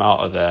time out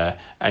of there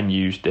and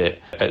used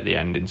it at the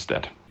end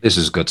instead. This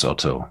is Götz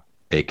Otto,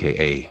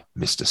 a.k.a.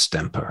 Mr.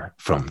 Stemper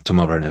from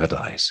Tomorrow Never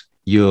Dies.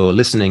 You're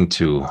listening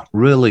to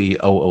Really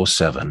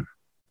 007.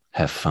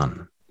 Have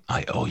fun.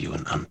 I owe you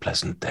an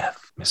unpleasant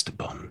death, Mr.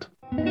 Bond.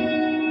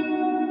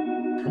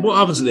 And what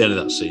happens at the end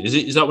of that scene?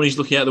 Is that when he's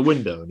looking out the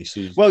window and he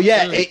sees? Well,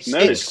 yeah,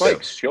 it's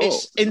quite short.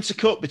 It's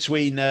intercut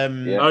between.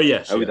 Oh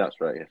yes,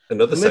 that's right. Yeah.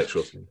 Another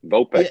sexual scene.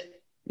 Volpe.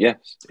 Yeah.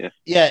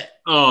 Yeah.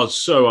 Oh,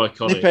 so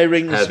iconic. Lippe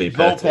rings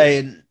Volpe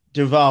and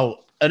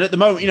Duval, and at the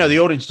moment, the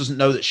audience doesn't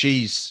know that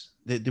she's.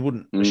 They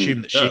wouldn't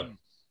assume that she's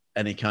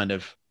any kind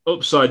of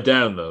upside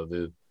down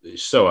though.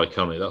 It's so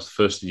iconic. That's the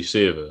first thing you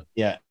see of her.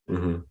 Yeah.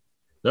 Mm-hmm.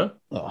 No.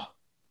 Oh.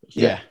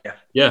 Yeah.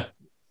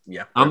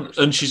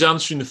 And she's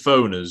answering the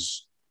phone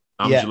as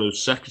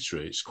Angelo's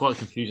secretary. It's quite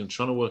confusing. I'm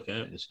trying to work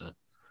out this now.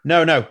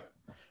 No.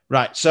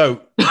 Right.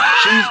 So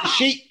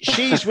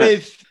she's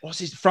with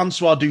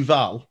Francois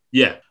Duval.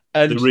 Yeah.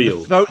 And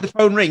the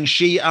phone rings.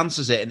 She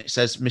answers it, and it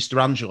says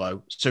Mr.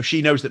 Angelo. So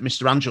she knows that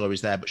Mr. Angelo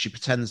is there, but she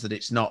pretends that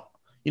it's not.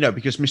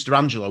 Because Mr.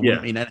 Angelo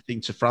wouldn't mean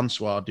anything to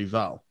Francois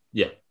Duval.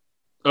 Yeah.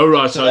 Oh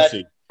right, I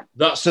see.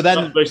 That's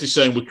basically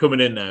saying we're coming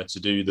in now to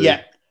do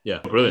the. Yeah,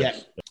 brilliant.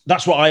 Yeah.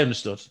 That's what I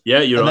understood.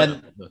 Yeah, you're right.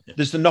 Then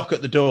there's the knock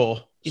at the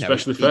door.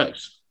 Special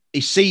effects. He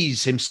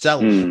sees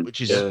himself,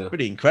 which is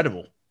pretty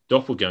incredible.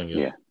 Doppelganger.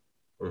 Yeah.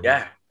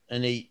 Yeah.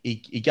 And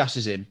he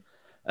gasses him,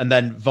 and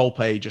then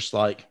Volpe just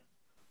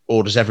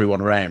orders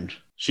everyone around.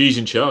 She's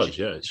in charge.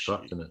 Yeah, it's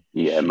crap, isn't it?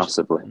 Yeah,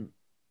 massively.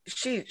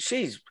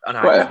 She's an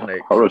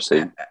iconic horror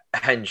scene.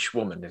 Hench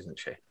woman, isn't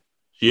she?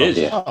 She is.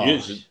 Yeah.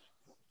 She is.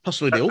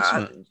 Possibly the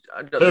ultimate.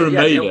 Her and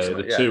Mayday,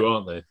 the two,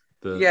 aren't they?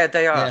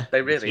 They are. Yeah.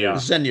 They really are.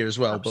 Xenia as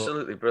well.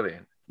 Absolutely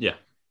brilliant. Yeah.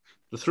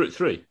 The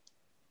three.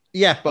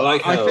 Yeah,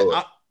 but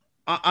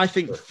I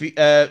think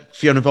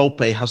Fiona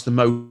Volpe has the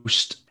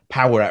most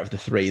power out of the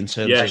three in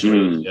terms of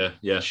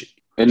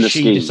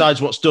she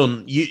decides what's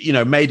done. You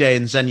know, Mayday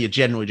and Xenia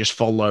generally just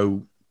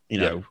follow,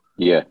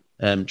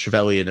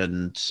 Trevelyan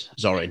and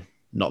Zorin,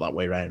 not that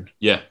way around.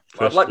 Yeah,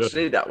 I'd like to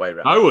see that way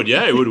around. I would,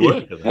 yeah, it would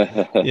work.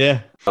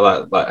 Yeah, I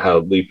like how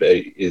Lupe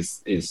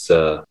is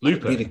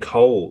really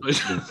cold.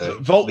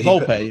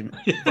 Volpe,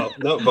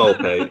 not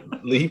Volpe.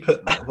 Lupe,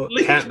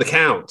 the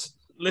Count.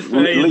 Lippe.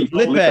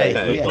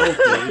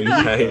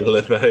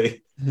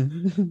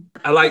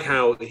 I like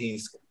how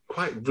he's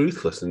quite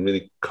ruthless and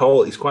really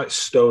cold. He's quite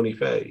stony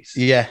faced.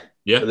 Yeah.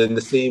 And then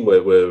the scene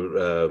where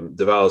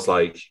Duval's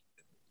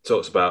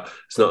talks about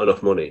it's not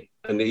enough money,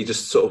 and he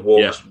just sort of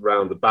walks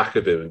around the back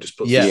of him and just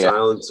puts the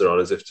silencer on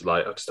as if to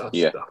I'll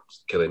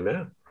just kill him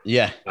now.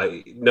 Yeah.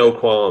 Like no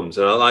qualms.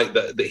 And I like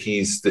that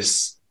he's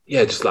this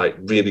just like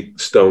really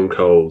stone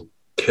cold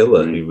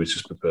killer who was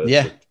just prepared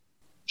to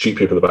shoot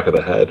people in the back of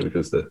the head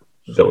because they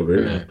don't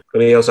agree. Yeah.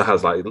 And he also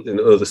has in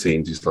other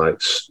scenes, he's when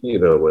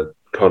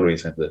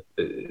Connery's in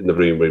the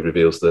room where he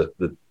reveals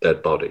the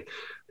dead body.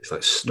 It's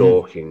like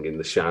stalking in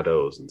the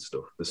shadows and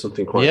stuff. There's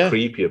something quite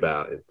creepy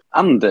about him.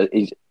 And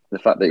the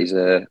fact that he's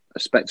a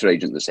Spectre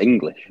agent that's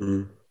English.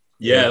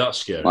 Yeah, that's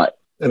scary.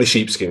 And a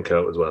sheepskin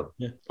coat as well.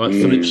 Yeah, like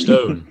Philip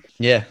Stone.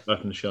 Yeah,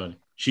 back in The Shining.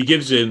 She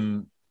gives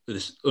him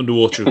this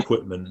underwater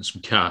equipment and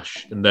some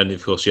cash, and then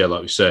of course,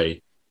 like we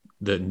say,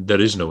 that there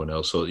is no one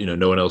else, or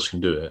no one else can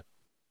do it.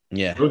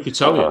 Yeah,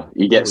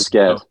 you get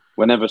scared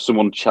whenever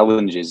someone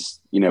challenges,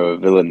 a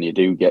villain. You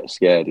do get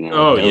scared.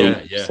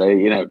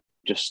 Say,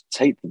 just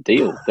take the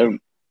deal.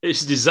 Don't.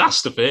 It's a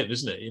disaster for him,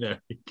 isn't it?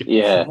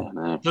 Yeah.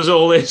 No. Does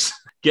all this,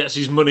 gets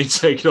his money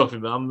taken off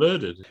him, and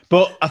murdered.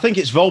 But I think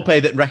it's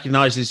Volpe that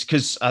recognises,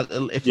 because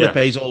if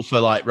Lippe's all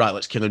for right,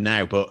 let's kill him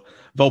now, but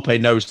Volpe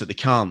knows that they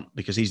can't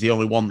because he's the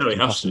only one that can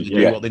possibly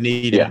do what they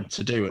need him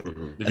to do.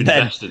 And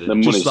then the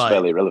money's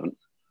fairly irrelevant.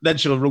 Then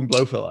she'll rung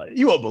Blofeld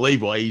you won't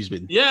believe what he's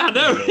been. Yeah, I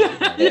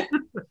know.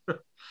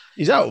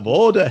 He's out of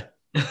order.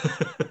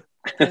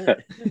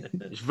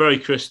 It's very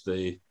crisp.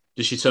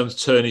 Does she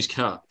turn his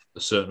cap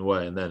a certain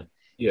way, and then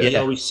he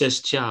always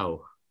says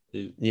ciao.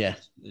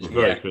 It's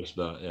very crisp.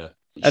 That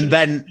and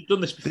then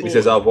done this before. He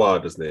says au revoir,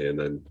 doesn't he? And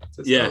then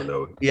says, He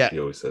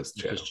always says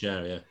ciao.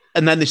 Ciao.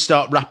 And then they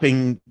start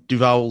wrapping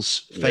Duval's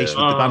face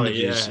with the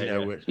bandages.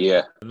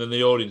 And then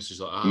the audience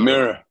is like,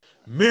 mirror.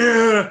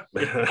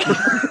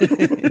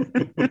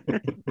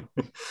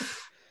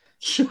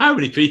 How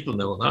many people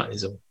know what that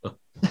is?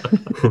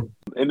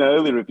 In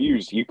early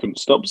reviews, you couldn't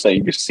stop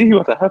saying, "You see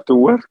what I have to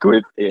work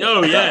with here."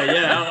 Oh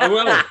yeah.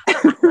 Well,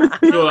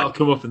 that'll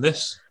come up in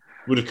this.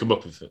 Would have come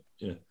up if it,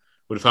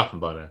 would have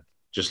happened by now.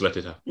 Just let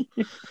it happen.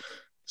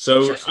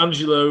 So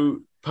Angelo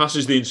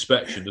passes the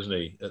inspection, doesn't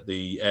he, at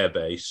the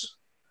airbase?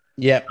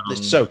 Yeah,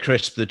 it's so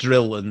crisp. The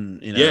drill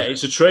and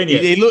it's a training.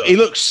 He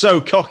looks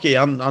so cocky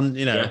and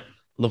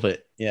love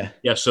it. Yeah.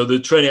 So the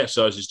training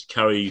exercise is to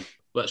carry.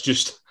 Let's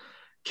just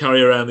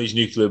carry around these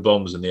nuclear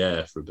bombs in the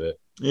air for a bit.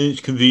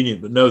 It's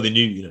convenient, but no, they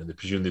knew. They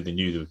presumably they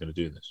knew they were going to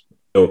do this.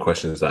 No one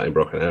questions that in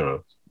Broken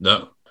Arrow.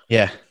 No.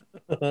 Yeah.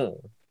 Oh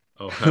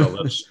hell,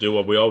 let's do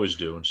what we always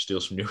do and steal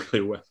some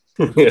nuclear weapons.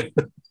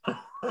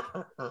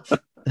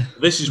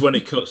 This is when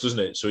it cuts, doesn't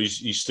it? So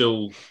he's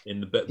still in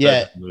the bed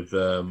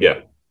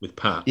with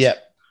Pat. Yeah.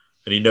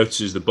 And he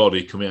notices the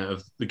body coming out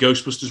of the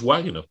Ghostbusters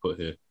wagon I've put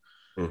here.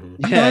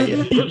 Mm-hmm. Yeah.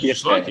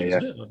 Just like it,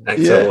 isn't it?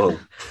 XL1.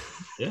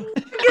 Yeah.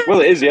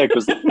 Well, it is,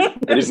 because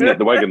it isn't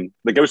the wagon.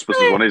 The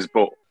Ghostbusters one is,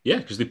 but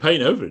because they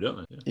paint over it, don't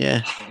they?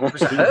 Yeah. It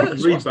was a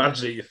hearse. It was a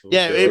hearse.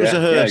 Yeah,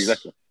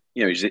 exactly.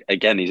 He's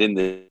in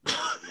the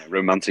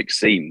romantic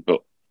scene,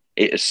 but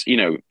it's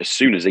as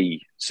soon as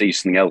he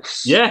sees something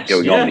else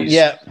going on,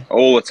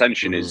 all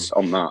attention is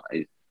on that.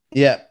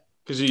 Yeah.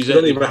 Because he's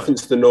only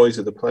referenced the noise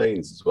of the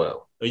planes as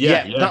well.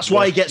 That's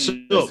why he gets up.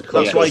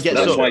 That's why he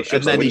gets up,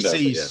 and then he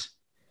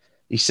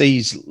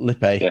sees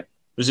Lippe. Yeah.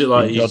 Was it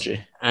like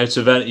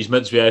he's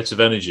meant to be out of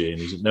energy,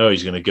 and he's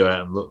going to go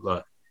out and look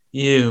like,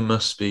 you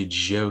must be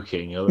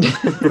joking.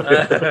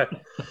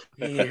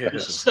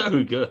 It's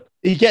so good.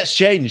 He gets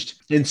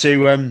changed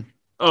into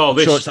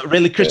shorts, that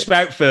really crisp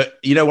outfit.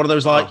 One of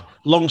those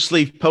long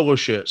sleeve polo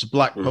shirts, a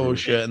black polo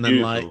shirt, and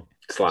then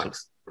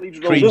slacks.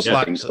 Cream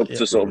slacks up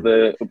to sort of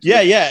the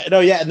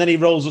and then he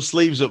rolls the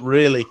sleeves up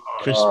really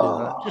crispy.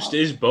 Just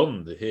is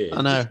Bond here.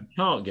 I know. You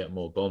can't get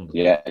more Bond.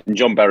 And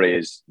John Barry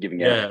is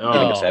giving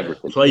us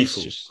everything.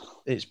 Playful.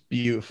 It's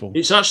beautiful.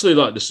 It's actually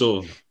like the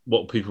sort of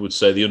what people would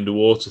say the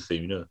underwater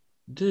theme,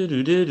 do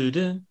do do do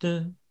do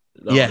do.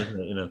 Yeah.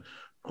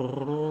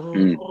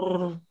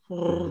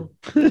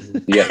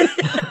 Yeah.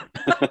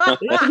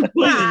 It's a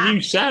completely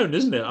new sound,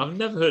 isn't it? I've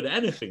never heard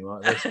anything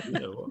like this.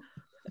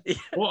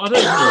 What? I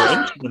don't know what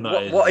instrument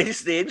that is. What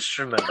is the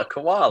instrument? A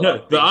koala?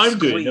 No, that I'm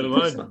doing. Never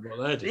mind what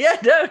they're doing. Yeah,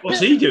 no. What's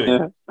he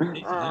doing?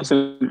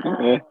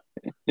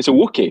 It's a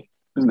Wookiee,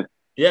 isn't it?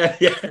 Yeah.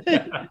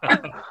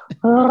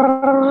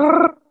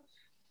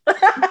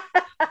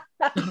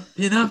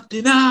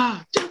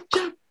 Dinner, jump,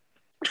 jump.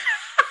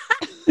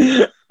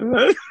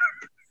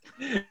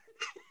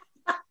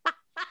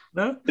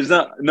 No? Is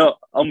that not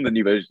on the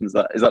new version? Is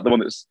that the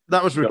one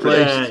that was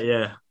replaced?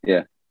 Yeah.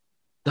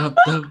 Is that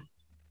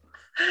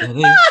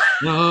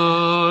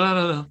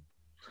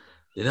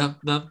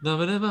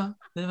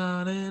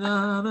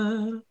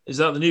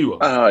the new one?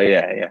 Oh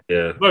yeah.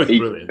 Both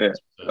brilliant.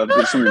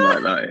 Something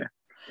like that.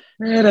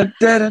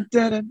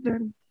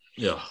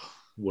 Yeah,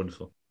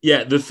 wonderful.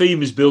 Yeah, the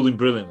theme is building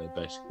brilliantly,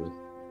 basically,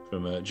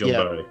 from John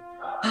Barry.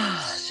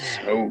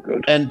 So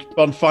good. And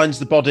Bond finds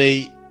the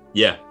body.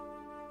 Yeah.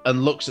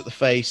 And looks at the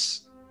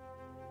face.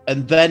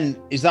 And then,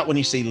 is that when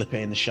you see Lippe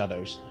in the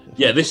shadows?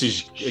 Yeah, this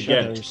is,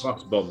 again,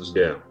 class Bond, isn't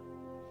it?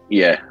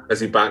 Yeah. As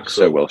he backs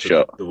so up well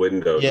shot. The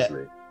window, doesn't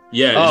he?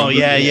 Yeah. Oh,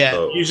 yeah. He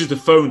uses the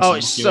phone. Oh,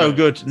 it's so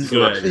good.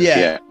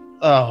 Yeah.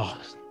 Oh,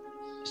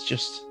 it's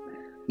just...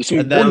 There's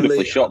some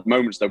wonderfully shot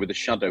moments, though, with the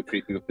shadow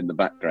creeping up in the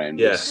background.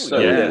 Yes.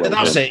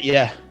 That's it,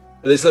 yeah.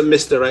 And it's a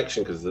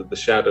misdirection, because the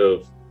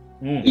shadow...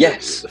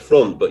 Yes. The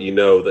front, but you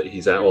know that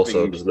he's out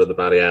also, there's another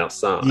baddie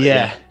outside.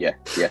 Yeah.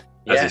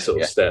 As he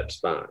sort of steps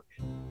back.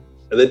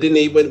 And then didn't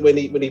he, when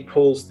he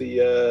pulls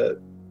the...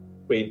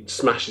 when he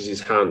smashes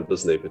his hand,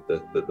 doesn't he, with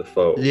the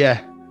phone?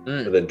 Yeah.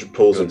 And then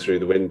pulls him through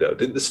the window.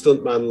 Didn't the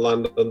stuntman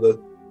land on the...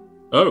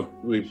 Oh.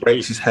 He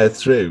breaks his head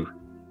through,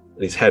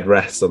 and his head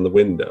rests on the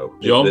window.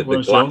 John, the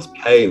glass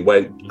pane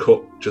went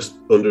cut just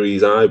under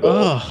his eyeball.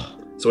 Oh.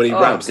 So when he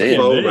wraps the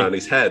phone around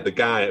his head, the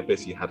guy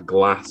basically had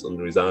glass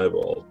under his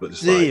eyeball, but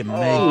just wait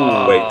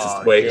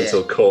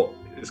until cut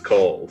is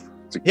called.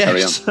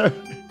 Yeah, so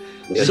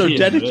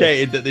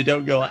dedicated that they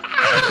don't go like,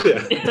 you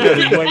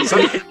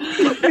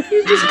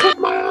just cut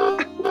my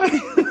eye.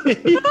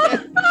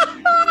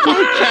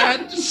 I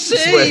can't see.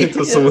 Just wait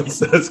until someone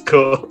says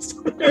cut.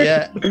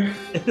 Yeah.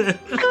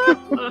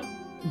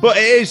 But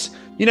it is,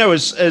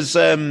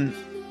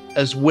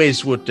 as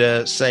Wiz would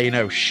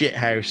say, shit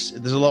house.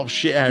 There's a lot of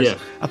shit house. Yeah.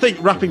 I think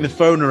wrapping the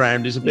phone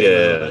around is a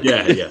bit.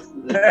 Yeah.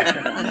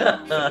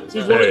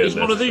 Is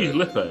one of these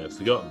Lippe? I've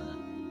forgotten.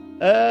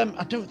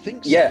 I don't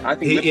think so. Yeah, I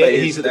think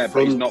he's at the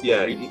front. He's not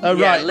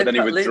right. Then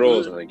he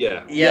withdraws. I think.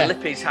 Yeah,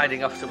 Lippe's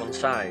hiding off to one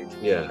side.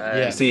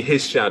 Yeah. You see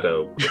his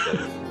shadow.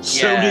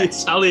 So many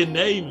Italian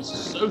names.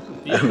 So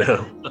confusing.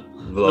 I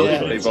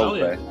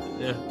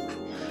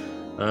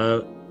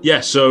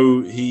know.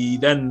 So he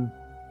then.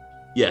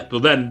 Yeah,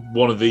 but then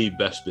one of the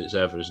best bits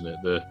ever, isn't it?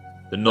 The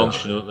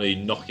nonchalantly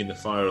knocking the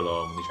fire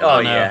alarm.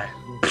 Yeah.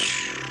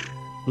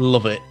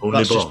 Love it.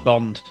 That's just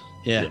Bond.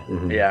 Yeah.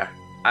 Yeah.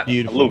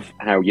 Beautiful. I love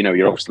how,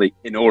 you're obviously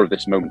in awe of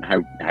this moment.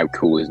 How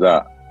cool is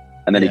that?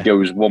 And then it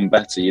goes one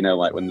better,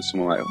 like when there's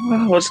someone like,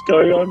 oh, what's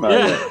going on, man?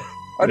 Yeah.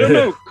 I don't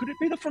know. Could it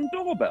be the front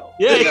doorbell?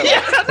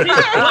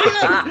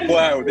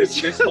 Wow, this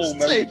whole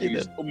moment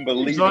is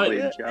unbelievably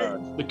in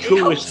charge. The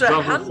coolest he holds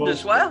her hand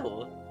as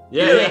well.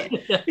 Yeah.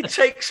 He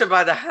takes her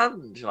by the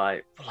hand,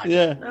 no.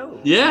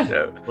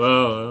 Yeah.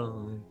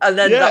 Well. And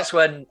then that's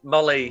when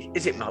Molly...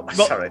 Is it Molly?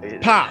 Sorry.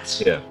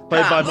 Pat. Yeah.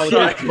 Played by Molly.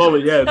 Right.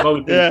 Molly,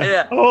 Molly.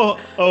 Yeah. Oh,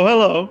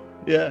 hello.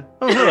 Yeah.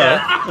 Oh, hello.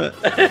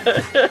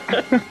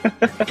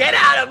 Get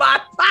out of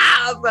my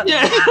pub!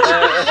 Yeah.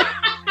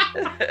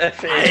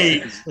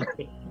 Pat.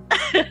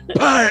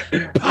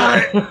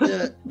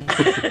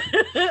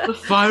 The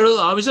fire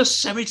alarm is a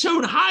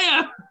semitone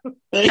higher.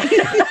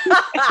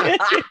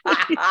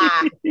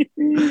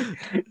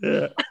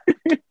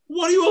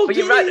 What are you all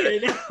doing?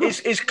 Right,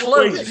 his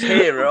clothes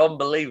here are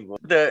unbelievable.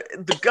 The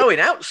going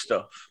out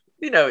stuff.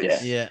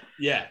 Getting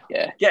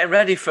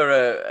ready for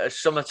a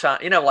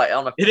summertime, like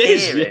on a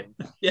pier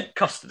in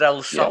Costa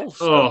del Sol.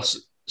 Oh,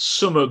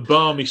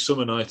 balmy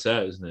summer night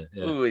out, isn't it?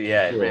 Yeah. Oh,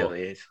 yeah, it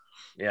really is.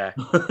 Yeah.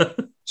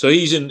 So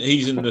he's in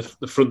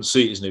the front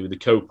seat, isn't he, with the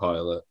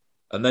co-pilot,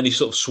 and then he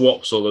sort of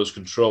swaps all those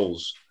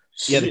controls.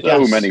 Yeah,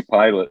 so many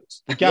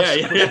pilots. The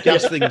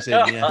gas thing's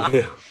in.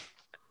 Yeah.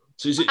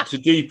 So is it to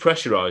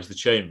depressurize the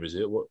chamber? Is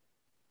it what?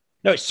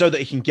 No, it's so that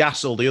he can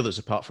gas all the others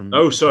apart from.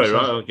 Oh, sorry,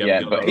 right. Okay.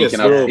 Yeah, but he's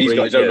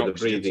got his own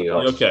breathing.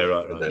 Okay,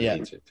 right. Yeah.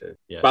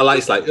 But I like,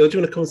 it's like, do you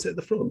want to come and sit at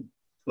the front?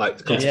 Like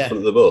to come to the front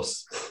of the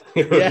bus.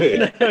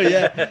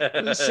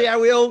 Let's see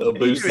how we all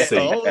boost the seat.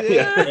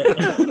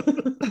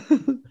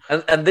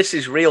 And this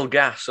is real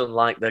gas,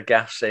 unlike the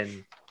gas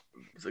in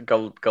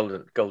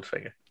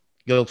Goldfinger.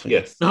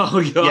 Yes. Oh,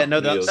 God. Yeah,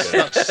 no,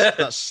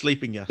 that's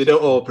sleeping gas. They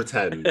don't all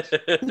pretend.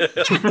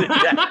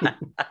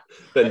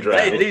 Then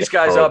hey, these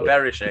guys are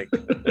perishing.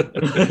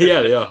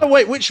 Yeah, they are. Oh,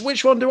 wait,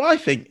 which one do I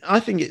think? I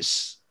think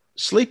it's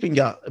sleeping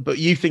gas, but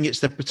you think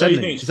it's the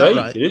pretending. Is that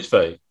right? It is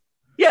fake.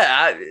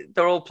 Yeah,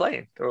 they're all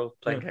playing. They're all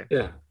playing games.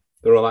 Yeah,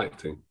 they're all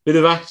acting. Bit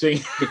of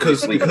acting.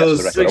 Because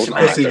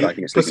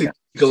Pussy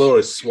Galore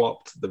has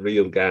swapped the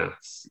real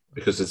gas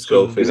because it's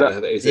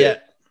Goldfinger.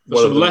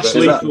 Some less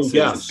lethal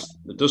gas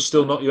that does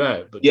still knock you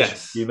out, but just a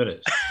few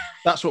minutes.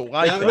 That's what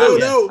I think.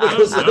 No,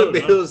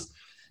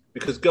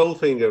 because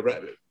Goldfinger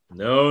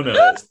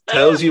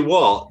tells you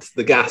what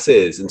the gas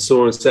is, and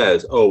someone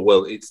says, "Oh,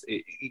 well, it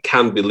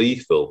can be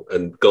lethal,"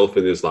 and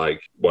Goldfinger's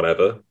like,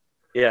 "Whatever."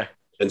 Yeah.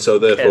 And so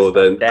therefore,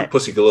 then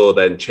Pussy Galore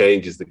then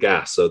changes the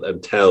gas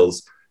and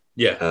tells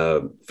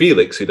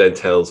Felix, who then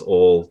tells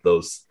all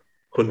those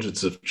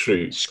hundreds of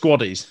troops,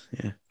 squaddies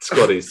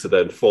to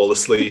then fall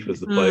asleep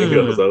as the play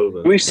goes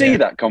over. Do we see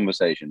that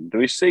conversation? Do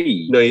we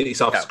see? No, it's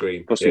off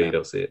screen. Yeah, you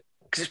don't see it.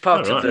 Because it's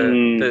part of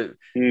the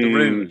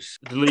ruse.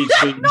 The lead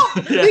scene.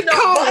 They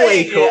can't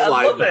wake up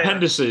like that.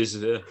 Appendices.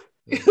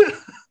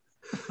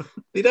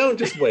 They don't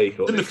just wake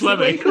up. In the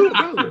Fleming.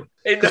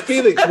 Because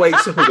Felix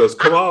wakes up and goes,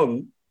 "Come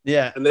on."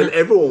 Yeah. And then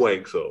everyone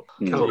wakes up.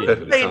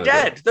 They're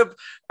dead.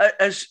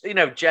 As you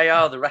know,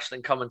 JR, the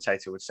wrestling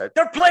commentator, would say,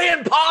 they're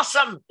playing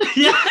possum.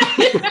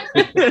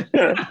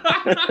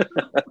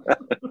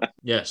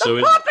 Yeah, so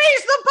the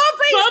puppies,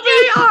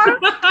 JR.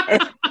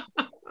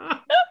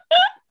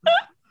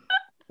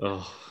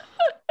 Oh,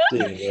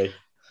 dear.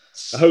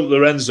 I hope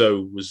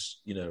Lorenzo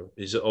is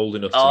old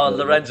enough.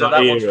 Lorenzo,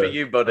 that one's for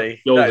you,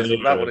 buddy.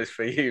 That one is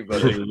for you,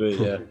 buddy.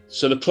 Yeah.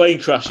 So the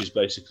plane crashes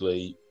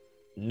basically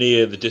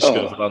near the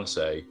Disco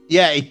Volante.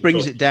 Yeah, he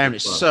brings it down.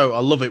 It's I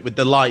love it with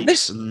the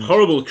lights.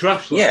 Horrible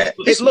crash. Yeah,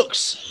 it looks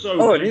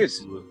so. It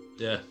is.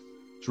 Yeah,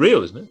 it's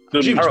real, isn't it?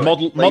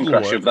 Model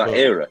crash work of that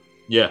era.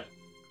 Yeah.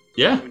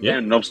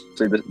 And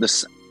obviously,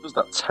 there's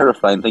that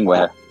terrifying thing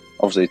where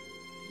obviously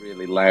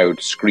really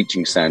loud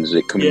screeching sounds as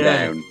it coming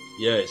down.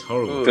 Yeah, it's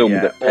horrible. Filmed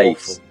at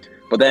pace,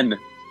 but then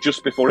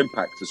just before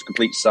impact, there's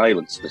complete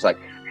silence. It's like.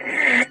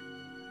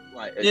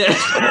 I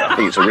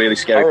think it's a really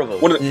scary.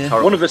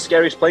 One of the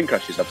scariest plane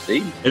crashes I've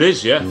seen. It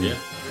is, yeah.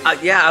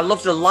 I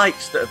love the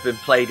lights that have been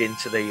played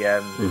into the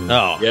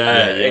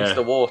into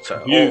the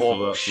water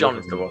or shone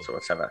into the water,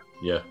 whatever.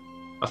 Yeah,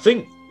 I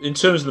think in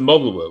terms of the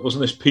model work,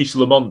 wasn't this Peter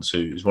Lamont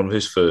who was one of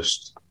his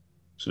first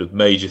sort of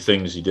major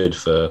things he did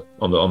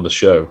on the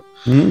show?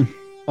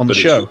 On the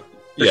show.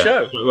 The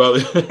show. Well,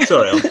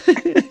 sorry,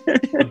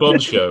 the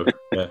Bond show.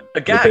 Yeah.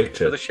 A gag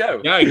for the show.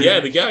 Yeah,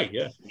 the gag.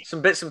 Yeah,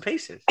 some bits and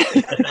pieces.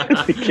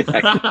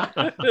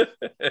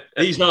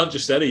 These aren't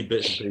just any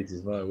bits and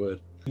pieces. My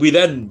word. We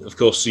then, of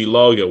course, see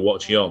Largo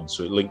watching on,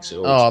 so it links it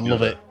all. I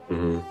together.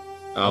 love it.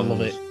 I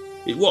love it.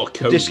 What a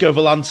cozy. Disco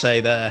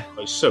Volante there.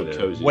 Oh, it's so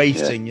cozy.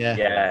 Waiting,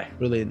 yeah.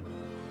 Brilliant.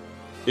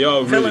 They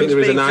are really. There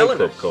is a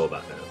nightclub called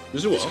that now.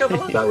 There's a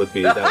what? That would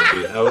be.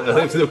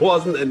 If there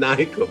wasn't a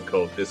nightclub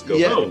called Disco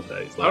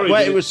Volante,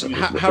 it was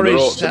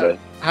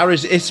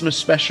Harry's Isthmus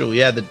special.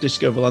 Yeah, the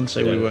Disco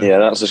Volante. Yeah. Yeah,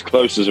 that's as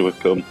close as it would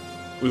come.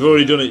 We've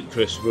already done it,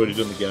 Chris. We've already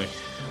done the gag.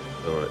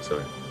 All right,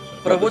 sorry.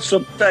 But I would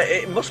say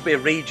it must be a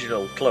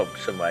regional club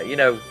somewhere.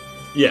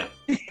 Yeah.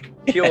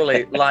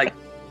 Purely like.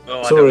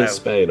 Somewhere in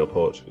Spain or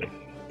Portugal.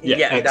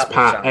 Yeah.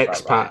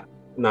 Expat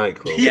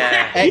nightclub.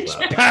 Yeah.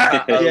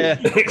 Expat.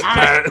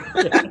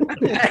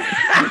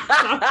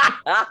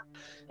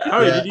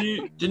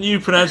 Harry, didn't you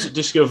pronounce it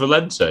Disco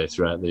Volante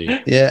throughout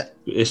the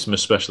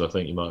Isthmus special? I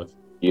think you might have.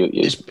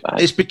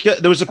 It's because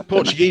there was a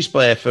Portuguese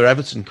player for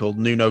Everton called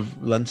Nuno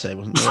Valente,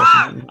 wasn't there?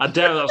 I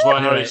doubt that's why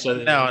Harry said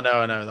it. No,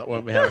 that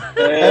won't be Harry.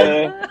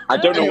 I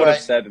don't know what I've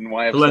said and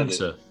why I've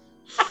said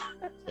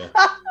it.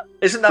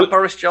 Isn't that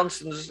Boris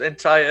Johnson's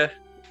entire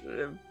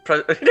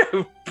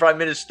prime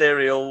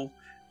ministerial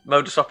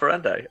modus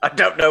operandi? I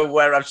don't know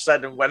where I've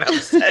said and when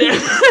I've said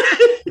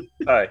it.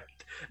 Sorry.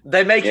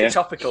 They make it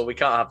topical. We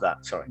can't have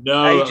that. Sorry.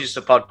 No. Ages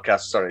the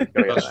podcast. Sorry.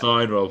 That's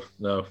fine, Rob.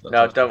 No,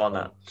 don't want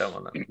that.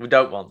 We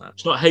don't want that.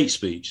 It's not hate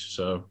speech,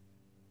 so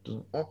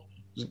it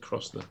doesn't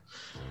cross the.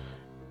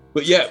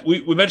 But yeah,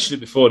 we mentioned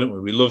it before, didn't we?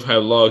 We love how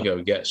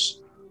Largo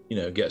gets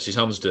his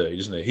hands dirty,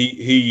 doesn't he?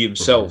 He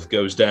himself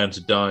goes down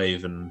to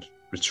dive and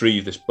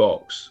retrieve this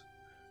box.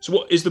 So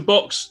what is the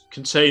box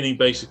containing?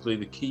 Basically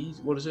the keys.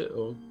 What is it?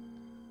 Or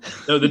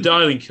no, the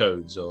dialing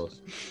codes. Or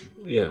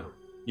yeah,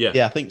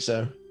 I think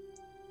so.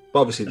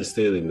 Obviously, they're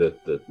stealing the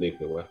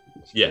nuclear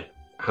weapons. Yeah.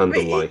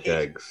 Handle like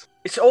eggs.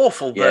 It's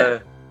awful.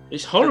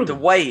 It's horrible. The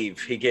wave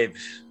he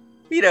gives,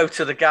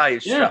 to the guy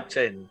who's strapped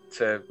in.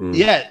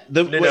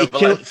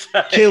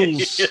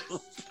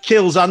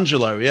 Kills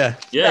Angelo. Yeah.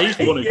 Yeah, he's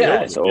the one who killed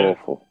him. It's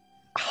awful.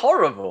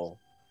 Horrible.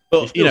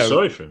 But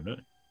sorry for him. No?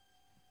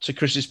 To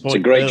Chris's point, it's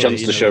a great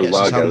chance to show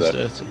Largo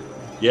that.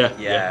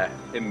 Yeah.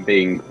 Him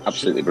being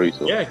absolutely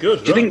brutal. Yeah,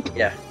 good. Do you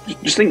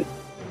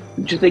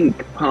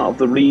think part of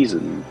the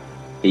reason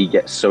he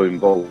gets so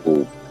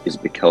involved is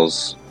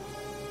because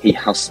he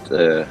has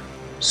to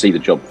see the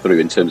job through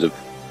in terms of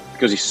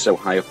because he's so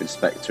high up in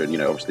Spectre and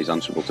obviously he's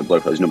answerable to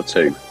Blofeld, he's number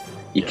 2.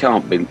 You've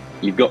got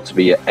to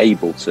be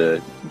able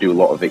to do a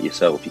lot of it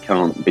yourself. You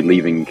can't be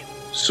leaving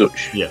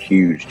such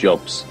huge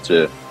jobs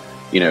to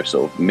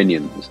sort of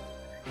minions.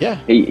 Yeah.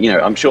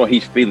 I'm sure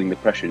he's feeling the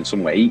pressure in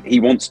some way. He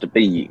wants to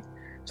be.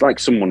 It's like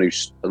someone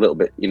who's a little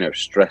bit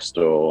stressed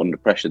or under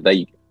pressure.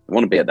 They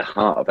want to be at the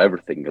heart of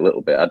everything a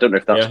little bit. I don't know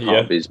if that's part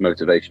of his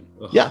motivation.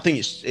 Yeah, I think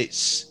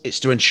it's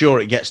to ensure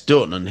it gets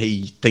done, and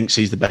he thinks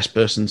he's the best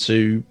person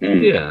to.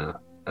 Yeah,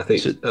 I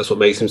think that's what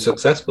makes him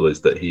successful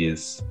is that he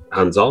is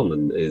hands-on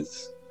and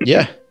is.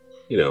 Yeah.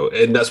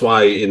 And that's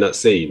why in that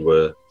scene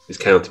where his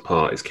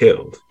counterpart is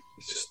killed,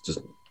 it's just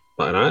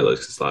like an eye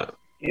looks. It's like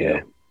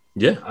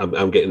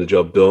I'm getting the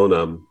job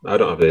done. I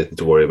don't have anything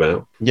to worry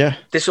about. Yeah,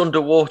 this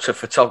underwater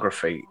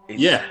photography.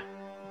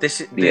 This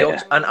is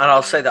and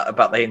I'll say that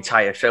about the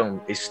entire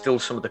film is still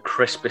some of the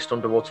crispest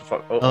underwater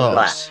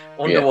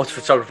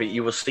photography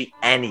you will see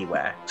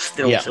anywhere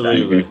still today.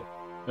 Absolutely.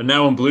 And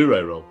now on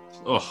Blu-ray roll.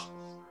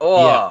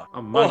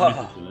 I'm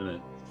magnificent, isn't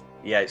it?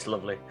 Yeah, it's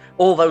lovely.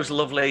 All those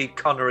lovely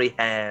Connery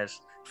hairs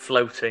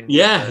floating.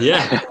 Yeah.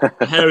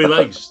 Hairy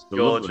legs.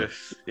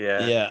 Gorgeous.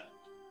 Yeah.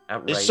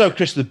 Outrageous. It's so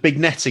crisp, the big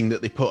netting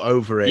that they put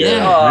over it.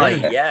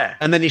 Yeah.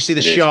 And then you see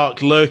the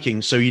shark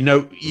lurking, so you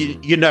know.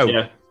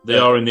 Yeah, they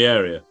are in the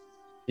area.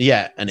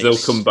 Yeah, and they'll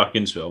come back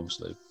into it,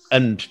 obviously.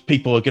 And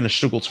people are going to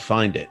struggle to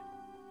find it.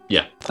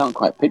 Yeah. I can't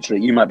quite picture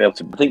it. You might be able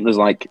to. I think there's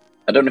like,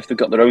 I don't know if they've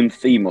got their own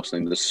theme or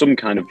something. There's some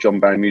kind of John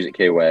Barry music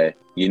here where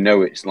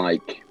it's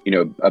like,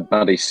 a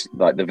baddie,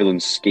 like the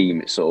villain's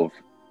scheme. It's sort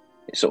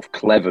of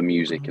clever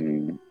music,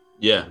 and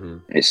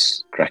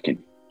it's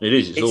cracking. It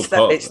is.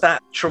 It's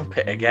that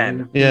trumpet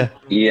again. Yeah.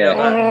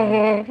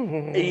 Yeah.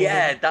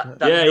 That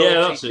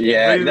that's it.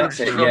 Yeah, that's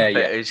it.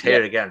 Trumpet is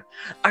here again.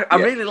 I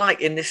really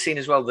like in this scene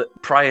as well that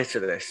prior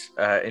to this,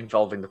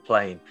 involving the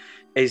plane,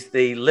 is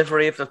the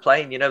livery of the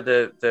plane.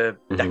 The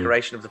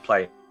decoration of the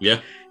plane.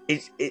 Yeah.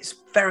 It's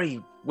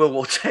very World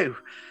War II.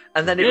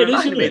 And then it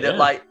reminded me that,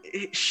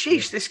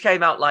 sheesh, this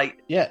came out 20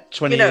 years.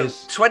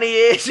 20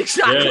 years,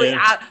 exactly.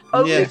 Yeah.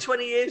 Only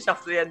 20 years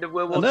after the end of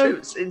World War II.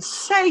 It's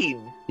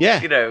insane.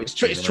 Yeah. It's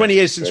 20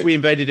 years since we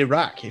invaded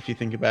Iraq, if you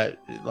think about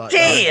it like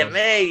Dear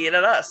me,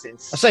 that's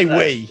insane. I say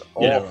we.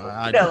 Well,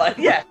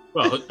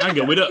 hang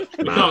on, we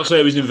can't say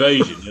it was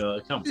invasion.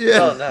 Can't. Yeah.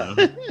 Oh, no.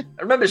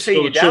 I remember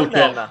seeing you down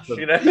there, Nash,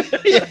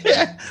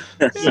 Yeah.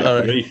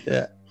 Sorry.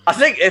 Yeah. I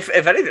think, if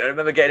anything, I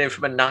remember getting in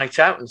from a night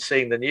out and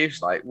seeing the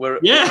news. What?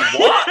 Yeah,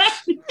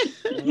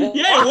 it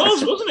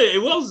was, wasn't it?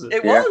 It was.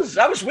 It was.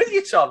 I was with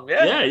you, Tom.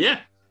 Yeah.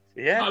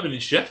 Yeah. I've been in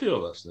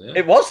Sheffield, actually. Yeah.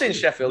 It was in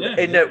Sheffield,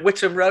 in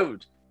Whittam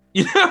Road.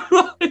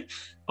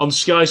 On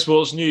Sky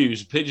Sports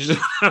News, pictures of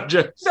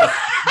objects.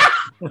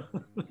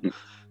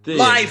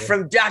 Live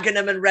from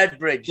Dagenham and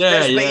Redbridge.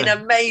 There's been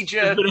a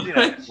major,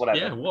 whatever.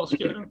 Yeah, what's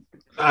going on?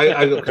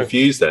 I got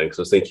confused then because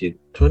I was thinking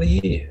 20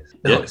 years.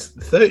 No, it's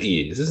 30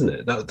 years, isn't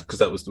it? Because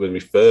that was when we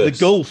first... The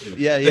Gulf.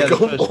 The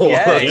Gulf War.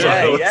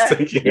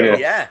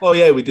 Yeah. Oh,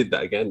 yeah, we did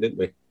that again, didn't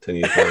we? 10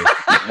 years ago.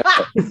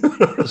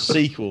 The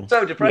sequel.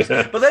 So depressing.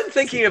 Yeah. But then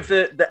thinking of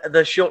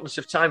the shortness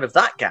of time of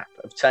that gap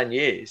of 10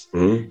 years,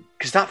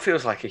 because that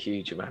feels like a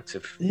huge amount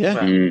of... Yeah,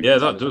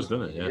 that does,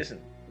 doesn't it? Yeah. It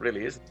isn't.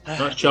 Really isn't.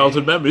 Nice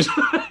childhood memories.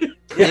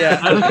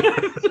 Yeah.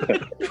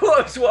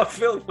 What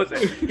film was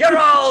it? You're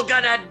all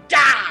gonna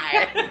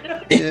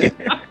die! Yeah.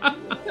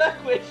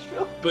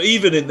 But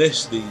even in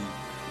this,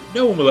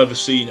 no one will ever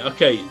see...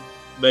 Okay,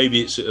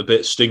 maybe it's a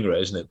bit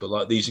Stingray, isn't it?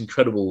 But these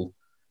incredible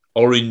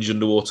orange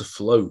underwater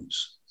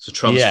floats to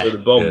transfer the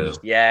bombs.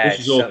 Yeah.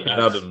 This is all Ken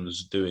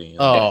Adams doing.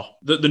 Oh.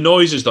 The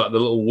noises, the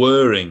little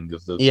whirring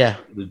of the... Yeah.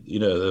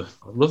 I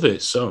love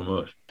it so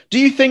much. Do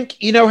you think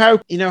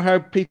how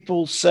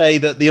people say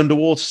that the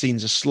underwater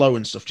scenes are slow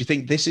and stuff? Do you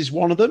think this is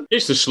one of them?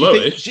 It's the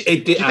slowest.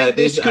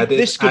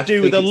 This could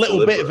do with a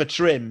little bit of a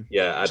trim.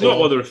 Yeah, it's not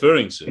what they're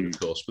referring to, of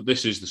course, but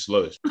this is the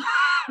slowest.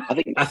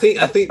 I think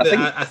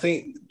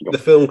the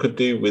film could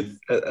do with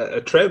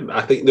a trim.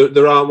 I think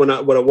there are when I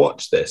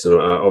watched this, and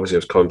obviously I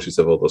was conscious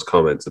of all those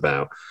comments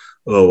about,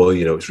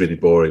 it's really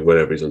boring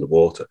whenever he's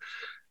underwater.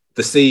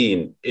 The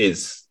scene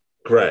is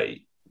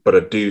great. But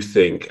I do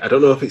think, I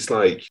don't know if it's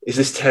is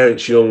this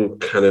Terence Young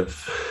kind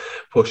of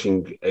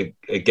pushing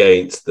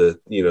against the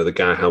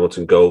Guy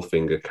Hamilton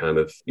Goldfinger kind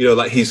of,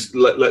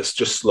 let's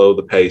just slow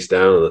the pace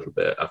down a little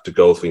bit after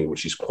Goldfinger,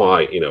 which is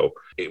quite,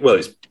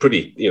 it's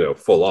pretty,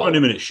 full on. 20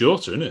 minutes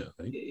shorter, isn't it?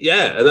 I think.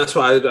 Yeah, and that's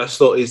why I just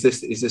thought, is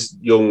this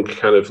Young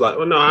kind of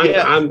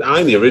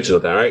I'm the original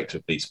director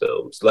of these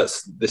films.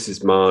 This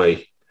is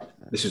my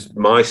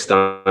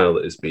style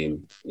that has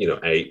been,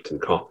 aped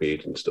and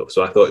copied and stuff.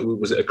 So I thought,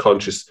 was it a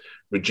conscious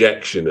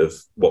rejection of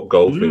what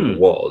Goldfinger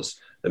was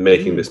and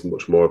making this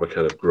much more of a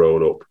kind of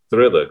grown-up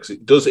thriller?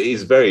 Because it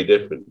is very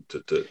different to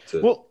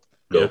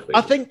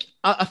Goldfinger.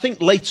 I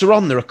think later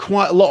on there are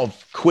quite a lot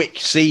of quick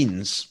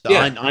scenes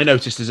that I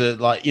noticed as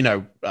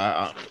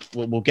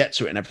we'll get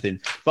to it and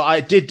everything. But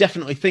I did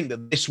definitely think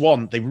that this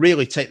one, they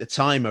really take the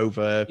time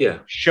over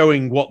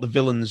showing what the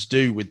villains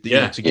do with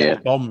to get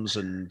the bombs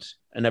and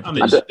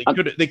everything.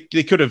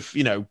 They could have,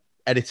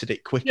 edited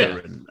it quicker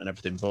and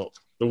everything, but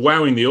they're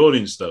wowing the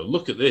audience though.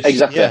 Look at this.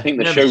 Exactly. I think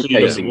they're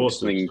showcasing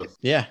something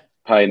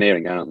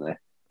pioneering, aren't they?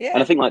 Yeah.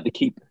 And I think they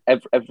keep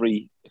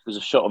every if there's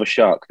a shot of a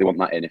shark, they want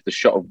that in. If there's a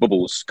shot of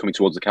bubbles coming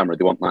towards the camera,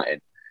 they want that in.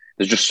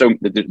 They're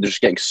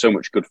just getting so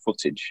much good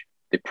footage.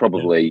 They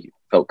probably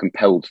felt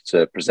compelled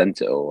to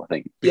present it all, I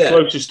think. The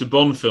closest a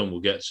Bond film will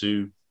get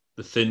to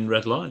The Thin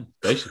Red Line,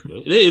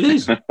 basically. It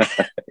is.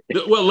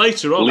 Well,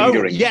 later on.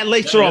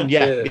 Later on.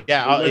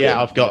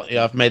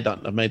 I've made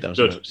those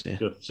notes. Yeah.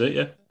 Good.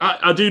 See,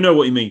 I do know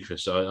what you mean,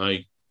 Chris.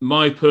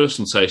 My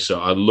personal taste,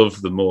 I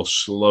love the more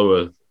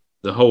slower.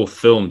 The whole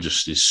film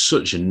just is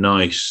such a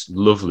nice,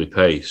 lovely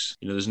pace.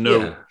 There's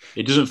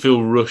it doesn't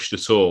feel rushed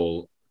at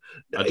all.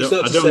 I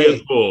don't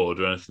get bored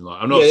or anything like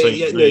that. I'm not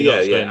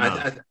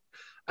saying.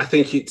 I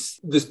think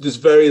there's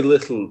very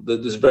little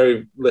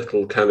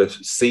kind of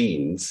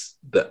scenes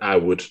that I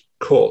would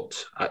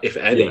cut, if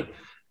any. Yeah.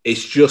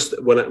 It's just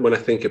when I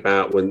think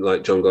about when,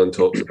 like, John Glenn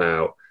talks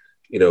about,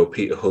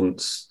 Peter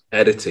Hunt's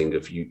editing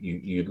of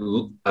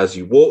you as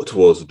you walk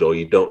towards the door,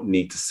 you don't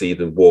need to see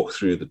them walk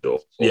through the door.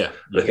 Yeah.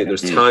 I think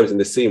there's times in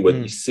the scene where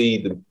you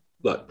see them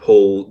like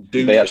Paul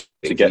do things,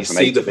 you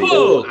see the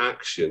full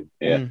action,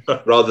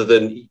 rather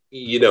than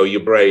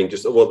your brain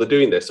just, well, they're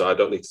doing this, so I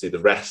don't need to see the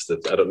rest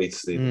I don't need to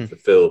see to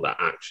feel that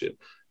action.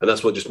 And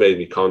that's what just made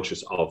me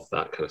conscious of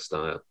that kind of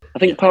style. I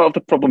think part of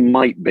the problem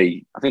might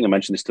be, I think I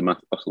mentioned this to Matt,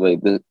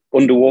 the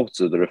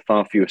underwater, there are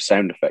far fewer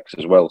sound effects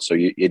as well. So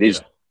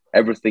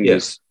everything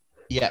is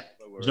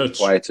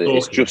quieter.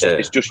 It's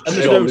just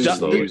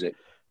music.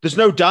 There's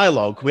no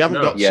dialogue. We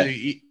haven't got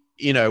to...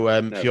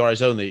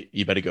 Fiore's only,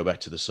 you better go back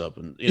to the sub.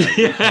 And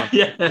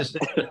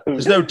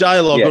there's no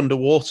dialogue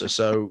underwater,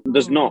 so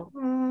there's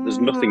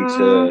nothing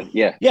to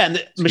and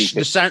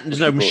the sound, there's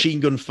no machine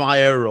gun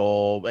fire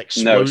or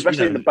explosion. No,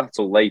 especially in the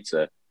battle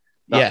later.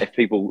 If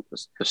people,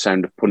 the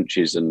sound of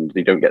punches, and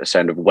you don't get the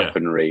sound of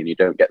weaponry, and you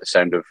don't get the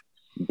sound of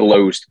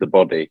blows to the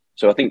body.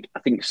 So I think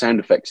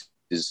sound effects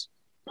is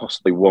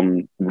possibly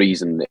one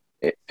reason that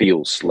it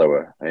feels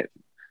slower.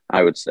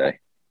 I would say.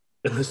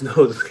 And there's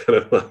no kind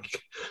of like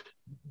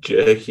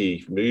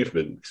jerky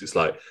movement, because it's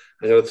like,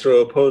 I'm going to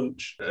throw a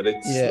punch and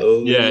it's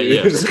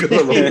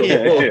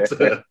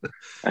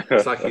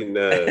It's like in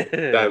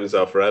Diamonds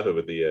Are Forever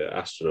with the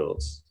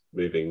astronauts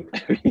moving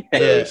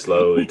very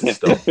slowly to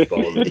stop the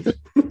bomb.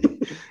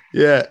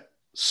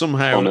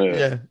 Somehow.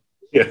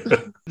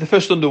 The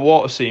first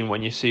underwater scene,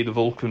 when you see the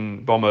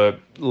Vulcan bomber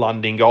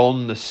landing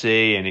on the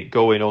sea and it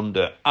going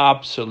under,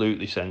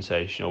 absolutely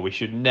sensational. We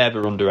should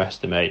never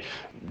underestimate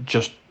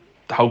just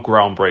how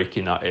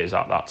groundbreaking that is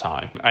at that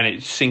time. And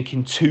it's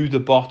sinking to the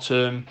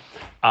bottom,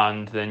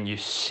 and then you're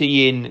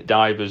seeing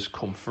divers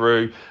come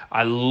through.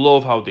 I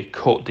love how they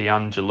cut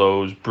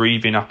D'Angelo's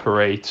breathing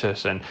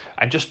apparatus and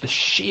just the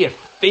sheer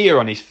fear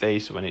on his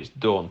face when it's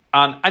done.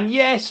 And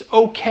yes,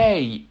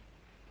 okay,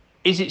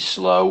 is it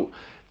slow?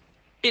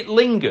 It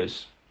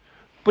lingers,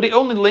 but it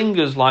only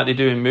lingers like they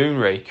do in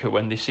Moonraker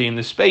when they see in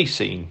the space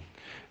scene.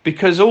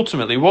 Because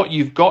ultimately what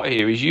you've got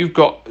here is you've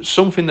got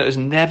something that has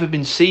never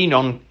been seen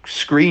on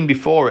screen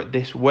before it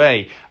this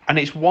way, and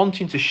it's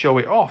wanting to show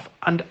it off,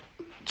 and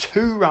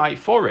too right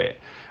for it.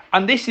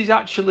 And this is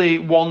actually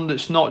one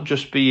that's not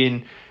just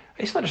being,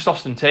 it's not just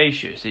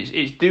ostentatious,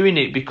 it's doing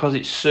it because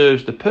it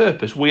serves the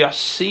purpose. We are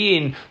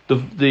seeing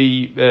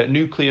the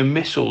nuclear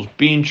missiles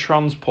being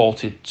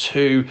transported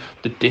to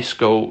the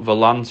Disco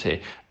Volante.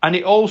 And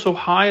it also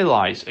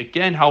highlights,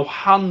 again, how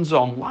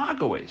hands-on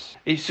Largo is.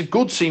 It's a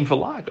good scene for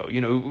Largo.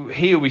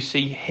 Here we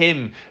see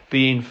him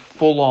being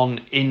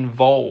full-on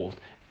involved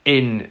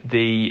in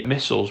the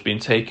missiles being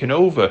taken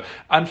over.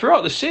 And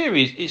throughout the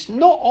series, it's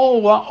not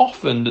all that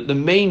often that the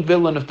main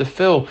villain of the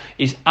film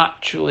is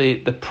actually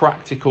the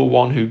practical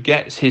one who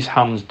gets his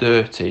hands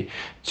dirty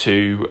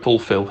to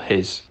fulfill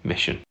his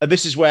mission. And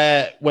this is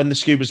where, when the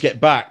Scubas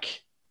get back,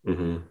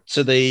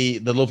 to the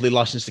lovely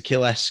License to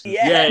Kill-esque.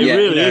 It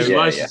really is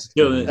License to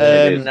Kill.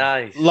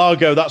 Nice.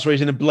 Largo, that's where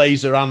he's in a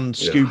blazer and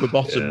scuba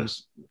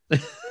bottoms.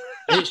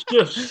 It's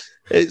just...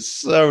 It's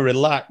so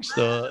relaxed.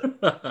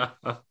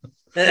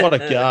 What a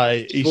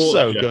guy. He's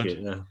so good.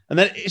 Yeah. And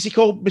then, is he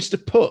called Mr.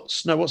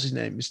 Putz? No, what's his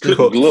name? Mr.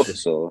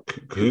 Gloves or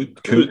Coot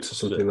or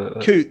something like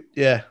that. Coot,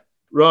 yeah.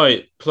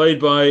 Right,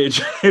 played by,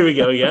 here we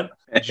go again,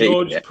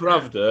 George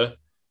Pravda.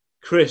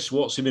 Chris,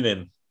 what's he been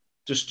in?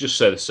 Just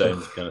say the same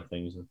kind of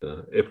things.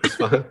 The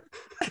Prisoner.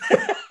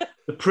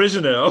 The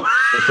Prisoner.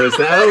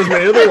 That was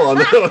my other one.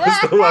 That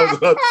was the one I was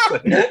about to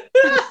say.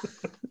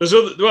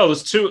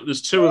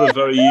 There's two of them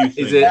very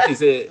youthful.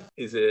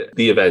 Is it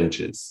The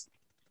Avengers?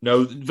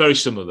 No, very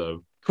similar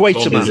though.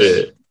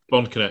 Quatermass.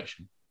 Bond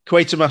Connection.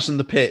 Quatermass and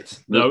the Pit.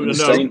 No. The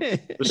same. Yeah.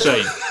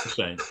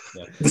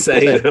 The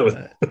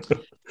same.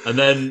 And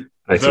then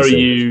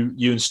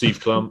you and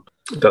Steve Clamp.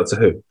 Doctor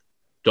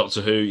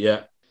Who,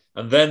 yeah.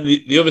 And then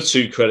the other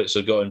two credits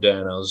I've got him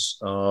down as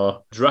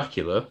are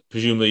Dracula,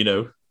 presumably,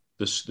 the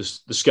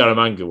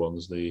Scaramanga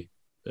ones, the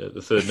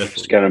third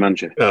nipple.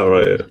 Scaramanga. Oh,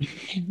 right, yeah.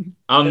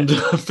 And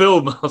a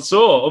film I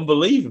saw,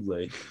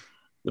 unbelievably,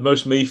 the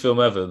most me film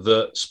ever,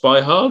 that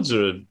Spy Hards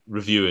are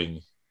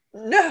reviewing.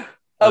 No.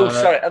 Oh,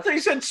 sorry. I thought you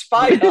said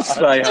Spy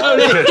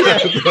Hard.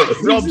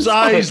 Rob's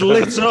eyes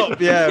lit up,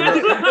 yeah.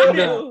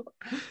 No.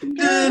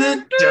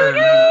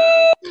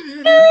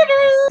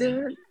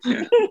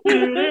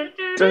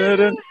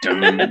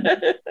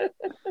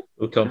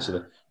 We'll come to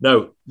that.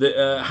 No,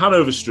 the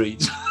Hanover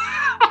Street.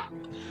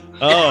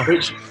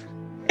 Which,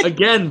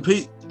 again,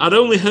 I'd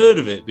only heard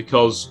of it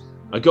because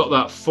I got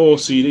that 4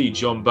 CD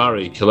John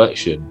Barry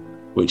collection,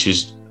 which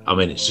is,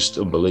 it's just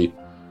unbelievable.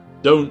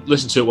 Don't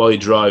listen to it while you're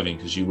driving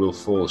because you will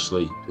fall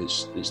asleep.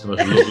 It's the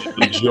most lovely,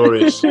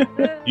 luxurious,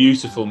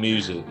 beautiful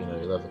music,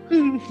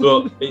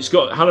 But it's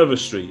got Hanover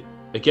Street.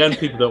 Again,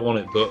 people don't want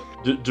it, but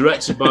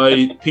directed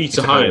by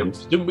Peter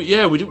Hyams. Didn't we?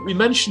 Yeah, we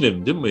mentioned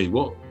him, didn't we?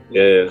 What?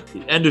 Yeah.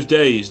 End of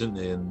Days, didn't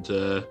they? And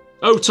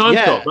Oh, Time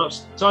Cop.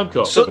 That's Time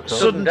Cop.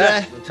 Sudden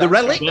Death. The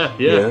Relic. Yeah.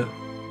 The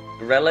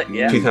Relic.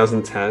 Yeah.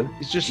 2010.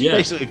 It's just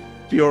basically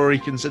Fury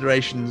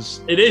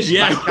Considerations. It is,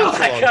 yeah.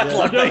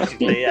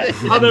 Basically, yeah.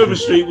 Hanover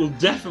Street will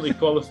definitely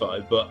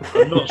qualify, but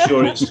I'm not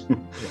sure it's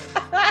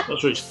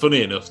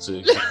funny enough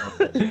to.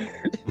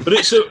 But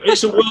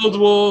it's a World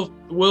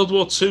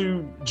War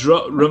II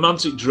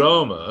romantic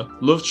drama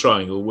love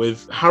triangle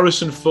with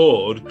Harrison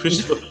Ford,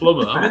 Christopher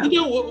Plummer. I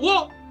mean,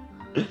 what?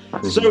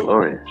 So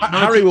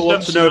Harry will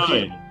want to know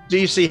do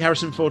you see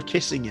Harrison Ford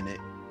kissing in it?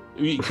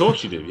 Of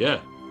course you do,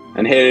 yeah.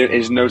 And here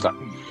his nose like.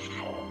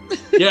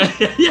 Yeah.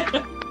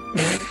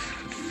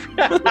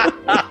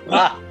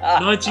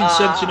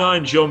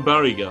 1979 John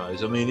Barry,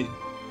 guys. I mean,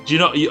 do you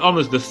not?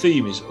 The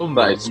theme is unbelievable.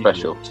 That is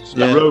special.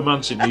 The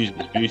romantic music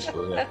is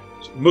beautiful. Yeah,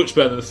 it's much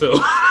better than the film.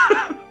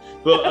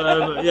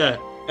 But yeah.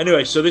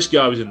 Anyway, so this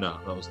guy was in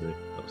that. That was the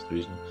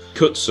reason.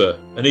 Kutzer,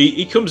 and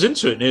he comes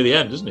into it near the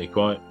end, doesn't he?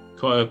 Quite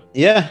a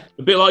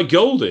bit like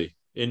Goldie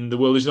in The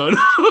World Is Not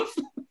Enough.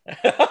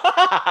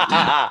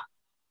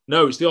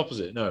 No, it's the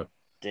opposite. No,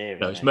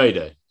 it's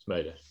Mayday. It's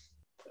Mayday.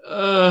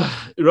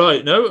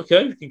 Right. No.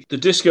 Okay. The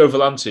Disco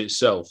Volante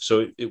itself.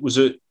 So it was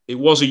a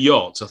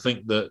yacht. I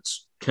think that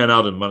Ken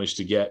Adam managed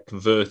to get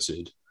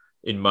converted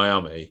in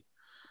Miami,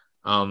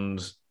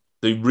 and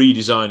they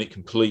redesigned it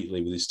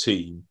completely with his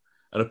team.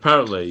 And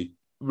apparently,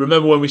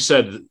 remember when we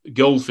said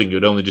Goldfinger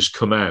had only just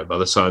come out by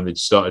the time they'd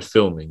started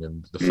filming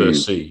and the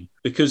first scene?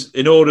 Because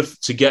in order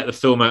to get the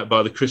film out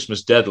by the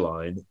Christmas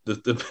deadline,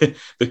 the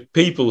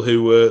people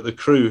who were the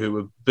crew who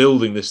were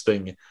building this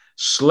thing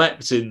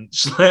slept in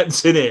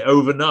it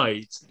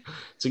overnight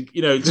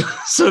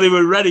so they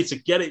were ready to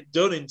get it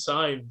done in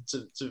time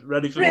to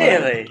ready for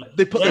really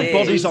they put their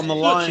bodies on the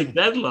line.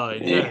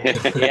 Deadline.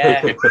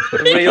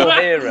 Real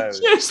heroes.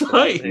 It's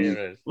like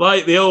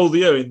the old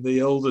in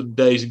the olden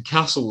days in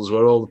castles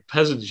where all the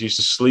peasants used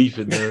to sleep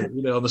in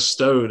the on the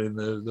stone in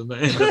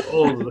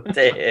the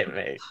dear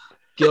me.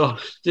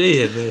 Gosh,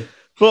 dear me.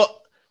 But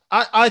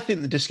I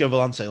think the Disco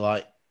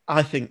Volante,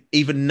 I think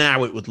even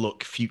now it would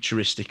look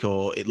futuristic,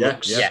 or it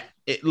looks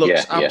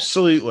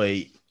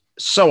absolutely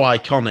so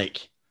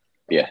iconic.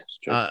 Yeah, it's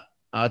true.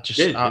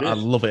 I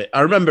love it. I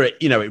remember it.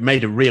 It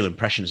made a real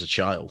impression as a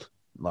child.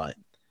 Like,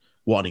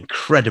 what an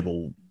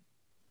incredible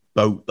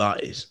boat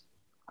that is.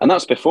 And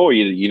that's before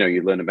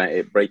you learn about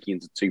it breaking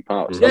into two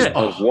parts. Yeah.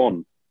 That's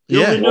one.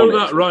 You only know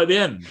that right at the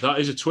end. That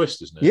is a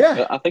twist, isn't it?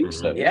 Yeah, I think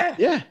so.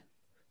 Yeah.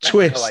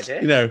 Twist,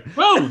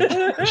 Well,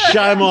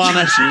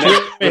 Shyamalan-esque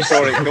twist.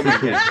 Before it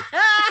comes in.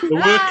 There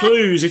were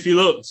clues if you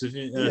looked.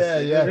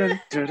 Yeah.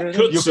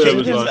 Kutzer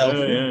was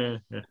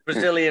like, yeah.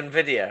 Brazilian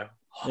video.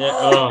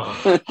 Yeah.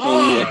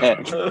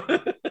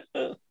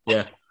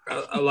 Yeah.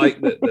 I like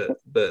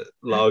that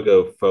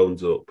Largo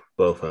phones up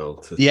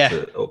Blofeld to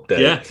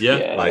update.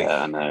 Yeah. Like,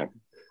 I know.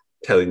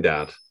 Telling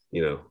Dad, let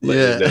you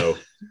know,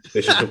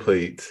 mission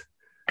complete.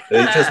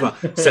 And he talks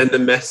about send a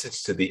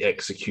message to the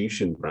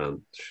execution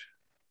branch.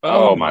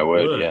 Oh my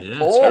word! Yeah.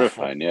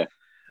 Terrifying. Yeah,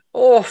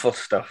 awful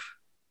stuff.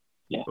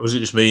 Yeah. Or does it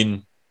just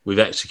mean we've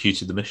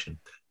executed the mission?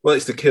 Well,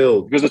 it's to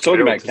kill because they're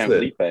talking about Count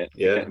Felipe.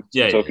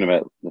 Talking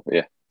about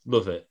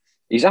love it.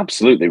 He's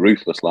absolutely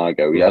ruthless,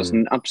 Largo. He has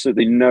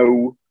absolutely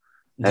no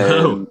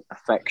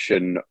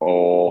affection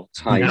or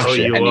ties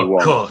to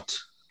anyone. Caught.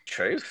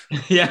 Truth.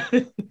 Yeah.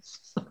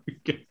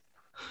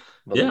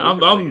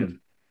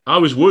 I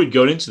was worried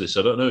going into this.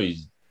 I don't know.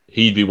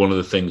 He'd be one of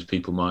the things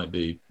people might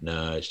be.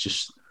 No, it's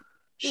just.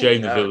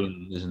 Shame the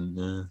villain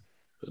isn't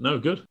but no,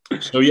 good.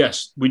 So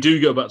yes, we do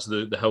go back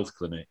to the health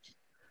clinic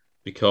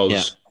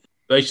because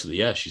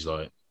basically, she's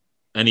like,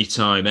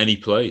 anytime, any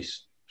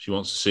place, she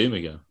wants to see him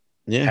again.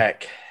 Yeah.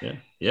 Heck.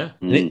 Yeah.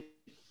 And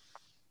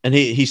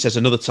he says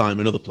another time,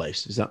 another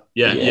place. Is that?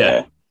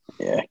 Yeah.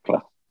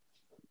 Clear.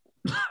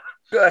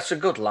 That's a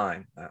good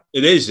line.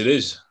 It is.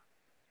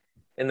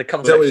 In the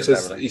context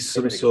of that, he's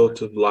some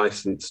sort of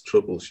licensed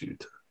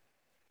troubleshooter.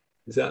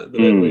 Is that the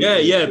way?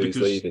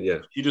 Because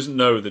he doesn't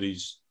know that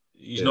he's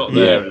not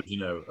there.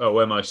 Oh,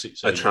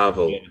 MI6. I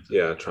travel.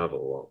 I travel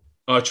a lot.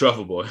 Oh, I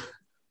travel, boy.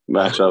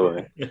 I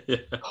travel.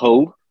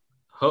 Hull.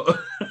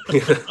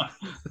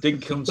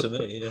 Didn't come to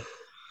me. Yeah.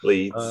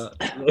 Leeds.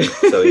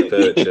 Selling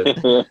furniture.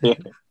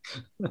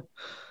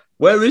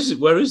 Where is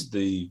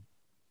the?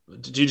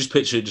 Did you just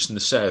picture it just in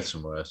the south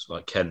somewhere,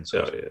 like Kent?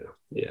 Oh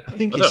yeah. I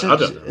think it's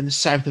in the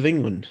south of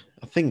England.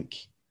 I think.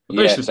 I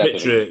basically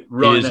picture it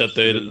right next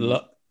to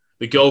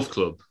the golf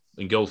club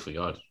in golfing.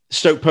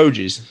 Stoke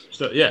Poges.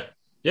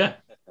 Yeah.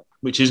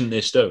 Which isn't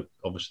near Stoke,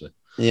 obviously.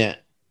 Yeah.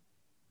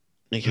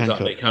 Nick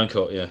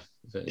Hancock, yeah.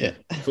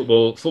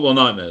 Football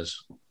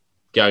nightmares.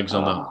 Gags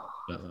on that.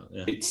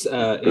 Yeah. It's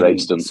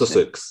in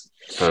Sussex,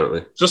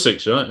 apparently.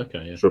 Sussex, right?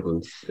 Okay, yeah.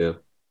 Shrubland, yeah.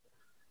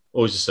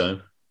 Always the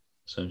same.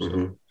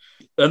 Same.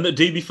 And the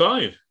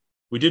DB5.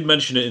 We did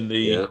mention it in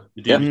the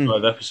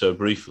DB5 episode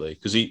briefly,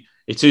 because it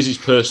is his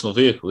personal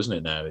vehicle, isn't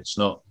it now? It's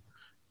not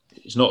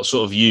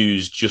sort of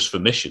used just for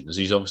missions.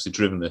 He's obviously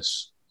driven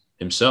this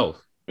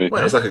himself.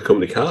 Well, it's like a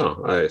company car,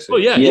 I assume.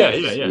 Well, yeah.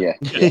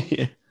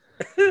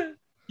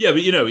 Yeah,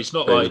 but it's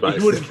not like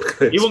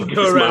he wouldn't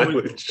go around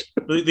with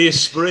the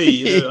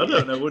esprit. I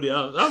don't know, would he?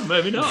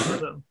 Maybe not.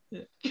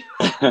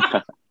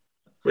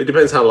 Well, it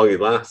depends how long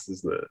it lasts,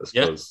 isn't it? I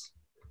suppose.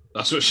 Yeah.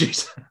 That's what she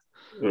said.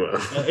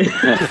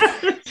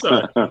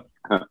 So,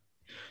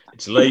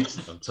 it's late.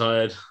 I'm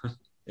tired.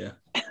 Yeah.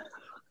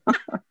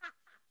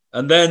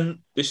 And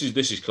then this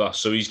is class.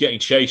 So he's getting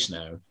chased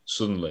now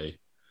suddenly,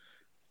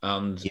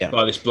 and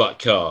by this black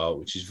car,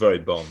 which is very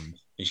Bond.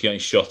 He's getting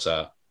shot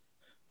at.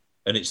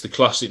 And it's the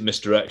classic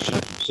misdirection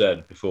you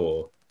said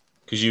before,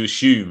 because you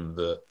assume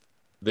that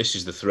this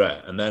is the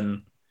threat, and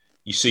then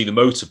you see the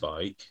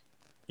motorbike,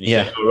 and you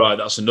think, "Oh, right,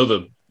 that's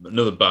another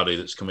baddie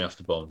that's coming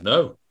after Bond."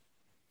 No.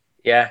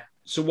 Yeah.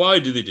 So why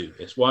do they do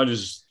this? Why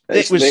does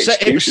it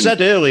was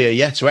said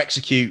earlier? To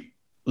execute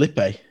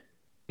Lippe.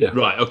 Yeah.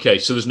 Right. Okay.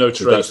 So there's no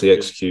trace. That's the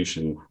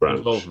execution branch.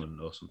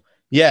 Involvement or something.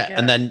 Yeah,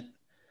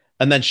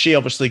 and then she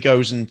obviously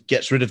goes and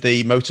gets rid of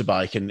the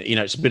motorbike, and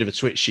it's a bit of a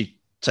twitch. She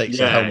takes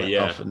the helmet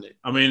off, and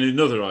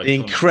another the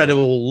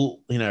incredible,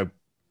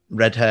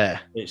 red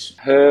hair. It's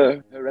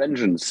her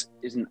entrance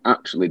isn't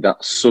actually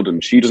that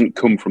sudden. She doesn't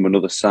come from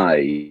another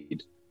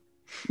side.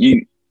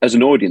 You, as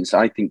an audience,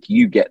 I think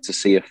you get to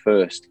see her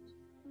first.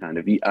 Kind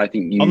of. I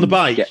think you on the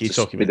bike. Get you're to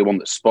talking be about the one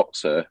that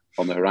spots her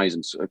on the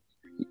horizon. So, on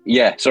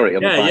the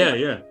bike.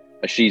 Yeah.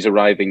 As she's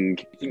arriving,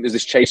 I think there's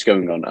this chase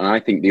going on, and I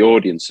think the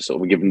audience are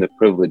sort of given the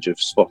privilege of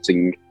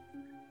spotting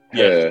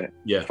her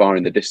far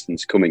in the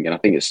distance coming. And I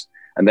think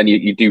and then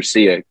you do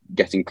see her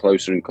getting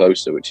closer and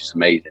closer, which is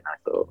amazing. I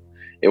thought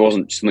it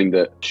wasn't something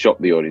that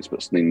shocked the audience,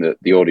 but something that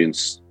the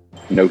audience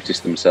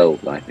noticed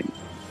themselves, I think.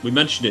 We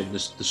mentioned it in the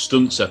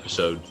stunts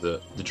episode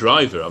that the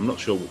driver, I'm not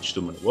sure which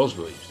stuntman it was,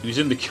 but he was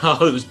in the car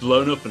that was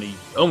blown up and he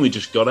only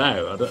just got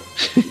out.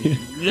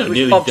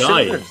 Nearly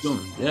died.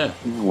 Yeah.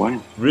 Oh,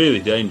 wow. Really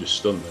dangerous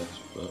stunt, this.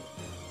 But...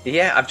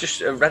 Yeah, I've just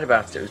read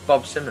about it. It was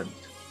Bob Simmons.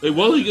 It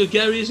was.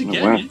 Gary is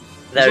again. Oh, wow.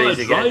 There he's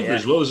a driver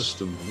as well as a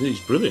stuntman.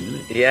 He's brilliant,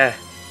 isn't he? Yeah.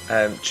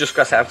 Just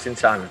got out in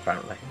time,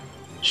 apparently.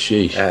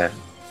 Sheesh.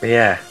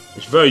 Yeah.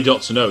 It's very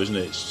Doctor No, isn't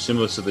it? It's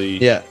similar to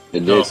the it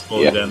is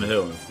falling down the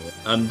hill.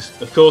 And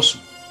of course,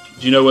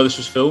 do you know where this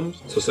was filmed?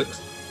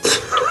 Sussex.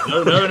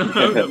 No.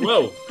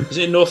 Well, is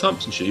it in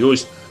Northamptonshire? You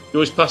always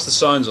pass the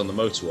signs on the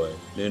motorway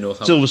near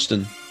Northampton.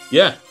 Silverstone.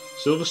 Yeah,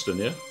 Silverstone.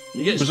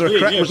 Yeah. Was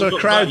there a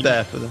crowd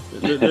there for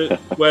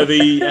where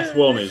the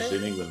F1 is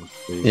in England?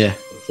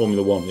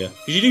 Formula One. Yeah,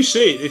 because you do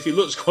see it if it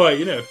looks quite,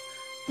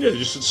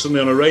 just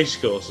suddenly on a race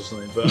course or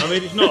something. But I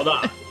mean, it's not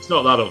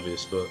that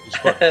obvious, but it's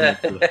quite.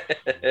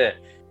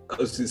 I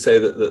was going to say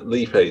that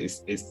Lippe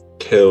is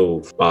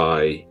killed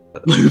by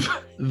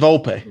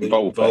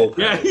Volpe.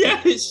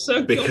 Yeah, it's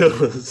so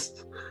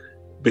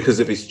because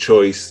of his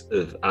choice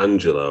of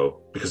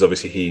Angelo, because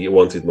obviously he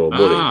wanted more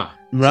money.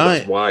 Right. So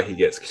that's why he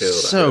gets killed.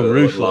 So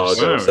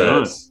ruthless. Largo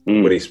says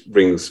when he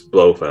rings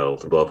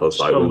Blofeld, and Blofeld's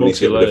like, we need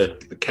to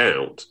get the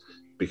count,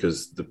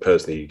 because the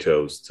person he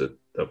chose to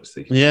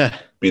obviously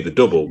be the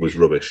double was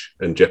rubbish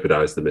and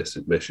jeopardised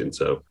the mission.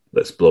 So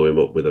let's blow him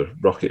up with a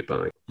rocket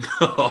bike.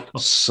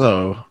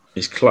 So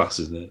it's class,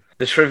 isn't it?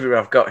 The trivia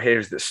I've got here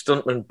is that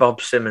stuntman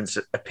Bob Simmons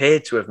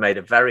appeared to have made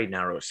a very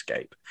narrow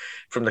escape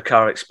from the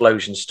car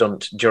explosion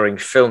stunt during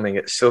filming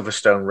at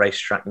Silverstone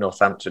Racetrack,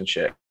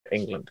 Northamptonshire,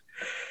 England.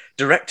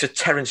 Director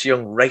Terence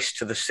Young raced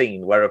to the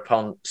scene,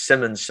 whereupon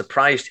Simmons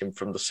surprised him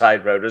from the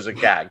side road as a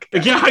gag. A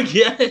gag,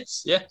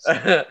 yes.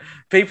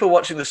 People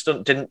watching the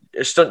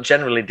stunt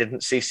generally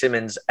didn't see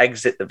Simmons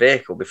exit the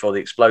vehicle before the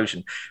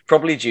explosion,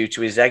 probably due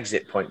to his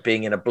exit point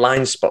being in a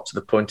blind spot to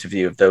the point of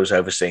view of those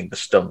overseeing the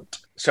stunt.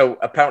 So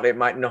apparently it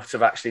might not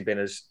have actually been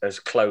as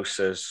close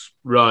as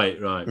right.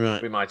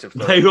 we might have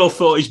thought. They all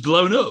thought he's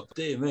blown up,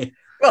 dear me.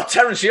 Well,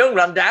 Terence Young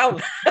ran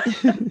down.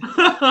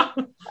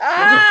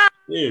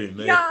 Dear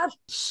me. God.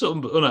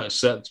 Some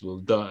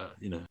unacceptable, the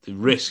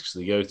risks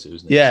they go to,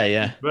 isn't it?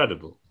 Yeah.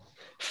 Incredible.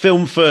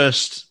 Film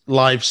first,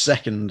 live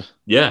second.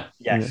 Yeah.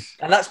 Yes.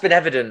 And that's been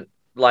evident,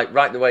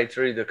 right the way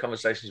through the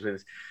conversations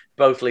with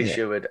both Lee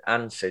Sherwood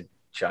and Sid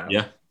Child.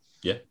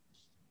 Yeah.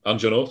 And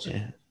John Orton.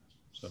 Yeah.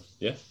 So,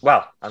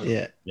 well,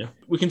 yeah.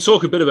 We can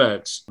talk a bit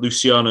about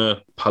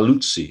Luciana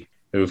Paluzzi,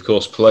 who of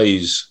course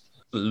plays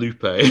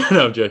Lupe.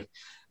 No, I'm joking.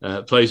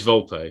 Plays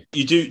Volpe. Do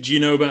you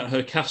know about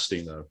her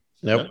casting though?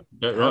 Nope.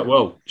 No? Right.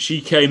 Well,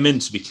 she came in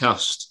to be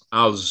cast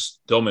as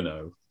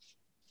Domino,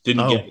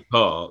 didn't get the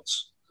part,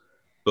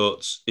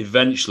 but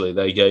eventually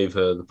they gave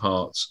her the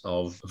part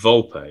of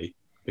Volpe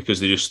because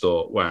they just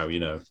thought, wow,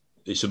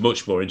 it's a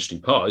much more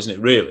interesting part, isn't it?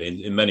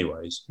 Really, in many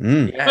ways.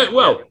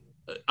 Well,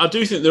 I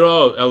do think there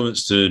are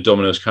elements to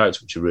Domino's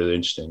character which are really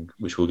interesting,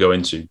 which we'll go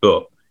into,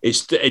 but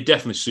it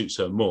definitely suits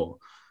her more.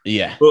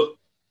 Yeah. But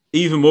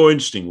even more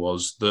interesting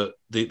was that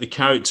the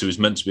character is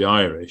meant to be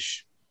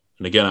Irish.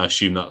 And again, I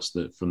assume that's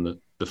from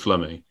the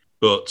Fleming.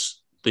 But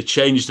they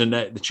changed the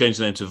name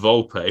to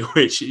Volpe,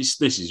 which is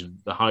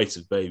the height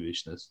of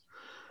babishness.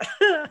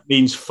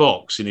 Means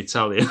fox in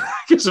Italian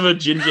because of a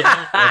ginger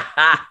hair.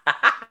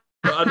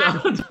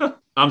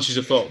 And she's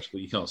a fox,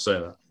 but you can't say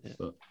that.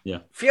 But, yeah.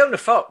 Fiona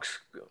Fox,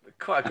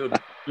 quite a good.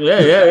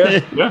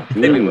 Yeah.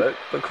 Maybe work,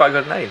 but quite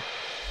a good name.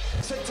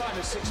 Set time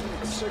is 6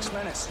 minutes. 6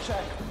 minutes.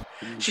 Check.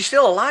 She's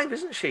still alive,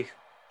 isn't she?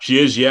 She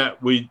is, yeah.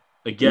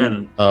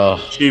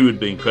 She would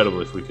be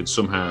incredible if we could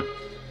somehow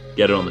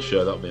get her on the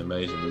show. That would be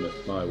amazing, wouldn't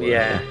it? My word.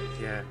 Yeah.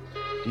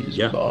 These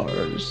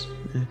bars.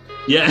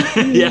 Yeah.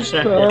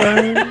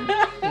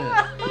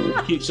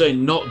 Keep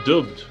saying not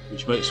dubbed,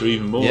 which makes her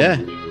even more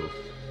unbelievable.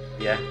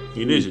 Yeah.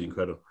 It is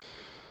incredible.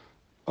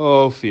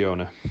 Oh,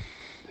 Fiona.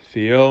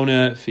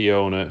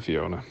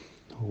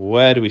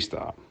 Where do we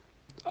start?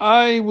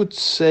 I would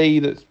say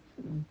that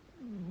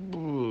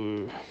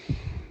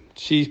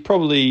she's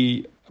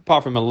probably,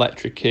 apart from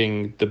Electra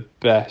King, the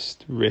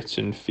best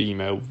written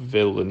female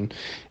villain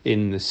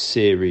in the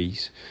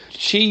series.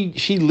 She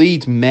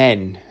leads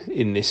men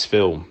in this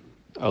film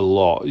a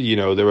lot. You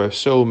know, there are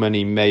so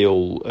many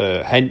male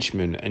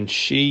henchmen, and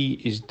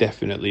she is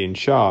definitely in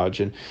charge.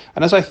 And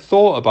as I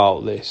thought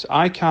about this,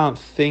 I can't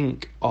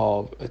think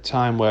of a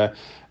time where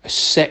a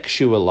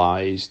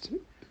sexualized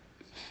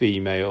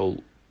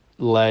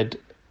female-led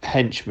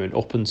henchman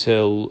up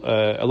until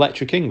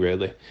Electra King,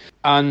 really.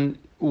 And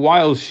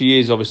while she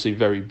is obviously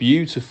very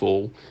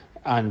beautiful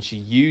and she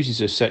uses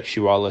her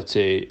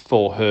sexuality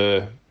for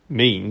her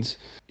means,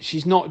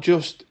 it's not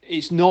just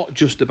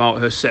about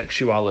her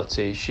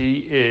sexuality.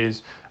 She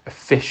is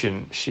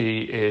efficient.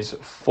 She is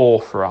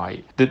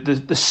forthright.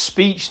 The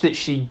speech that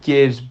she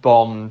gives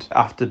Bond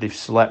after they've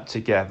slept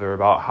together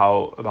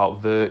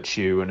about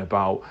virtue and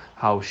about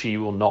how she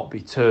will not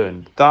be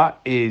turned. That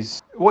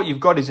is what you've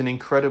got, is an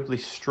incredibly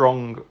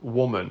strong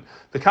woman.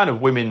 The kind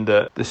of women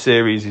that the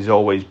series is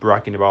always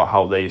bragging about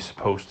how they're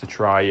supposed to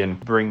try and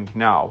bring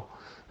now.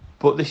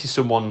 But this is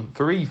someone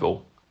for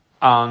evil.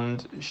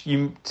 And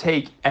you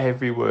take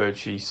every word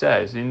she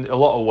says. In a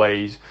lot of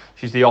ways,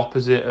 she's the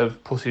opposite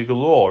of Pussy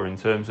Galore in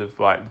terms of,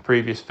 like, the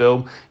previous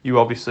film. You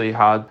obviously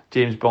had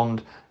James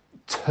Bond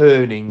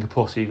turning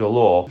Pussy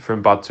Galore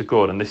from bad to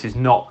good, and this is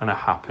not going to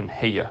happen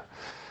here.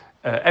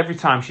 Every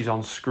time she's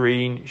on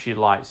screen, she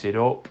lights it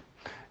up.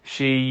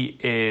 She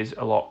is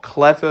a lot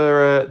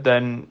cleverer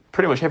than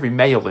pretty much every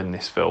male in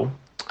this film.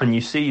 And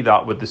you see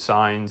that with the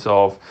signs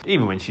of,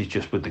 even when she's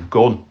just with the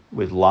gun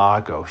with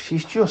Largo,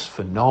 she's just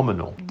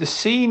phenomenal. The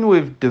scene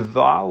with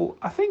Duvall,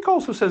 I think,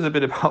 also says a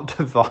bit about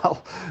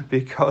Duvall,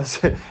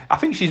 because I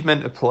think she's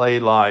meant to play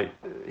like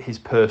his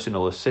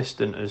personal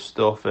assistant and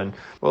stuff. And,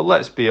 well,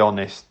 let's be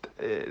honest,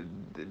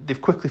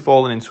 they've quickly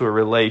fallen into a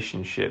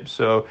relationship.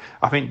 So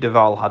I think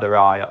Duvall had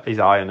his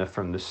eye on her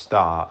from the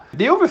start.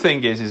 The other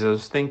thing is I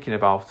was thinking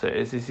about it,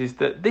 is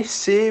that this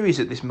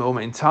series at this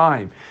moment in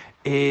time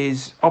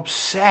is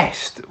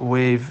obsessed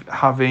with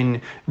having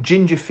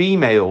ginger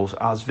females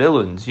as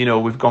villains. You know,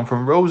 we've gone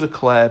from Rosa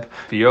Klebb,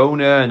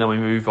 Fiona, and then we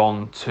move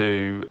on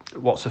to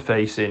what's her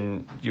face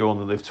in You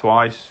Only Live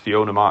Twice,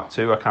 Fiona Mark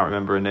II, I can't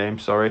remember her name,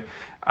 sorry.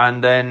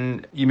 And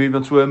then you move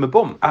on to Irma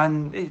Bunt,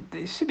 and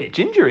it's a bit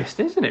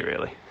gingerist, isn't it,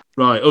 really?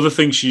 Right, other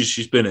things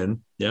she's been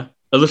in, yeah.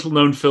 A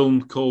little-known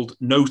film called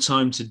No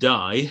Time to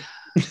Die,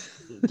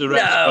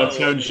 directed by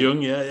Terence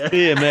Young, yeah.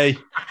 Dear me.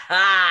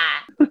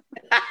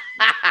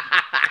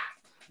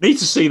 Need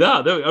to see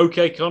that, don't we?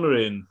 OK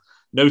Connery in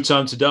No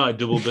Time to Die,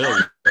 double bill.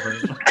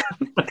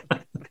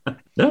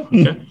 No,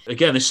 okay.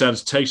 Again, this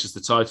sounds tasteless, the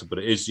title, but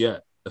it is,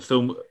 a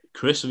film.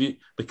 Chris, have you?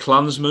 The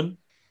Klansman,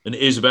 and it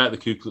is about the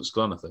Ku Klux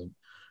Klan, I think,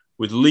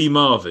 with Lee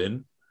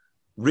Marvin,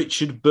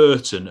 Richard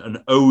Burton,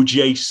 and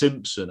O.J.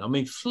 Simpson. I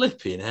mean,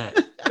 flipping heck.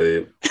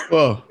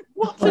 Whoa.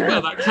 What? Think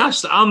about that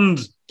cast and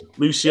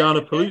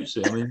Luciana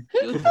Paluzzi. I mean,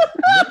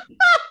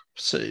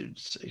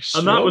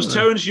 and that was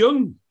Terence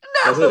Young.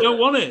 No, they don't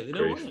want it. They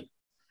don't want it.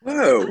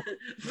 Whoa.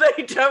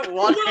 They don't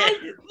want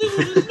it.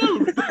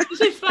 No, as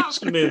if that's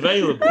going to be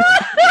available.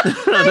 They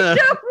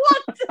don't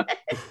want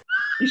it.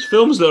 These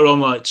films that are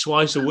on like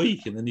twice a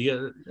week, and then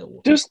you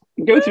get... Just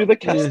go through the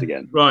cast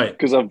again. Right.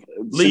 Because I've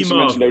Lee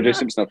Marvin. O.J.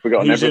 Simpson, I've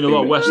forgotten everything. He's in a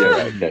lot of Western.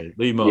 Okay.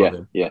 Lee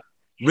Marvin. Yeah.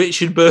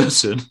 Richard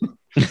Burton.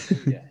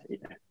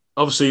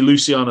 Obviously,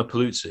 Luciana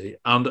Paluzzi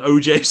and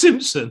O.J.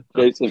 Simpson.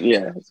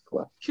 Yeah, that's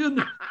class.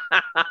 Can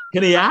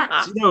he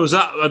act? Was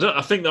that?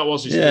 I think that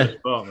was his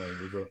first part,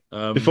 maybe.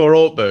 But, before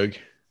Ortberg,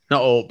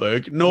 not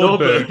Ortberg,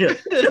 Nordberg.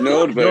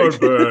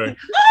 Nordberg.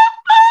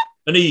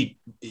 And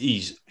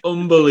he's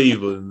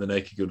unbelievable in the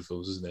Naked Gun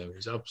films, isn't he?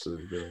 He's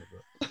absolutely brilliant.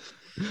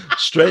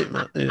 Straight,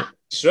 man. Yeah.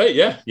 Straight,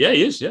 yeah,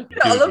 he is. Yeah.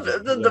 I love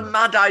the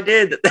mad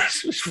idea that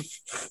this was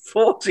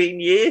 14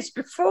 years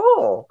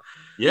before.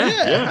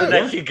 Yeah. The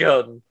Naked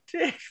Gun.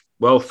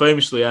 Well,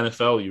 famously,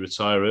 NFL, you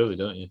retire early,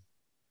 don't you?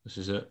 This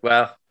is it.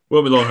 Well,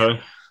 won't be long,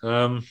 Harry.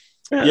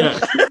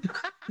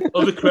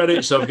 Other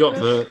credits I've got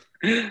for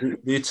the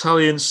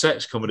Italian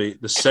sex comedy,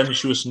 The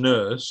Sensuous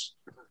Nurse.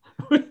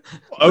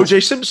 O.J.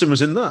 Simpson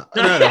was in that.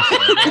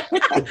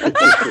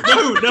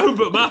 No,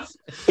 but Matt,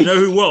 you know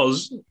who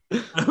was?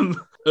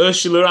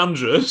 Ursula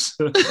Andress.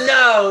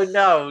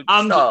 No,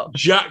 and stop.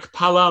 Jack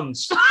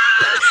Palance.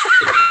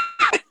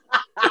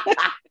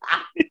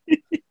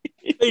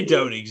 They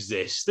don't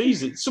exist.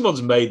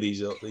 Someone's made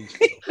these up.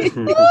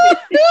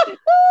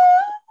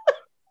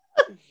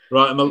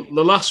 Right, and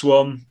the last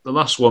one that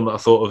I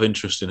thought of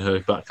interest in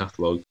her back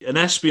catalogue, an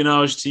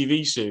espionage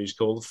TV series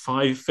called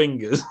Five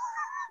Fingers,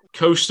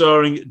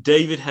 co-starring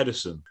David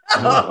Hedison.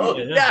 Oh,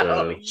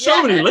 no.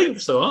 So many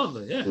links, though, aren't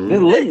there? Yeah. The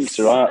links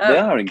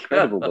are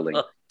incredible, the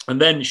links.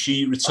 And then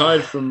she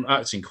retired from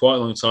acting quite a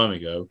long time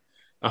ago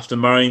after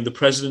marrying the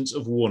president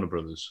of Warner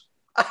Brothers.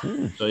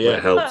 So, yeah.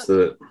 That helps,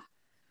 doesn't it?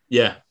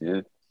 Yeah.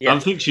 Yeah. I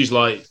think she's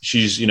a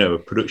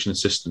production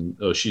assistant,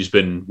 or she's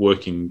been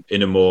working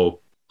in a more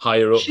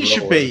higher up. She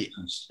should be.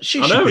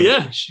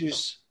 Yeah.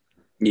 She's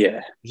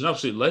an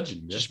absolute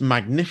legend. Yeah. Just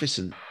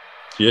magnificent.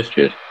 Yes.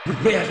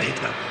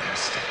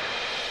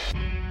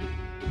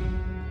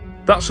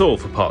 That's all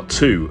for part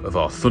 2 of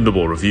our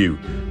Thunderball review,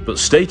 but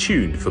stay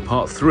tuned for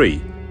part 3,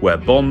 where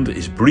Bond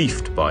is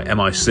briefed by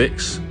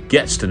MI6,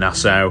 gets to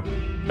Nassau,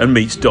 and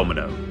meets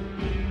Domino.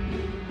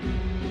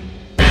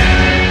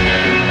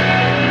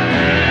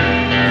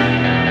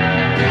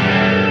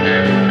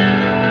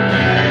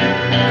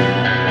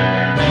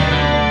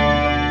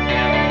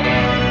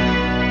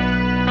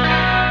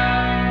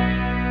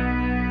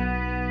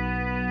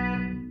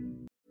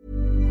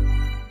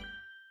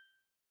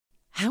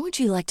 How would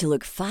you like to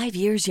look 5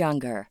 years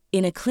younger?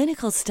 In a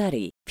clinical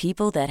study,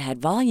 people that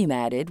had volume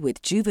added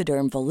with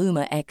Juvederm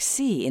Voluma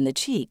XC in the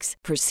cheeks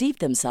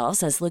perceived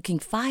themselves as looking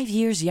 5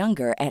 years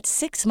younger at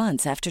 6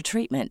 months after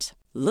treatment.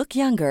 Look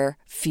younger,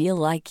 feel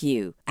like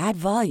you. Add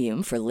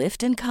volume for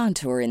lift and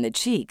contour in the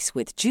cheeks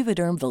with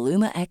Juvederm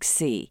Voluma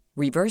XC.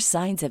 Reverse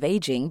signs of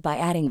aging by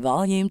adding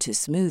volume to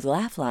smooth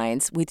laugh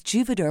lines with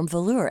Juvederm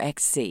Volure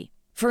XC.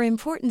 For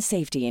important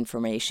safety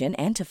information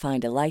and to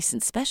find a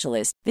licensed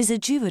specialist,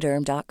 visit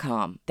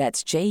Juvederm.com.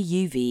 That's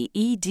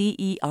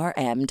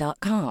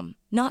JUVEDERM.com.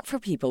 Not for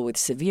people with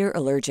severe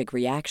allergic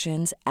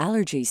reactions,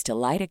 allergies to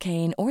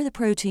lidocaine, or the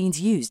proteins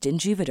used in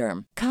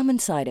Juvederm. Common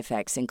side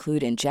effects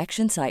include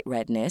injection site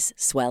redness,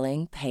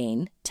 swelling,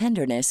 pain,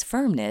 tenderness,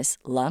 firmness,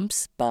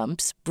 lumps,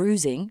 bumps,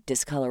 bruising,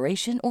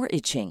 discoloration, or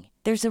itching.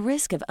 There's a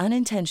risk of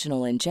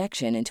unintentional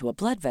injection into a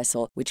blood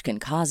vessel, which can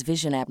cause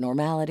vision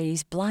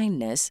abnormalities,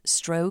 blindness,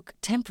 stroke,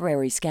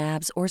 temporary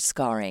scabs, or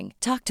scarring.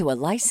 Talk to a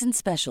licensed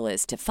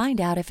specialist to find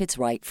out if it's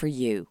right for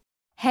you.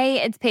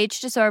 Hey, it's Paige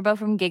DeSorbo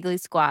from Giggly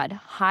Squad.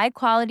 High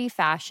quality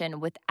fashion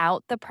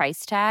without the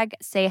price tag.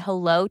 Say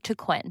hello to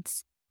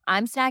Quince.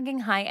 I'm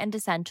snagging high-end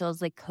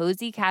essentials like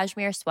cozy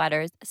cashmere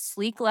sweaters,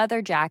 sleek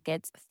leather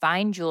jackets,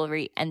 fine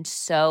jewelry, and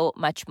so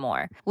much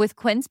more. With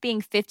Quince being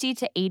 50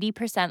 to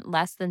 80%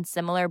 less than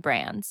similar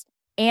brands.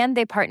 And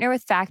they partner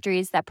with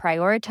factories that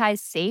prioritize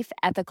safe,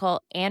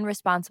 ethical, and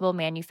responsible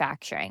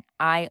manufacturing.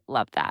 I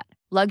love that.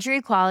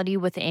 Luxury quality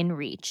within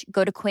reach.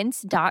 Go to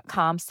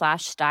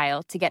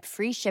quince.com/style to get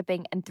free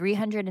shipping and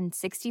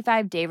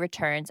 365-day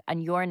returns on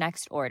your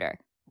next order.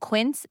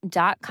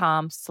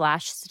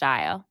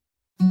 Quince.com/style.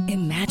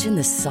 Imagine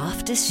the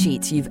softest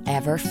sheets you've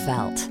ever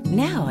felt.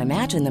 Now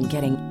imagine them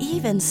getting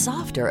even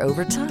softer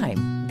over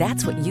time.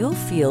 That's what you'll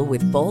feel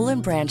with Boll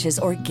 & Branch's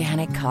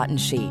organic cotton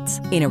sheets.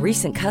 In a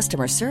recent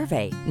customer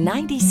survey,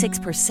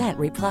 96%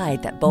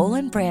 replied that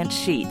Boll & Branch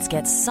sheets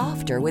get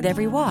softer with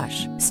every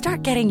wash.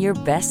 Start getting your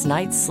best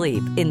night's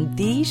sleep in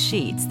these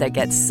sheets that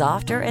get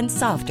softer and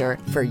softer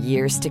for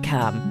years to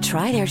come.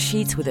 Try their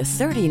sheets with a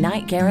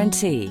 30-night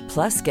guarantee.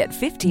 Plus, get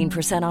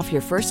 15% off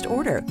your first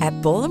order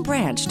at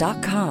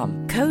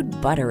bollandbranch.com. Code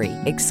BUTTERY.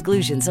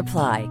 Exclusions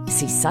apply.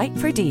 See site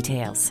for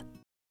details.